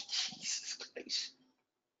name of Jesus Christ.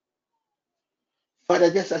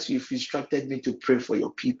 Father, just as you've instructed me to pray for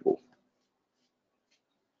your people,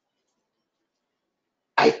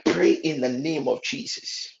 I pray in the name of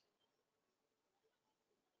Jesus.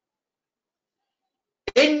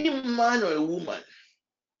 Any man or a woman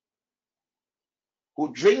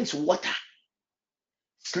who drinks water,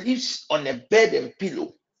 sleeps on a bed and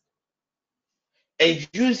pillow, and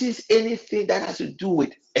uses anything that has to do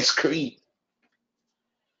with a screen,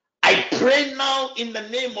 I pray now in the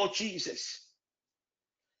name of Jesus.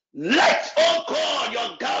 Let, oh God,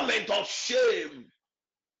 your garment of shame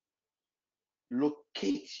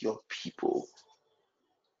locate your people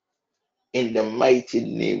in the mighty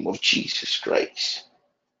name of Jesus Christ.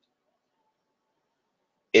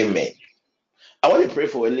 Amen. I want to pray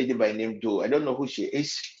for a lady by name Doe. I don't know who she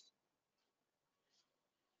is.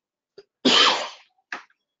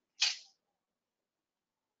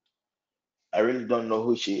 I really don't know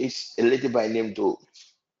who she is. A lady by name Doe.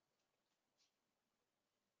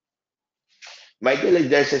 My dear,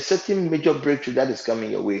 there's a certain major breakthrough that is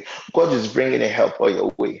coming your way. God is bringing a help on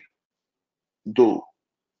your way. Doe.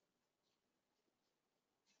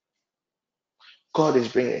 God is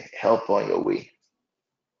bringing help on your way.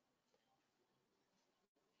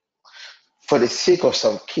 For the sake of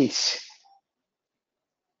some kids,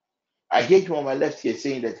 I hear you on my left here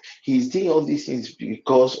saying that he's doing all these things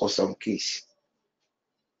because of some case.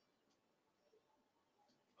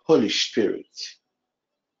 Holy Spirit,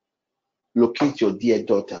 locate your dear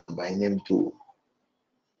daughter by name Doe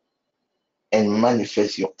and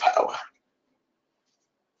manifest your power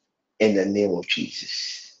in the name of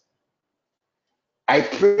Jesus. I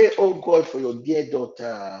pray, oh God, for your dear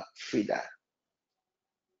daughter Frida.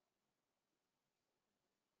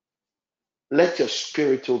 Let your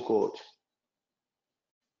spirit, oh God,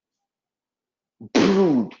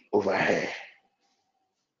 brood over her.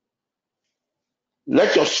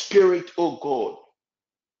 Let your spirit, oh God,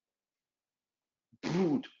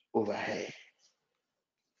 brood over her.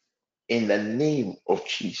 In the name of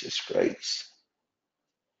Jesus Christ.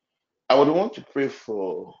 I would want to pray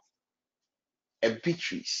for a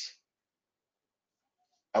Beatrice.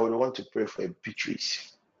 I would want to pray for a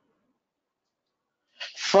Beatrice.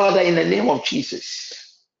 Father, in the name of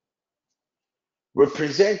Jesus,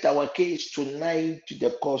 represent our case tonight to the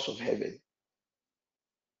cause of heaven.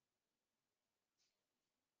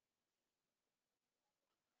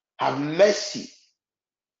 Have mercy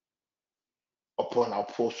upon our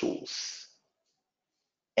poor souls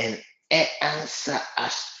and answer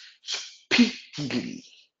us speedily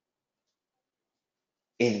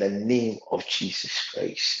in the name of Jesus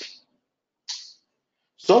Christ.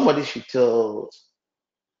 Somebody should tell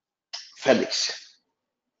Felix.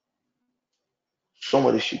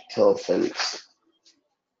 Somebody should tell Felix.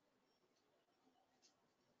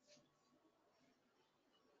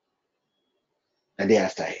 And day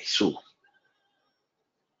after he saw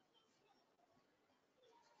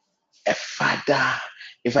a father,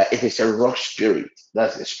 in fact, it is a rock spirit.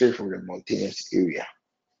 That's a spirit from the mountainous area.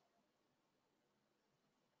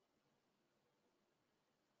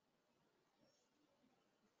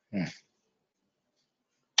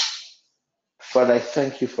 Father, I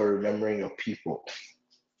thank you for remembering your people.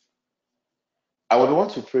 I would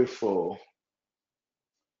want to pray for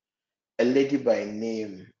a lady by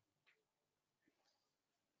name,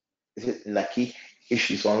 is it Naki? If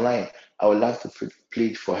she's online, I would love to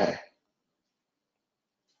plead for her.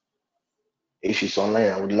 If she's online,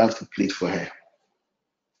 I would love to plead for her.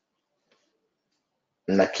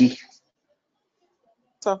 Naki,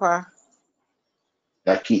 Papa.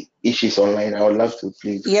 if she's online, I would love to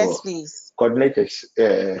plead Yes, for please. coordinators.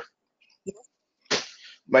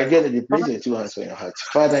 My dear lady, place your two hands on your heart.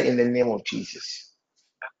 Father, in the name of Jesus,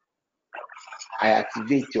 I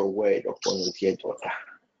activate your word upon your dear daughter.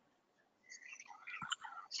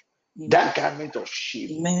 That garment of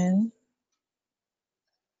shame Amen.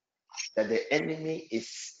 that the enemy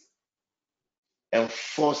is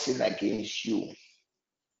enforcing against you,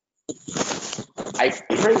 I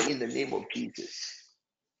pray in the name of Jesus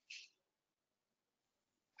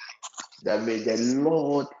that may the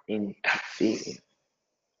Lord intervene.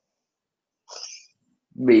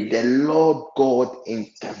 May the Lord God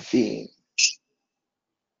intervene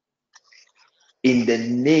in the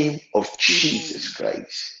name of Jesus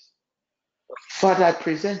Christ. Father, I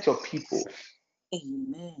present your people.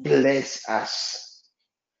 Amen. Bless us.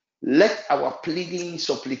 Let our pleadings,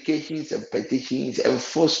 supplications, and petitions,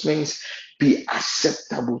 enforcements be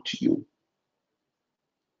acceptable to you.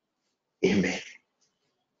 Amen.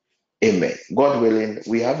 Amen. God willing,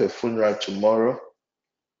 we have a funeral tomorrow.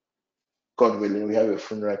 God willing, we have a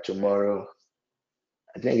funeral tomorrow.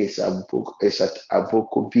 I think it's at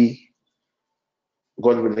Abokobi.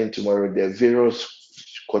 God willing, tomorrow the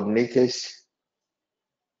various coordinators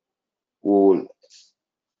will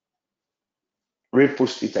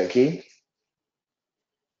repost it again.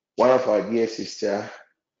 One of our dear sister,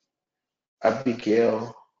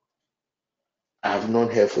 Abigail, I have known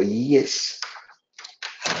her for years.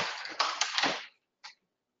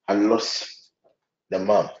 I lost the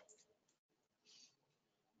mom.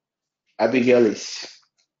 Abigail is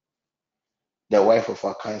the wife of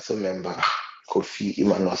our council member, Kofi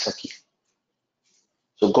Imanosaki.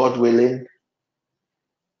 So God willing,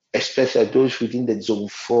 especially those within the Zone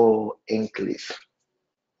 4 enclave,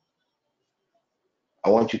 I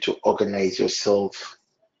want you to organize yourself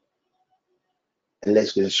and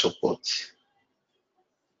let's go and support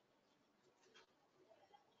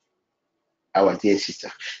our dear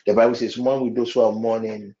sister. The Bible says, mourn with those who are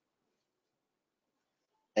mourning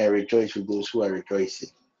and rejoice with those who are rejoicing.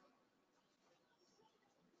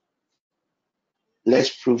 Let's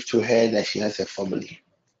prove to her that she has a family.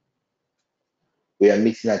 We are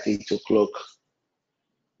meeting at 8 o'clock.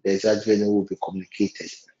 The exact venue will be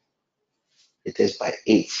communicated. It is by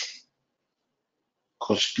 8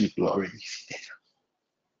 because people are already seated.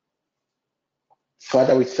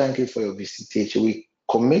 Father, we thank you for your visitation. We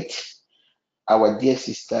commit our dear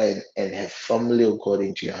sister and her family, oh God,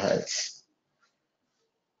 into your hands.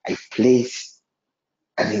 I place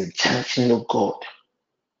an injunction, oh God,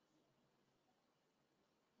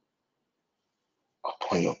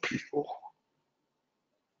 upon your people.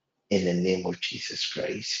 In the name of Jesus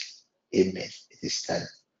Christ. Amen. It is done.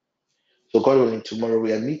 So God willing, tomorrow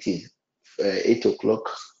we are meeting 8 o'clock.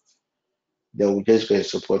 Then we just go and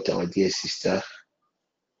support our dear sister,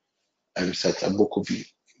 Sata Bokobi,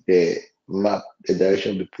 the map, the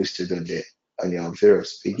direction will be posted on your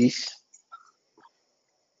various pages.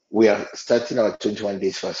 We are starting our 21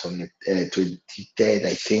 days fast on the 23rd,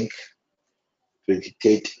 I think,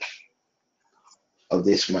 23rd of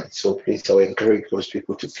this month. So please, I will encourage those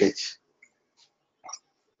people to get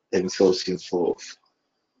themselves involved.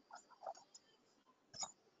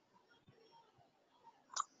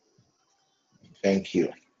 Thank you.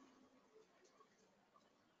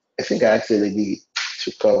 I think I asked the lady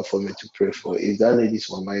to come for me to pray for. If that lady's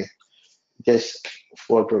on my, just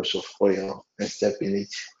 4 drops of oil and step in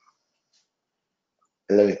it.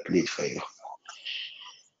 Let me plead for you.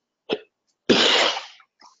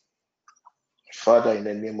 Father, in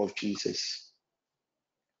the name of Jesus,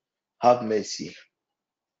 have mercy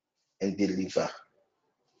and deliver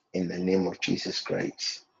in the name of Jesus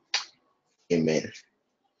Christ. Amen.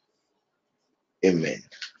 Amen.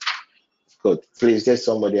 Good. Please, there's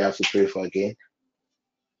somebody I have to pray for again.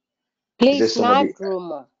 Is there Please, somebody?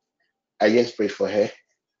 Madruma. I just prayed for her.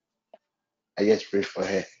 I just prayed for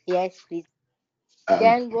her. Yes, please.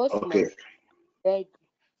 Then Rosemary. Okay.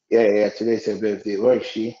 Yeah. Today is her birthday. Where is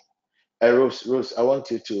she? Rose, I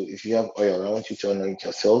want you to, if you have oil, I want you to anoint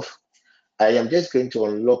yourself. I am just going to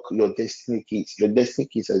unlock your destiny keys. Your destiny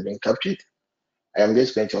keys has been captured. I am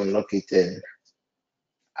just going to unlock it and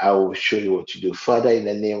I will show you what to do. Father, in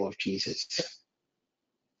the name of Jesus.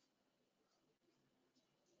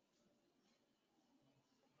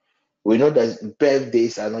 We know that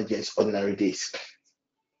birthdays are not just ordinary days.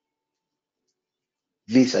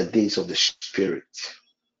 These are days of the Spirit.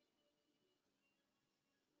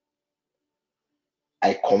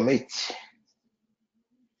 I commit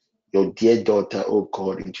your dear daughter, oh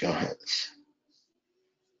God, into your hands.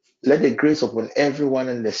 Let the grace upon everyone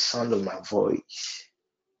in the sound of my voice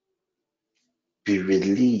be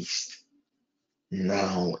released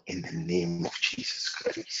now in the name of Jesus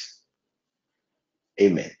Christ.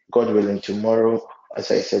 Amen. God willing, tomorrow, as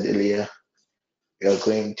I said earlier, we are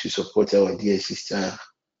going to support our dear sister,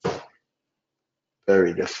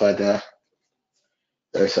 bury the father.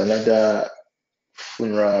 There's another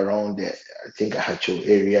funeral around the, I think, Ahacho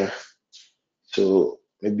area. So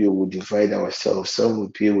maybe we'll divide ourselves. Some will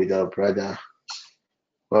be with our brother,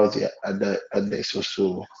 while the others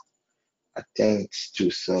also attend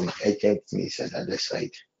to some urgent needs at the other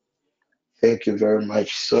side. Thank you very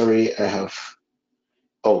much. Sorry,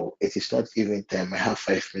 it is not even time. I have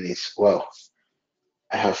 5 minutes. Wow.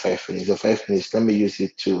 I have 5 minutes. The 5 minutes, let me use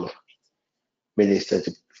it to minister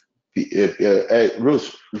to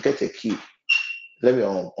Rose, get a key. Let me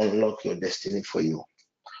unlock your destiny for you.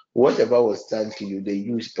 Whatever was done to you, they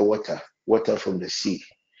used the water from the sea.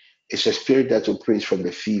 It's a spirit that operates from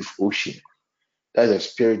the fifth ocean. That's a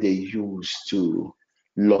spirit they use to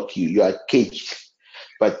lock you. You are caged.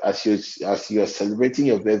 But as you are celebrating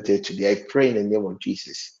your birthday today, I pray in the name of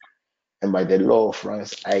Jesus. And by the law of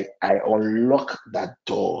ranks, I unlock that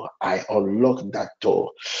door. I unlock that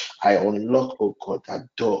door. I unlock, oh God, that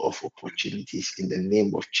door of opportunities in the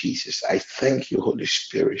name of Jesus. I thank you, Holy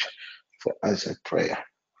Spirit, for answered prayer.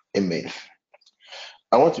 Amen.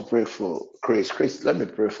 I want to pray for Chris. Chris, let me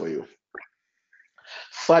pray for you.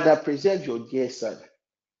 Father, preserve your dear son.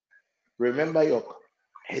 Remember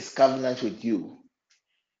his covenant with you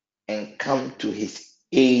and come to his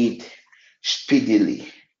aid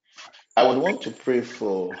speedily. I would want to pray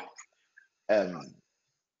for a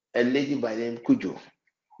lady by the name Kujo.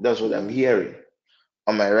 That's what I'm hearing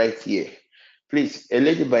on my right ear. Please, a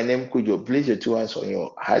lady by name Kujo, place your 2 hands on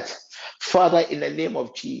your heart. Father, in the name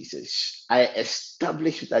of Jesus, I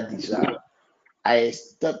establish that desire. I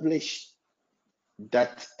establish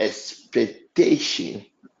that expectation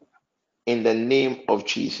in the name of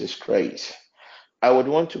Jesus Christ. I would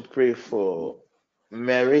want to pray for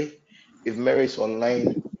Mary. If Mary is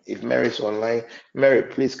online, Mary,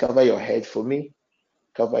 please cover your head for me.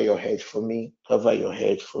 Cover your head for me. Cover your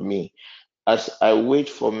head for me. As I wait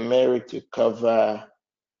for Mary to cover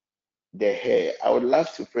the hair, I would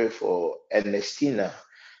love to pray for Ernestina,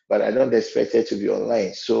 but I don't expect her to be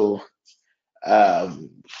online. So, how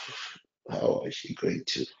is she going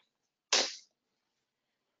to?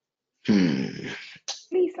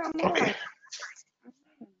 Please, I'm Okay. here.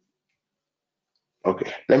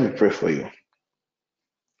 Okay. Let me pray for you.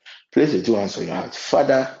 Place the 2 hands on your heart.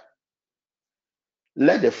 Father,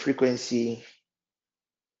 let the frequency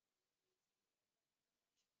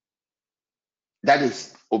that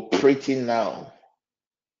is operating now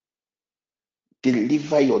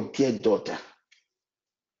deliver your dear daughter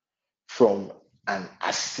from an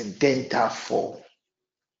accidental fall.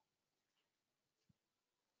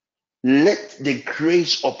 Let the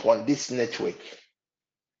grace upon this network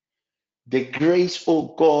the grace,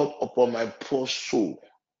 oh God, upon my poor soul.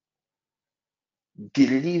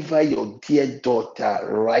 Deliver your dear daughter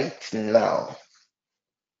right now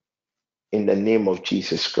in the name of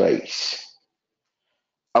Jesus Christ.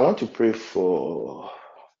 I want to pray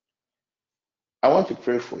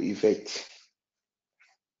for Yvette.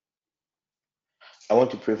 I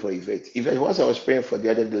want to pray for Yvette. Yvette, once I was praying for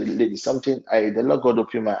the other lady, the Lord God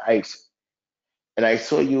opened my eyes, and I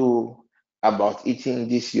saw you about eating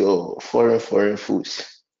this your foreign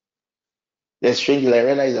foods. Then strangely, I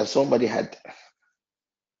realized that somebody had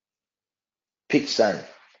picked sand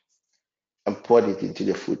and poured it into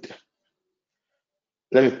the food.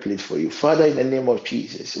 Let me plead for you. Father, in the name of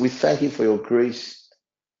Jesus, we thank you for your grace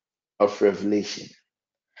of revelation.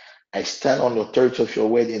 I stand on the authority of your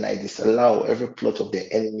word and I disallow every plot of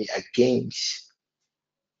the enemy against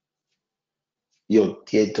your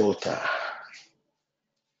dear daughter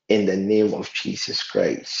in the name of Jesus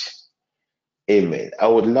Christ. Amen. I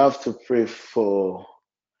would love to pray for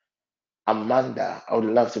Amanda.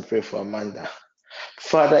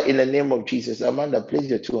 Father, in the name of Jesus, Amanda, place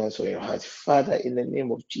your two hands on your heart. Father, in the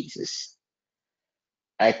name of Jesus,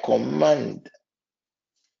 I command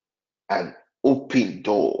an open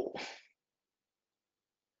door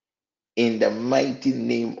in the mighty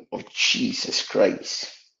name of Jesus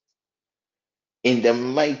Christ. In the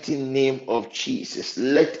mighty name of Jesus,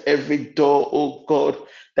 let every door, oh God,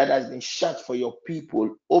 that has been shut for your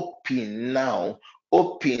people open now,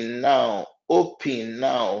 open now, open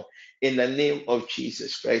now. In the name of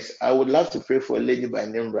Jesus Christ, I would love to pray for a lady by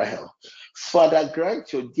name Rahel. Father,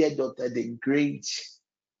 grant your dear daughter the grace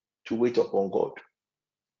to wait upon God.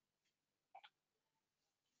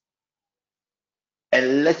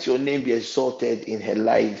 And let your name be exalted in her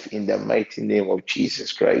life in the mighty name of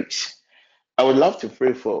Jesus Christ. I would love to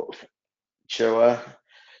pray for Cheryl.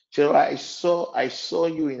 Cheryl, I saw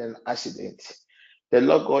you in an accident. The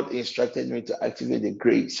Lord God instructed me to activate the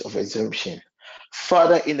grace of exemption.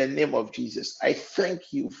 Father, in the name of Jesus, I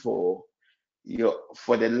thank you for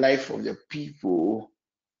the life of the people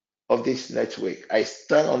of this network. I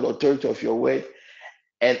stand on the authority of your word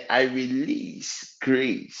and I release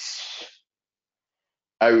grace.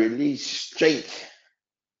 I release strength.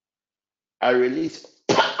 I release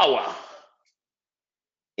power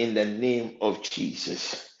in the name of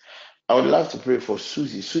Jesus. I would love to pray for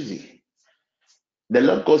Susie. Susie, the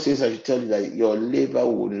Lord God says I should tell you that your labor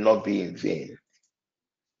will not be in vain.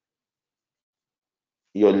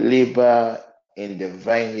 Your labor in the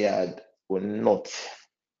vineyard will not.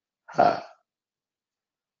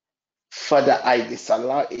 Father, I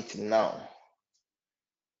disallow it now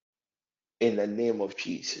in the name of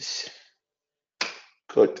Jesus.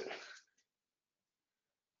 Good.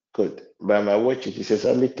 By my watch, it is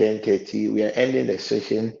only 10:30. We are ending the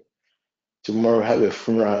session. Tomorrow have a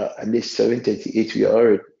funeral at least 7:38. We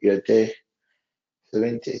are there.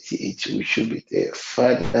 7:38. We should be there.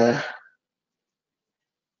 Father,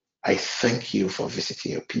 I thank you for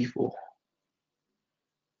visiting your people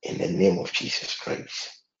in the name of Jesus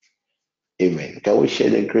Christ. Amen. Can we share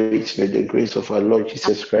the grace? May the grace of our Lord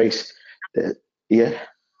Jesus Christ. Yeah.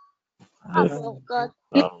 Oh God,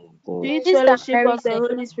 Sweet Sister fellowship Mary of the said,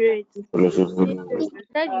 Holy Spirit. he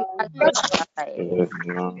said you are going to die.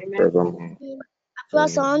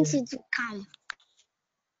 Plus, I want you to come.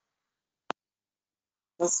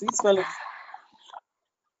 The sweet fellowship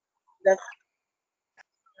that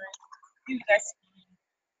you guys.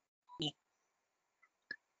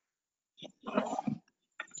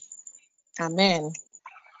 Amen.